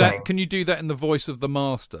you be do saying, that? Can you do that in the voice of the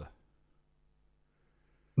master?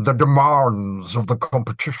 "The demands of the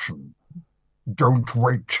competition don't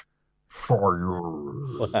wait for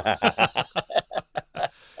you."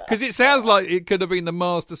 Because it sounds like it could have been the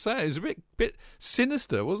master saying. It was a bit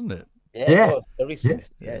sinister, wasn't it? Yeah, it was very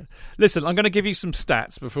sinister. Yeah. Listen, I'm going to give you some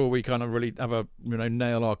stats before we kind of really have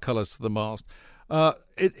nail our colours to the mast.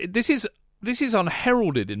 This is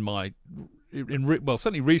unheralded in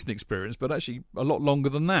certainly recent experience, but actually a lot longer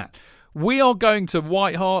than that. We are going to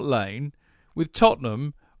White Hart Lane with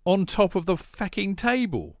Tottenham on top of the fucking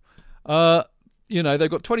table. They've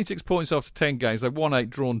got 26 points after 10 games. They've won 8,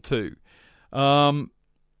 drawn 2.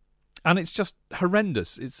 And it's just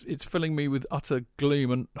horrendous. It's filling me with utter gloom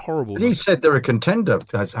and horribleness. But he said they're a contender,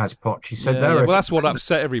 as Poch. He said they're. Well, that's what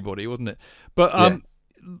upset everybody, wasn't it? But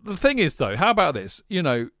the thing is, though, how about this? You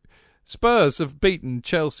know, Spurs have beaten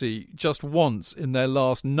Chelsea just once in their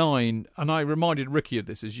last 9, and I reminded Ricky of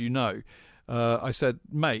this, as you know. I said,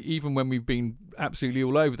 mate, even when we've been absolutely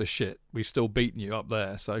all over the shit, we've still beaten you up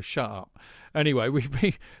there, so shut up. Anyway,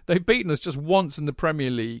 they've beaten us just once in the Premier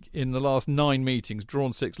League in the last 9 meetings,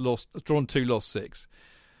 drawn 2, lost 6.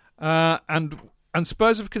 And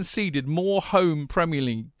Spurs have conceded more home Premier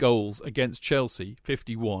League goals against Chelsea,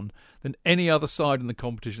 51, than any other side in the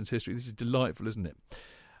competition's history. This is delightful, isn't it?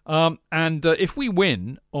 If we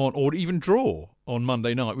win or even draw on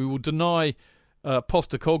Monday night, we will deny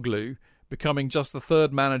Postecoglou becoming just the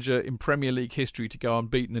 3rd manager in Premier League history to go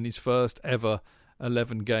unbeaten in his first ever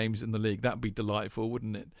 11 games in the league. That would be delightful,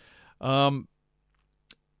 wouldn't it?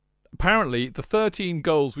 Apparently, the 13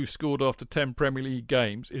 goals we've scored after 10 Premier League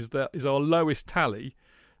games is our lowest tally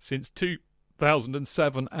since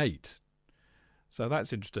 2007-8. So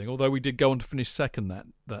that's interesting, although we did go on to finish second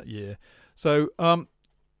that year. So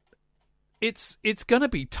it's going to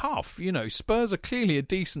be tough. You know, Spurs are clearly a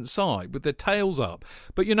decent side with their tails up.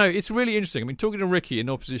 But, you know, it's really interesting. I mean, talking to Ricky in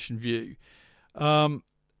Opposition View,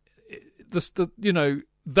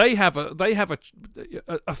 they have a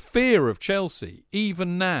fear of Chelsea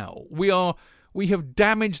even now. We have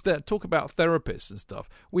damaged their, talk about therapists and stuff.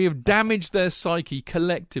 We have damaged their psyche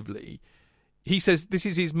collectively. He says this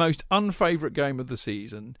is his most unfavourite game of the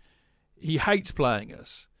season. He hates playing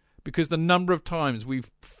us because the number of times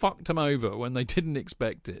we've fucked them over when they didn't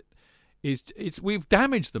expect it we've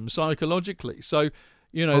damaged them psychologically. So,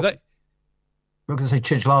 you know, that. I'm going to say,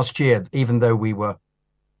 Chidge, last year, even though we were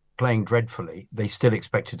playing dreadfully, they still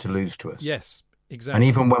expected to lose to us. Yes, exactly. And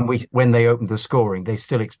even when they opened the scoring, they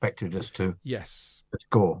still expected us to yes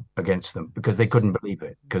score against them because they couldn't believe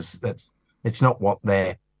it, because it's not what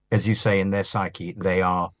they're as you say, in their psyche, they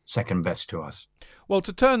are second best to us. Well,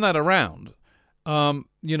 to turn that around,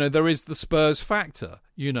 there is the Spurs factor.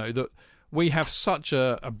 That we have such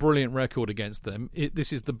a brilliant record against them.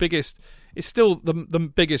 This is the biggest. It's still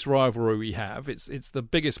the biggest rivalry we have. It's the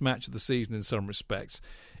biggest match of the season in some respects.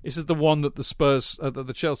 This is the one that the Spurs,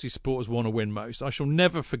 the Chelsea supporters want to win most. I shall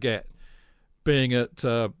never forget being at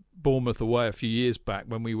Bournemouth away a few years back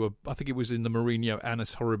when we were. I think it was in the Mourinho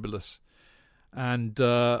Annus Horribilis,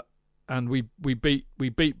 and we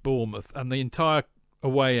beat Bournemouth, and the entire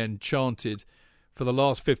away end chanted for the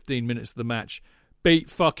last 15 minutes of the match, "Beat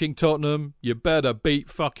fucking Tottenham, you better beat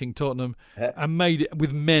fucking Tottenham," and made it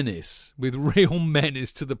with menace, with real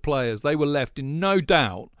menace to the players. They were left in no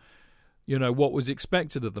doubt, what was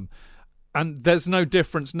expected of them. And there's no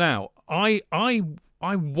difference now. I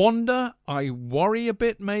wonder, I worry a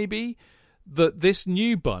bit maybe, that this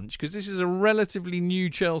new bunch, because this is a relatively new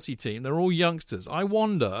Chelsea team, they're all youngsters, I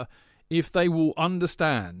wonder if they will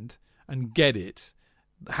understand and get it,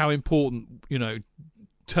 how important,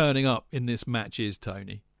 turning up in this match is,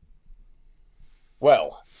 Tony.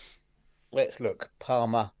 Well, let's look.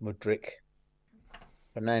 Palmer, Mudryk,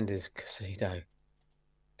 Fernandes, Casido,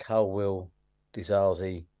 Colwill,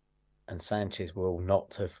 Disasi, and Sanchez will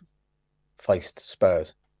not have faced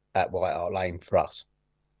Spurs at White Hart Lane for us.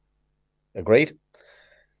 Agreed?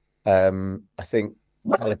 I think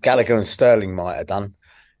Gallagher and Sterling might have done.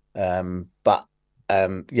 But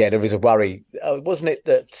there is a worry. Wasn't it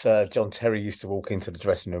that John Terry used to walk into the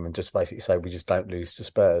dressing room and just basically say, "We just don't lose to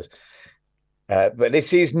Spurs"? But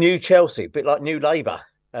this is new Chelsea, a bit like new Labour.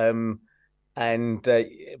 And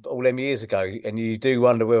all them years ago, and you do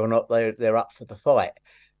wonder whether or not they're up for the fight.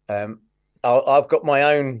 I've got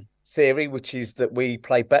my own theory, which is that we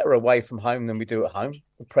play better away from home than we do at home.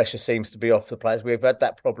 The pressure seems to be off the players. We've had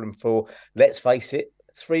that problem for, let's face it,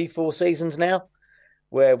 3-4 seasons now,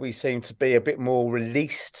 where we seem to be a bit more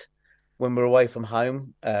released when we're away from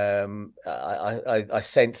home. I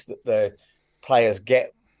sense that the players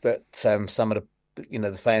get that some of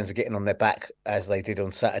the fans are getting on their back as they did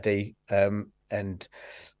on Saturday, and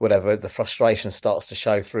whatever, the frustration starts to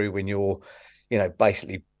show through when you're,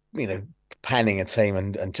 basically, panning a team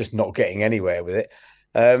and just not getting anywhere with it.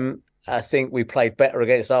 I think we played better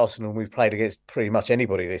against Arsenal than we've played against pretty much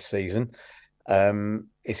anybody this season.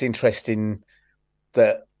 It's interesting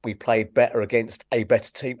that we played better against a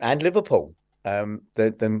better team and Liverpool than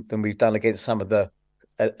we've done against some of the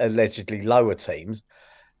allegedly lower teams.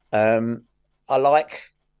 I like,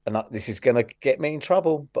 and this is going to get me in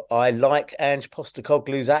trouble, but I like Ange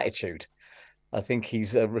Postecoglou's attitude. I think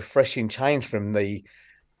he's a refreshing change from the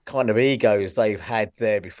kind of egos they've had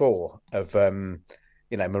there before of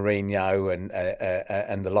Mourinho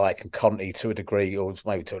and the like, and Conte to a degree, or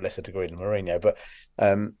maybe to a lesser degree than Mourinho. But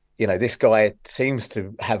this guy seems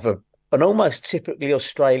to have an almost typically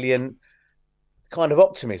Australian kind of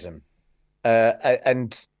optimism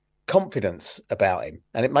and confidence about him.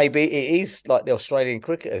 And it is like the Australian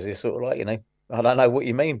cricketers. It's sort of like, I don't know what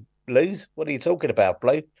you mean, Blues. What are you talking about,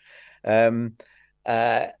 Blue? And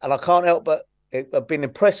I can't help but I've been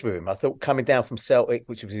impressed with him. I thought coming down from Celtic,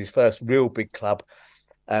 which was his first real big club,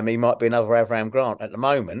 he might be another Avram Grant. At the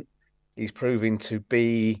moment, he's proving to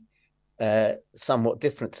be somewhat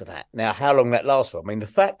different to that. Now, how long that lasts for? I mean, the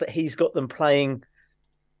fact that he's got them playing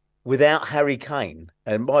without Harry Kane,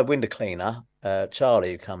 and my window cleaner,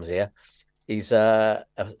 Charlie, who comes here, he's an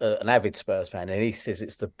avid Spurs fan, and he says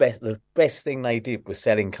it's the best thing they did was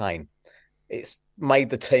selling Kane. It's made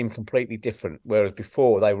the team completely different, whereas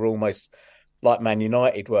before they were almost like Man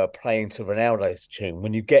United were, playing to Ronaldo's tune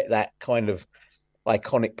when you get that kind of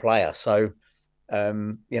iconic player. So, I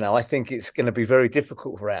think it's going to be very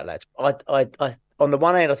difficult for our lads. I on the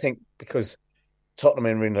one hand, I think because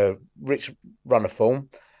Tottenham are in a rich run of form,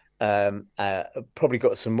 probably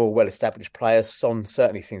got some more well-established players. Son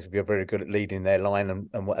certainly seems to be very good at leading their line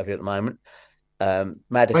and whatever at the moment.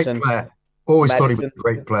 Maddison. Great player. Always thought he was a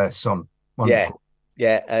great player, Son. Wonderful.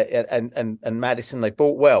 Yeah. And Maddison, they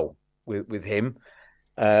bought well with him.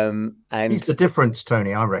 And he's the difference,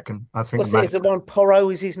 Tony, I reckon. I think is it one Porro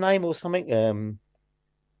is his name or something? I can't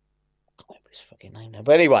remember his fucking name now.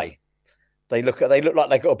 But anyway, they look like they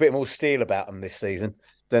got a bit more steel about them this season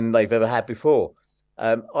than they've ever had before.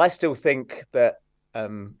 I still think that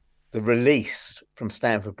the release from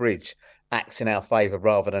Stamford Bridge acts in our favour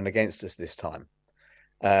rather than against us this time.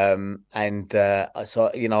 So I've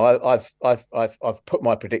put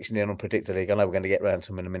my prediction in on Predictor League. I know we're going to get around to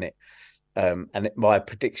them in a minute. And my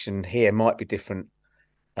prediction here might be different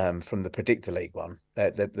from the Predictor League one.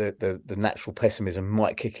 The natural pessimism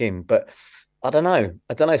might kick in, but I don't know.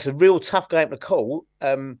 It's a real tough game to call.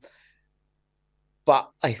 But but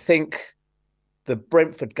I think the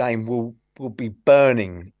Brentford game will be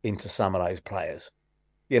burning into some of those players.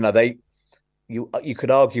 You know, you could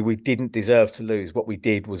argue we didn't deserve to lose. What we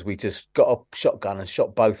did was we just got a shotgun and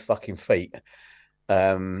shot both fucking feet.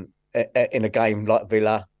 In a game like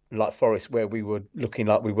Villa, like Forest, where we were looking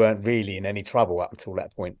like we weren't really in any trouble up until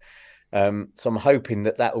that point. So I'm hoping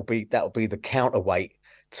that will be the counterweight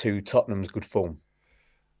to Tottenham's good form.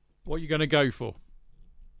 What are you going to go for?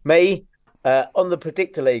 Me, on the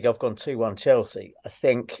predictor league, I've gone 2-1 Chelsea. I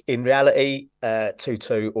think in reality,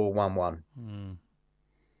 2-2 or 1-1.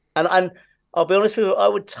 And I'll be honest with you, I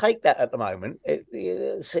would take that at the moment.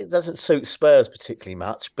 It doesn't suit Spurs particularly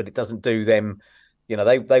much, but it doesn't do them. You know,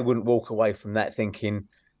 they wouldn't walk away from that thinking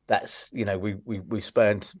that's, you know, we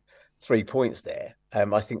spurned 3 points there.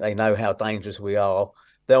 I think they know how dangerous we are.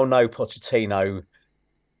 They'll know Pochettino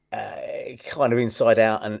kind of inside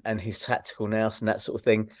out and his tactical nous and that sort of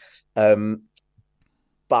thing.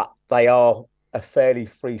 But they are a fairly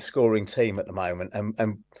free scoring team at the moment,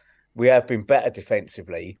 and we have been better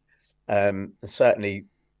defensively. And certainly,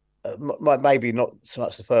 maybe not so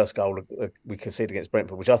much the first goal we conceded against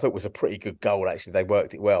Brentford, which I thought was a pretty good goal. Actually, they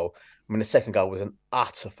worked it well. I mean, the second goal was an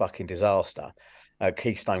utter fucking disaster.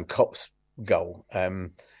 Keystone Cops goal,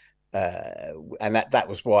 and that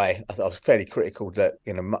was why I was fairly critical that,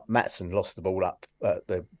 you know, Maatsen lost the ball up at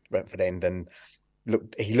the Brentford end, and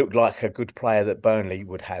he looked like a good player that Burnley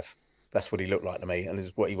would have. That's what he looked like to me, and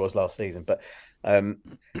it's what he was last season. But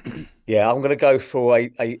yeah, I'm going to go for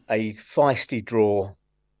a feisty draw.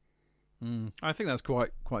 I think that's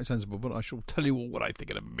quite sensible, but I shall tell you all what I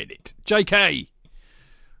think in a minute. JK,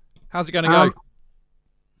 how's it going to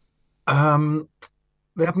go?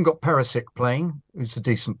 They haven't got Perisic playing, who's a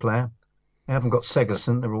decent player. They haven't got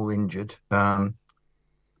Segerson; they're all injured.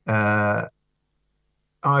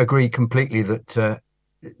 I agree completely that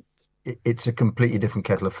it's a completely different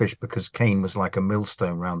kettle of fish, because Kane was like a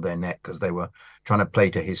millstone round their neck because they were trying to play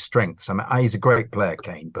to his strengths. I mean, he's a great player,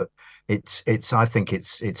 Kane, but I think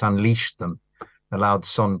it's unleashed them, allowed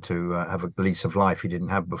Son to have a lease of life he didn't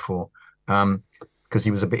have before, because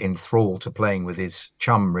he was a bit enthralled to playing with his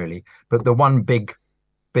chum, really. But the one big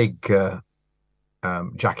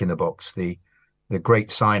jack in the box, the great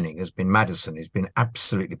signing, has been Maddison, who's been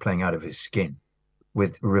absolutely playing out of his skin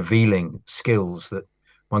with revealing skills that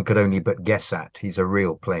one could only but guess at. He's a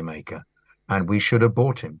real playmaker, and we should have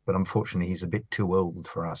bought him, but unfortunately he's a bit too old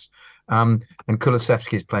for us. And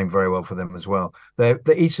Kulusevski is playing very well for them as well. The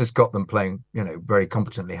East has got them playing, you know, very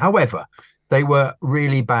competently. However, they were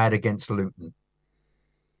really bad against Luton,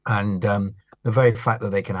 and the very fact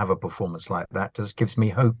that they can have a performance like that just gives me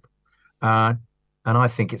hope. And I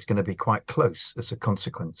think it's going to be quite close as a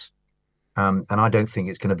consequence. And I don't think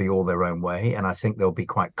it's going to be all their own way. And I think they'll be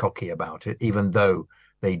quite cocky about it, even though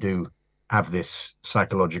they do have this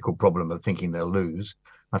psychological problem of thinking they'll lose.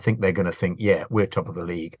 I think they're going to think, yeah, we're top of the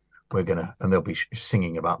league. And they'll be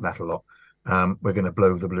singing about that a lot. We're going to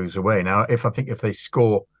blow the Blues away. Now, if they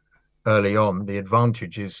score early on, the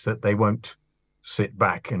advantage is that they won't sit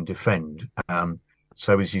back and defend.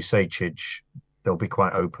 So as you say, Chidge, they'll be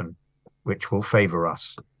quite open, which will favour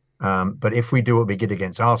us. But if we do what we did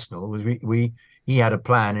against Arsenal, he had a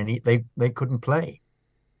plan and they couldn't play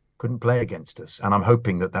against us. And I'm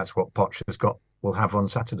hoping that that's what Poch will have on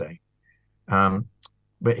Saturday.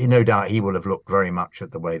 But no doubt he will have looked very much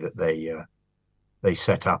at the way that they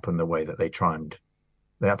set up and the way that they try and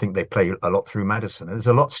I think they play a lot through Maddison. And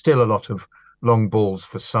there's still a lot of long balls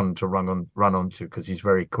for Son to run onto, because he's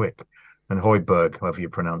very quick. And Højbjerg, however you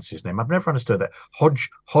pronounce his name, I've never understood that.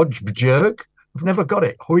 Højbjerg. I've never got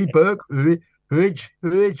it. Højbjerg,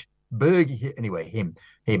 Højbjerg. Anyway, him.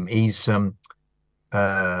 He's a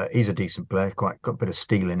decent player. Got a bit of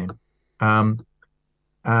steel in him.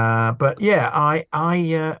 But yeah, I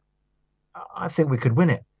think we could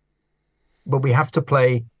win it. But we have to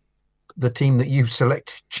play the team that you've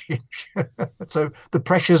selected, so the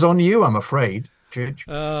pressure's on you, I'm afraid.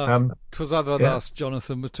 'Twas ever thus,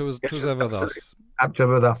 Jonathan. 'Twas ever thus.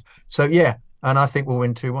 Ever thus. So yeah, and I think we'll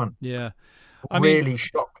win 2-1. Yeah. Really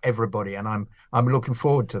shock everybody, and I'm looking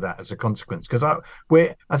forward to that as a consequence, because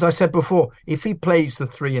as I said before, if he plays the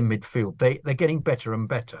three in midfield, they're getting better and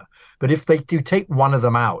better. But if they do take one of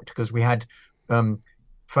them out, because we had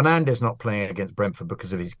Fernandes not playing against Brentford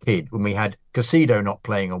because of his kid, when we had Casido not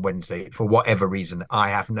playing on Wednesday for whatever reason, I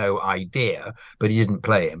have no idea, but he didn't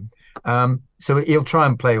play him. So he'll try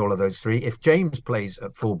and play all of those three. If James plays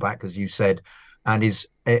at fullback, as you said, and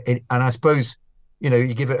I suppose, you know,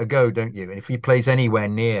 you give it a go, don't you? And if he plays anywhere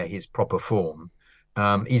near his proper form,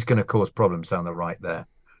 he's going to cause problems down the right there.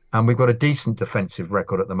 And we've got a decent defensive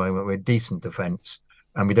record at the moment. We're decent defence.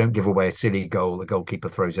 and we don't give away a silly goal. The goalkeeper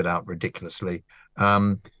throws it out ridiculously.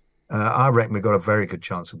 I reckon we've got a very good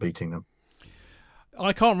chance of beating them.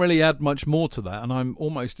 I can't really add much more to that, and I'm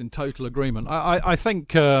almost in total agreement. I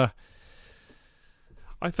think, yeah,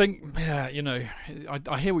 you know,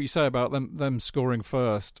 I hear what you say about them scoring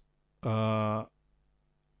first. Yeah,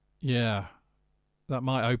 that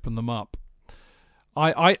might open them up.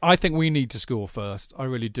 I think we need to score first. I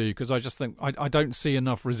really do, because I just think I don't see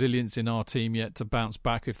enough resilience in our team yet to bounce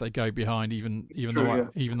back if they go behind. Even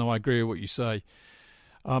though I agree with what you say.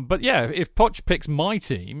 But yeah, if Poch picks my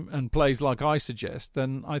team and plays like I suggest,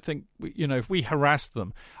 then I think if we harass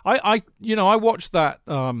them, I watched that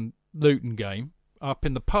Luton game up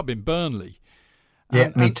in the pub in Burnley.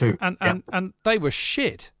 Me too. And they were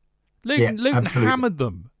shit. Luton hammered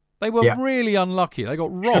them. They were really unlucky. They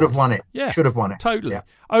got robbed. Should have won it. Yeah, should have won it. Totally. Yeah.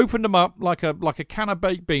 Opened them up like a can of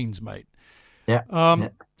baked beans, mate. Yeah.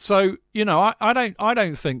 So I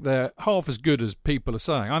don't think they're half as good as people are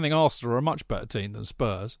saying. I think Arsenal are a much better team than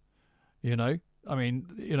Spurs. I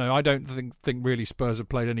don't think really Spurs have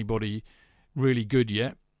played anybody really good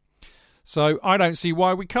yet. So I don't see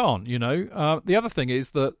why we can't. The other thing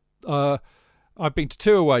is that I've been to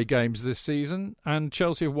 2 away games this season, and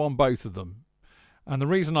Chelsea have won both of them. And the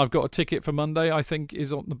reason I've got a ticket for Monday, I think,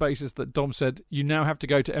 is on the basis that Dom said, you now have to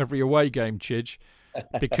go to every away game, Chidge,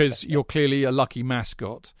 because you're clearly a lucky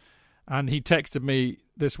mascot. And he texted me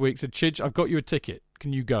this week, said, Chidge, I've got you a ticket.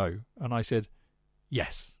 Can you go? And I said,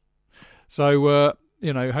 yes. So,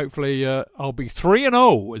 hopefully I'll be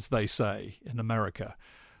 3-0, as they say in America.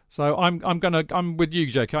 So I'm with you,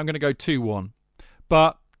 Jake. I'm going to go 2-1.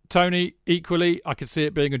 But, Tony, equally, I could see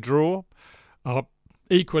it being a draw.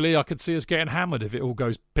 Equally, I could see us getting hammered if it all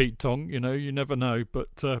goes Pete Tong. You never know.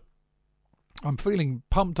 But I'm feeling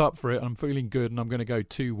pumped up for it. I'm feeling good, and I'm going to go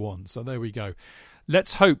 2-1. So there we go.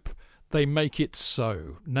 Let's hope they make it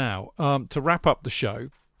so. Now, to wrap up the show,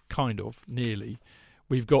 kind of, nearly,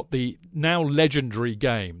 we've got the now legendary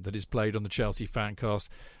game that is played on the Chelsea Fancast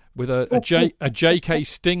with a JK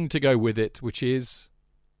sting to go with it, which is...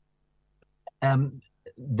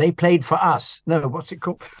 They played for us. No, what's it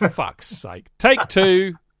called? For fuck's sake. Take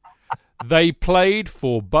 2. They played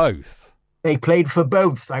for both. They played for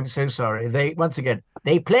both. I'm so sorry. They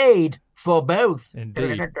played for both.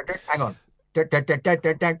 Indeed. Hang on. They played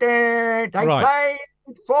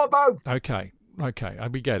for both. Okay,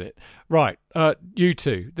 we get it. Right, you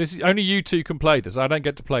two. Only you two can play this. I don't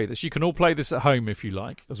get to play this. You can all play this at home if you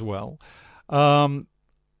like as well.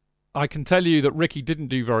 I can tell you that Ricky didn't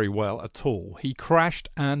do very well at all. He crashed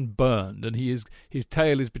and burned, and his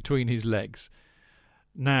tail is between his legs.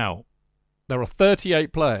 Now, there are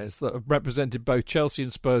 38 players that have represented both Chelsea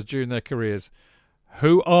and Spurs during their careers.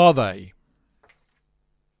 Who are they?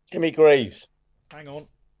 Jimmy Greaves. Hang on.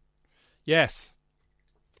 Yes.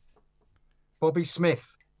 Bobby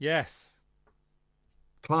Smith. Yes.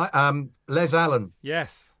 Les Allen.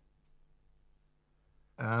 Yes.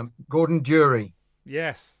 Gordon Dury.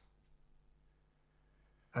 Yes.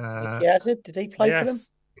 Nicky Hazard, did he play for them?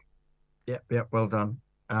 Yeah, well done.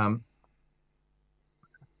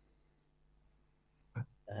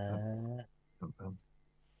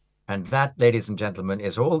 And that, ladies and gentlemen,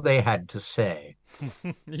 is all they had to say.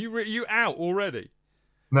 You out already?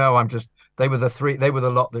 No, they were the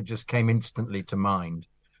lot that just came instantly to mind.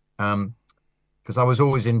 Because I was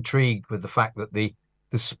always intrigued with the fact that the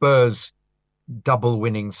Spurs double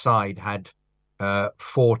winning side had 3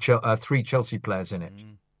 Chelsea players in it.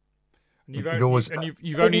 And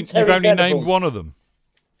you've only named one of them.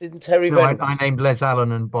 Didn't Terry? No, I named Les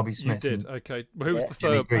Allen and Bobby Smith. You did. Okay. Well, who was the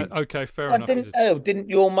third? Okay, fair enough. Didn't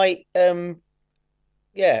your mate?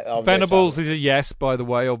 Venables is a yes, by the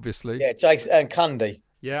way, obviously. Yeah, Jason and Cundy.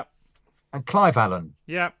 Yeah. And Clive Allen.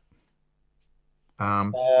 Yeah.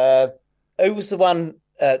 Who was the one?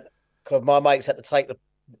 Cause my mates had to take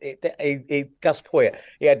Gus Poyet.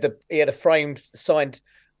 He had a framed signed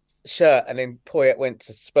shirt, and then Poyet went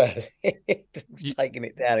to Spurs. Taking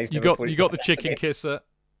it down. You got the chicken kisser.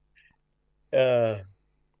 Yeah.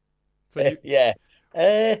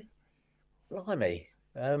 Blimey.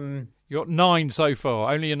 You got 9 so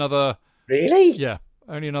far. Only another. Really? Yeah.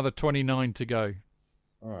 Only another 29 to go.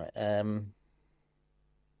 All right. And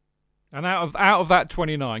out of that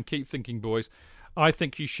 29, keep thinking, boys. I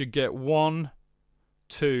think you should get 1,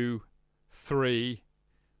 2, 3,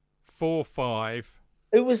 4, 5.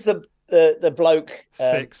 Who was the bloke?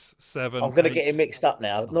 6, 7. I'm going to get him mixed up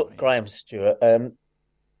now. 9. Not Graham Stewart.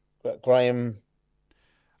 Graham.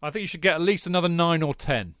 I think you should get at least another 9 or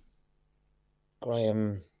 10.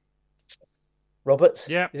 Graham Roberts.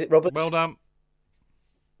 Yeah. Is it Roberts? Well done.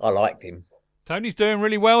 I liked him. Tony's doing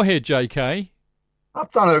really well here, JK.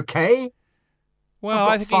 I've done okay. Well,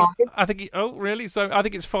 I've got oh, really? So I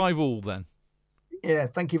think it's 5-5 then. Yeah,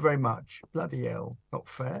 thank you very much. Bloody hell, not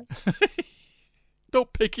fair.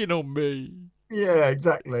 Not picking on me. Yeah,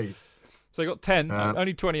 exactly. So you got 10,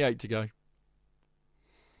 only 28 to go.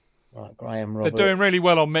 Right, Graham Roberts. They're doing really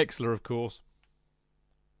well on Mixler, of course.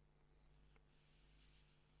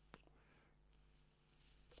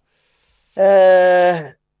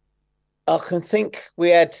 I can think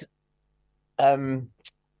we had. Didn't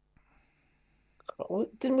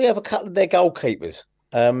we have a couple of their goalkeepers?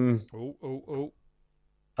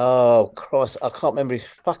 Oh, Christ. I can't remember his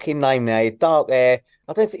fucking name now. He had dark hair.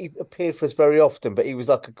 I don't think he appeared for us very often, but he was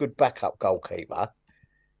like a good backup goalkeeper.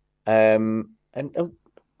 And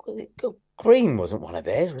Green wasn't one of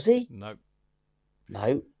theirs, was he? No.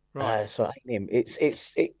 Right. So I hate him.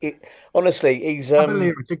 It's honestly, he's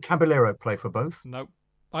Did Caballero play for both? No.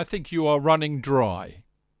 I think you are running dry.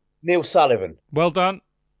 Neil Sullivan. Well done.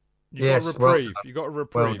 You got a reprieve. Well you got a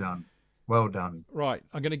reprieve. Well done. Right,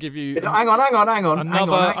 I'm going to give you. Hang on.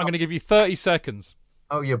 I'm going to give you 30 seconds.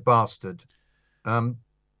 Oh, you bastard. Hoddle.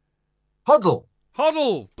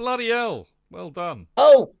 Bloody hell. Well done.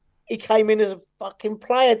 Oh, he came in as a fucking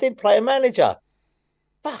player, didn't play a manager.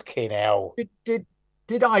 Fucking hell. Did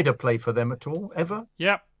Ida play for them at all, ever?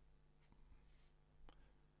 Yep.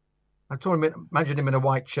 I told him, imagine him in a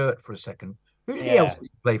white shirt for a second. Who did he else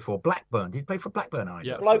play for? Blackburn. Did he play for Blackburn, Ida?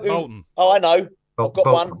 Yeah, Bolton. Oh, I know. I've got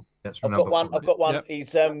one. I've got one. Yep.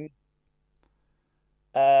 He's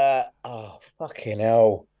oh, fucking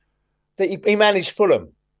hell. He managed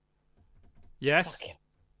Fulham. Yes.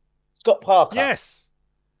 Scott Parker. Yes.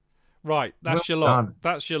 Right, that's your lot.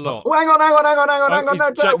 That's your lot. Oh, hang on.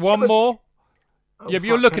 No, Jack, one more. Oh, yeah, but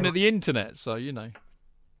you're looking at the internet, so you know.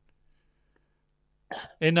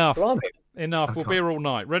 Enough. Enough. We'll be here all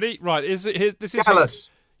night. Ready? Right. Is it here? This is Gallas.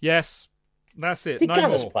 Yes. That's it. Did no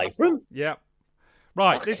Gallas more. play for him? Yeah.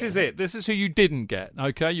 Right. This is it. This is who you didn't get.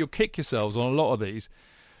 Okay. You'll kick yourselves on a lot of these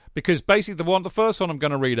because basically the first one I'm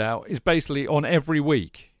going to read out is basically on every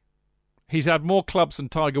week. He's had more clubs than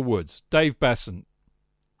Tiger Woods. Dave Besant.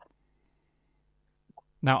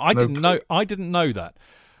 Now I didn't know that.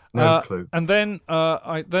 No clue. And then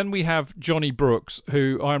we have Johnny Brooks,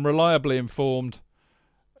 who I'm reliably informed.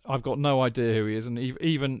 I've got no idea who he is, and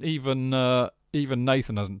even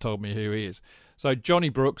Nathan hasn't told me who he is. So Johnny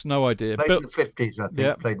Brooks, no idea. Played in the 50s, I think.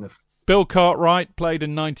 Yeah. Played in the... Bill Cartwright played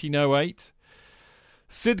in 1908.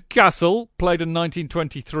 Sid Castle played in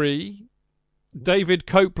 1923. David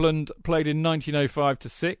Copeland played in 1905 to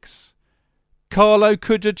 6. Carlo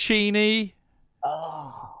Cudicini.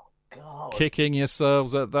 Oh, God. Kicking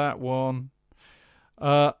yourselves at that one.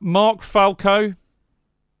 Mark Falco.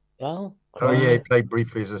 Oh, yeah, he played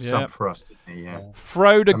briefly as a sub for us, didn't he? Yeah.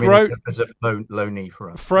 Froda Grotus. As a loanee for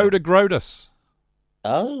us. Froda Grotus.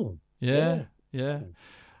 Oh. Yeah.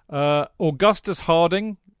 Augustus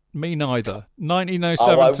Harding. Me neither.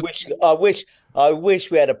 1907. I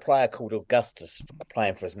wish we had a player called Augustus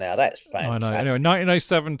playing for us now. That's fantastic. I know. Anyway,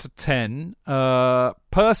 1907 to 10.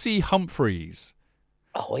 Percy Humphreys.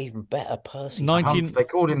 Oh, even better, Percy. They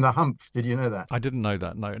called him the Humph. Did you know that? I didn't know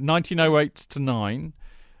that. No. 1908 to 9.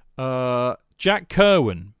 Jack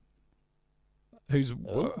Kerwin, who's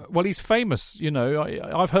he's famous. You know,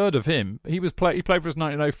 I've heard of him. He played for us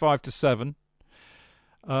 1905 to 7.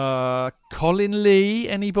 Colin Lee,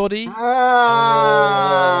 anybody?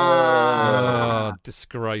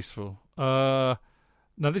 Disgraceful. Now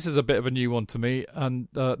this is a bit of a new one to me, and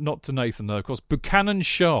not to Nathan though. Of course, Buchanan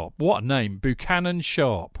Sharp. What a name, Buchanan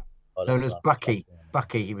Sharp. Known as Bucky.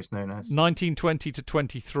 Bucky, he was known as. 1920 to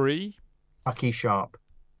 23. Bucky Sharp.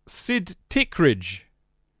 Sid Tickridge.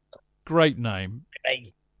 Great name.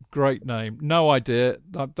 Great name. No idea.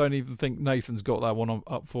 I don't even think Nathan's got that one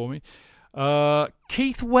up for me.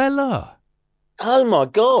 Keith Weller. Oh, my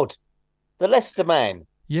God. The Leicester man.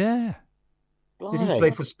 Yeah. Did he play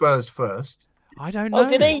for Spurs first? I don't know. Oh,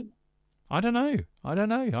 did he? I don't know.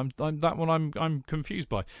 I'm that one I'm confused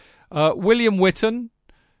by. William Witton.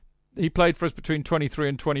 He played for us between 23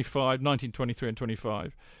 and 25, 1923 and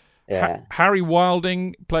 25. Yeah. Harry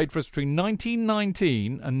Wilding played for us between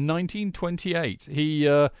 1919 and 1928. He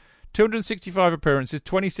 265 appearances,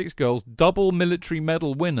 26 goals, double military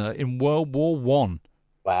medal winner in World War One.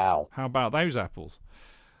 Wow. How about those apples?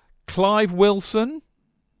 Clive Wilson.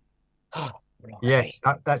 Yes,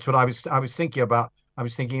 that's what I was thinking about. I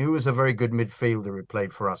was thinking who was a very good midfielder who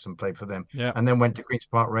played for us and played for them. Yeah. And then went to Queen's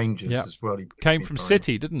Park Rangers as well. He came from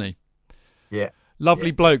City, didn't he? Yeah.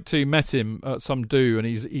 Lovely bloke too. Met him at some do, and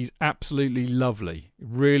he's absolutely lovely.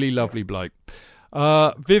 Really lovely bloke.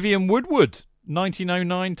 Vivian Woodward,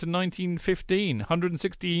 1909 to 1915.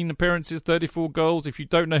 116 appearances, 34 goals. If you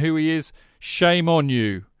don't know who he is, shame on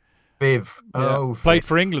you. Viv. Yeah. Oh, Played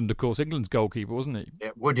for England, of course. England's goalkeeper, wasn't he? Yeah,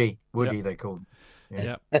 Woody, they called him.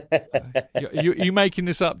 Yeah. You making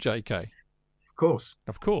this up, JK? Of course.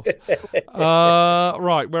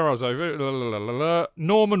 Right, where was I?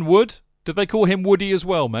 Norman Wood. Did they call him Woody as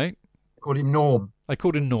well, mate? Called him Norm. They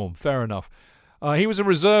called him Norm. Fair enough. He was a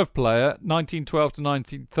reserve player, 1912 to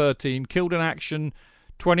 1913. Killed in action,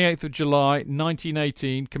 28th of July,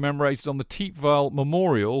 1918. Commemorated on the Teepvale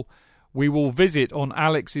Memorial. We will visit on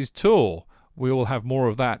Alex's tour. We will have more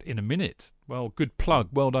of that in a minute. Well, good plug.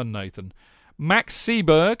 Well done, Nathan. Max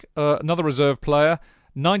Seeberg, another reserve player,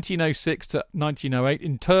 1906 to 1908,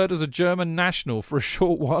 interred as a German national for a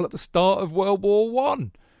short while at the start of World War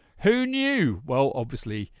One. Who knew? Well,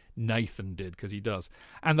 obviously Nathan did, because he does.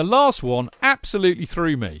 And the last one absolutely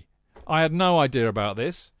threw me. I had no idea about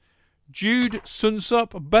this. Jude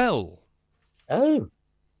Sunsup Bell. Oh.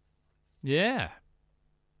 Yeah.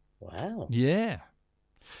 Wow. Yeah.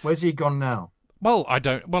 Where's he gone now? Well, I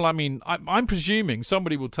don't. Well, I mean, I'm presuming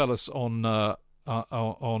somebody will tell us on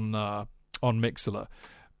Mixler,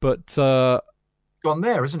 but gone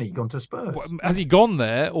there, isn't he? Gone to Spurs. Has he gone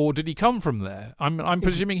there, or did he come from there? I'm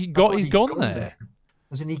presuming he's gone there.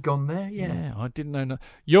 Hasn't he gone there? Yeah, I didn't know.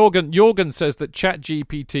 Jorgen says that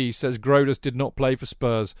ChatGPT says Grodus did not play for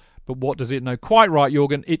Spurs, but what does it know? Quite right,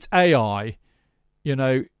 Jorgen. It's AI. You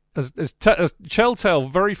know, as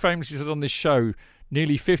Cheltel very famously said on this show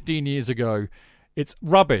nearly 15 years ago, it's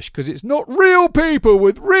rubbish because it's not real people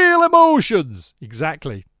with real emotions.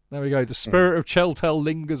 Exactly. There we go. The spirit of Cheltel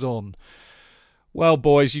lingers on. Well,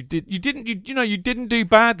 boys, you didn't do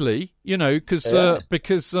badly, because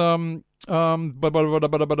I'm having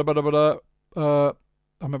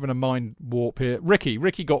a mind warp here.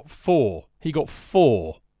 Ricky got 4. He got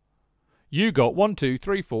 4. You got 1, 2,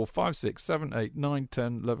 3, 4, 5, 6, 7, 8, 9,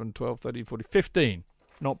 10, 11, 12, 13, 14, 15.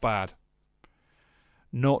 Not bad.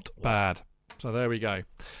 Not bad. So there we go.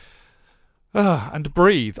 And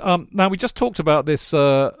breathe. Now, we just talked about this.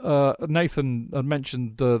 Nathan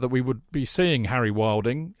mentioned that we would be seeing Harry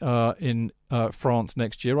Wilding in France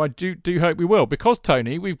next year. I do hope we will, because,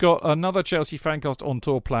 Tony, we've got another Chelsea Fancast on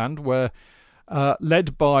tour planned where,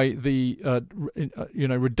 led by the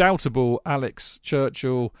redoubtable Alex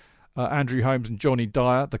Churchill, Andrew Holmes and Johnny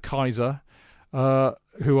Dyer, the Kaiser,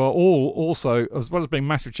 who are all also, as well as being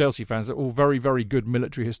massive Chelsea fans, they're all very, very good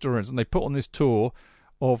military historians. And they put on this tour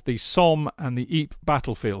of the Somme and the Ypres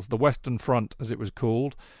battlefields, the Western Front, as it was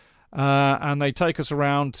called. And they take us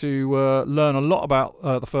around to learn a lot about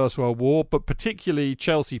the First World War, but particularly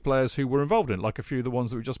Chelsea players who were involved in it, like a few of the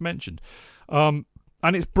ones that we just mentioned. And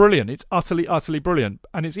it's brilliant. It's utterly, utterly brilliant.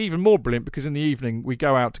 And it's even more brilliant because in the evening we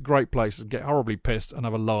go out to great places and get horribly pissed and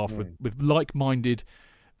have a laugh with like-minded,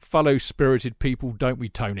 fellow-spirited people, don't we,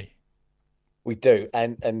 Tony? We do.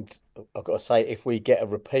 And I've got to say, if we get a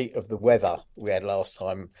repeat of the weather we had last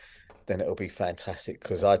time, then it'll be fantastic,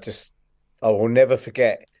 because I will never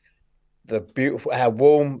forget the beautiful, how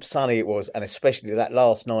warm, sunny it was, and especially that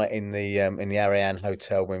last night in the Ariane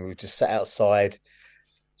Hotel when we just sat outside,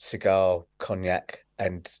 cigar, cognac,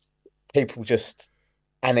 and people just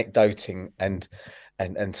anecdoting and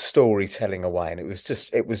storytelling away, and it was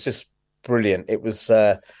just brilliant. It was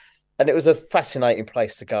and it was a fascinating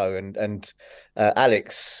place to go. And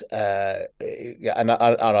Alex, and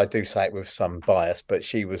I do say it with some bias, but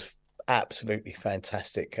she was absolutely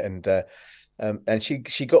fantastic, and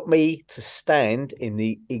she got me to stand in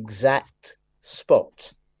the exact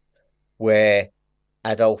spot where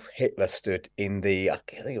Adolf Hitler stood in the, I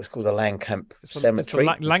think it was called the Langkamp Cemetery.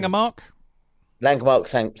 Langemark? Langemark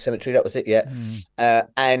Cemetery, that was it, yeah.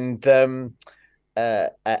 And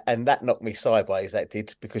that knocked me sideways, that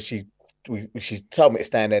did, because she told me to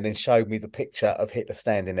stand there and then showed me the picture of Hitler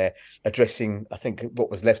standing there addressing, I think, what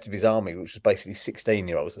was left of his army, which was basically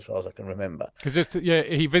 16-year-olds, as far as I can remember. Because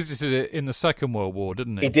he visited it in the Second World War,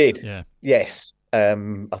 didn't he? He did, yeah. Yes. I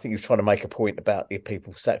think he was trying to make a point about the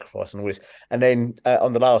people sacrifice and all this. And then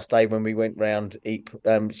on the last day when we went round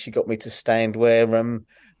Ypres, she got me to stand where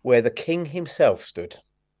the king himself stood.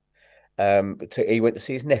 He went to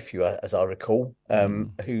see his nephew, as I recall,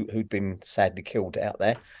 who'd been sadly killed out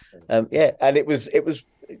there. And it was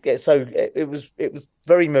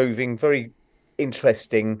very moving, very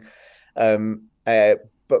interesting.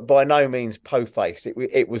 But by no means po-faced.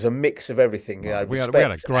 It was a mix of everything. Right. We had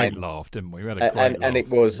a great laugh, didn't we? We had a great laugh. And it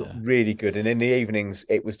was really good. And in the evenings,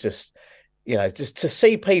 it was just to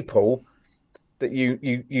see people that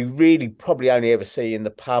you really probably only ever see in the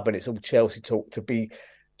pub, and it's all Chelsea talk, to be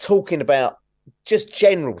talking about just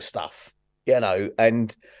general stuff,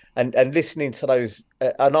 and and listening to those,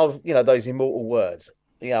 and I've those immortal words.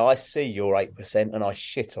 I see your 8% and I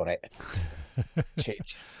shit on it.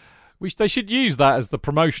 Chidge. They should use that as the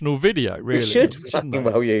promotional video, really. We should fucking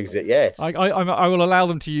well use it, yes. I will allow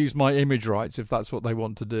them to use my image rights if that's what they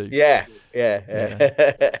want to do. Yeah.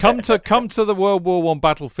 Come to the World War I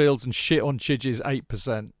battlefields and shit on Chidge's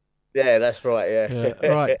 8%. Yeah, that's right, yeah.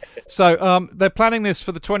 Right. So they're planning this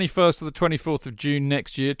for the 21st to the 24th of June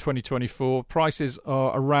next year, 2024. Prices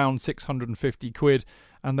are around 650 quid,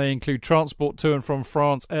 and they include transport to and from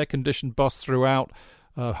France, air-conditioned bus throughout.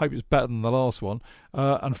 Hope it's better than the last one.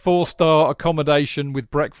 And 4-star accommodation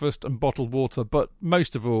with breakfast and bottled water. But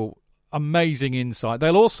most of all, amazing insight.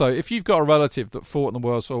 They'll also, if you've got a relative that fought in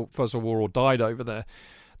the First World War or died over there,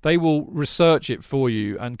 they will research it for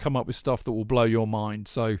you and come up with stuff that will blow your mind.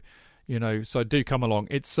 So, so do come along.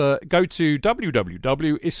 It's go to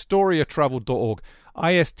www.historiatravel.org,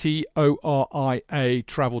 ISTORIA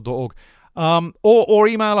travel.org. Or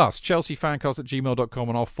email us, chelseafancast@gmail.com,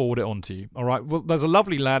 and I'll forward it on to you. All right. Well, there's a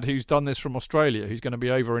lovely lad who's done this from Australia who's going to be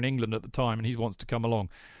over in England at the time, and he wants to come along.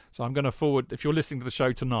 So I'm going to forward, if you're listening to the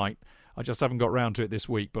show tonight, I just haven't got round to it this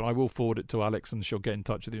week, but I will forward it to Alex and she'll get in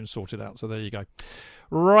touch with you and sort it out. So there you go.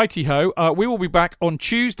 Righty-ho. We will be back on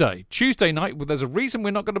Tuesday. Tuesday night. Well, there's a reason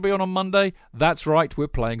we're not going to be on Monday. That's right. We're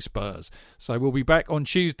playing Spurs. So we'll be back on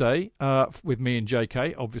Tuesday with me and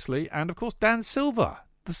JK, obviously. And, of course, Dan Silver.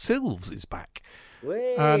 The Silves is back.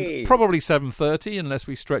 And probably 7:30 unless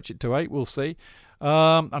we stretch it to 8. We'll see.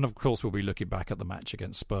 And of course we'll be looking back at the match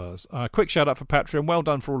against Spurs. Quick shout out for Patreon. Well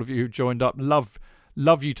done for all of you who joined up. Love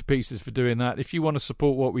you to pieces for doing that. If you want to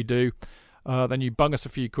support what we do, then you bung us a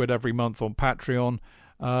few quid every month on Patreon.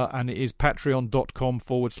 And it is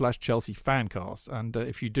patreon.com/Chelsea Fancast. And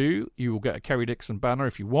if you do, you will get a Kerry Dixon banner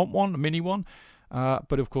if you want one, a mini one.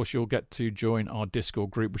 But of course you'll get to join our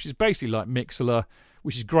Discord group, which is basically like Mixler,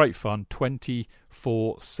 which is great fun,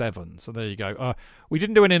 24/7. So there you go. We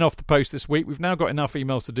didn't do an in off the post this week. We've now got enough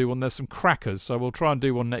emails to do one. There's some crackers, so we'll try and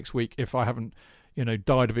do one next week if I haven't,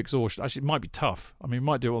 died of exhaustion. Actually, it might be tough. I mean, we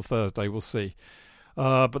might do it on Thursday. We'll see.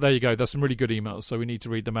 But there you go. There's some really good emails, so we need to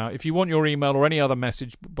read them out. If you want your email or any other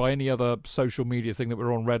message by any other social media thing that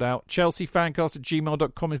we're on read out,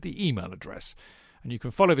 chelseafancast@gmail.com is the email address. And you can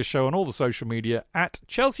follow the show on all the social media at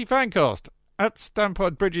Chelsea Fancast. At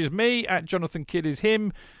Stampard Bridge is me, at Jonathan Kidd is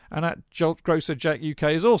him, and at Grocer Jack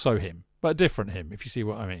UK is also him, but a different him, if you see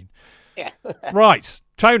what I mean. Yeah. Right.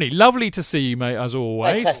 Tony, lovely to see you, mate, as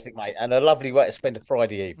always. Fantastic, mate, and a lovely way to spend a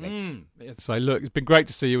Friday evening. So, look, it's been great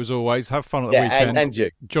to see you, as always. Have fun at the weekend. And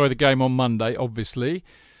you. Enjoy the game on Monday, obviously.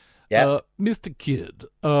 Yeah. Mr. Kidd,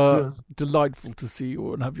 delightful to see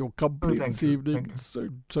you and have your company this evening.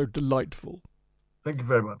 So delightful. Thank you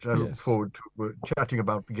very much. I look forward to chatting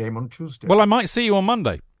about the game on Tuesday. Well, I might see you on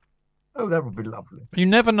Monday. Oh, that would be lovely. You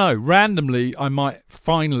never know. Randomly, I might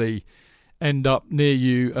finally end up near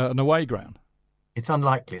you at an away ground. It's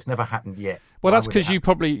unlikely. It's never happened yet. Well, that's because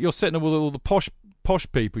you're sitting with all the posh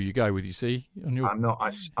people you go with, you see. I'm not.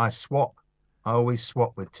 I swap. I always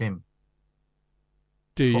swap with Tim.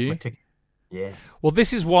 Do you? Yeah. Well,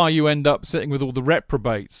 this is why you end up sitting with all the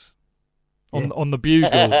reprobates. On the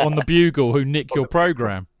bugle, who nick your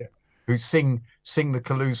program, who sing the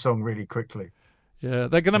Kaloo song really quickly. Yeah,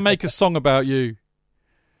 they're going to make a song about you.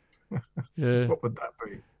 Yeah, what would that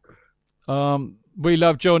be? We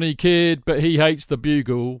love Johnny Kidd, but he hates the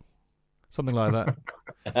bugle. Something like that.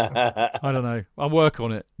 I don't know. I'll work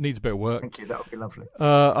on it. Needs a bit of work. Thank you. That would be lovely.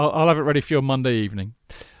 I'll have it ready for you on Monday evening.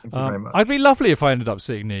 Thank you very much. I'd be lovely if I ended up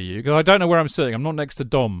sitting near you, because I don't know where I'm sitting. I'm not next to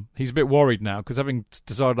Dom. He's a bit worried now, because having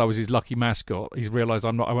decided I was his lucky mascot, he's realised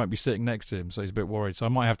I won't be sitting next to him, so he's a bit worried. So I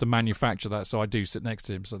might have to manufacture that so I do sit next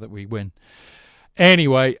to him so that we win.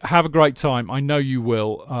 Anyway, have a great time. I know you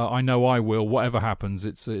will. I know I will. Whatever happens,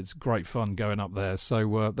 it's great fun going up there.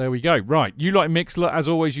 So there we go. Right, you like Mixler. As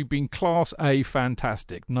always, you've been Class A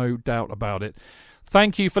fantastic. No doubt about it.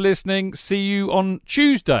 Thank you for listening. See you on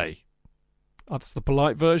Tuesday. That's the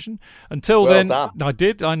polite version. Until then, done.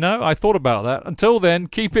 I know. I thought about that. Until then,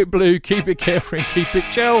 keep it blue, keep it carefree, and keep it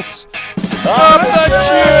Chelsea. Up the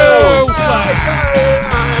Chelsea!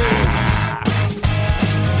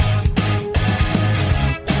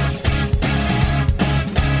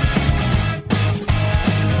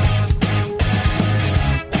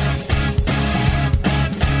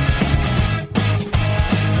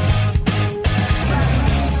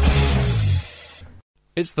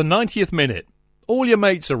 It's the 90th minute. All your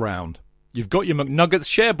mates around. You've got your McNuggets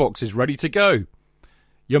share boxes ready to go.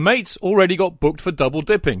 Your mates already got booked for double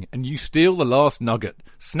dipping, and you steal the last nugget,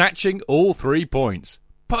 snatching all 3 points.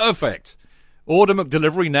 Perfect. Order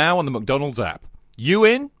McDelivery now on the McDonald's app. You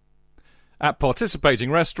in? At participating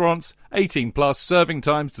restaurants, 18 plus, serving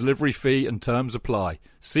times, delivery fee and terms apply.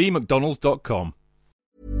 See mcdonalds.com.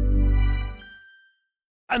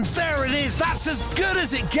 And there it is, that's as good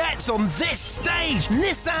as it gets on this stage.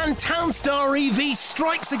 Nissan Townstar EV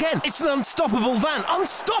strikes again. It's an unstoppable van,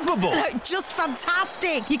 unstoppable. Just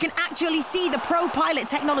fantastic. You can actually see the Pro Pilot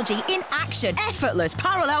technology in action. Effortless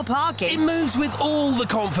parallel parking. It moves with all the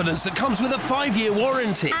confidence that comes with a 5-year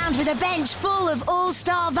warranty. And with a bench full of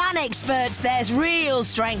all-star van experts, there's real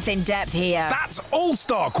strength in depth here. That's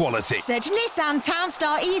all-star quality. Search Nissan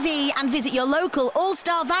Townstar EV and visit your local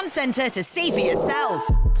all-star van centre to see for yourself.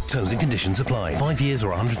 Terms and conditions apply. 5 years or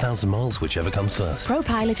 100,000 miles, whichever comes first. Pro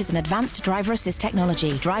Pilot is an advanced driver assist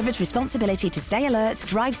technology. Driver's responsibility to stay alert,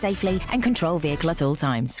 drive safely and control vehicle at all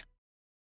times.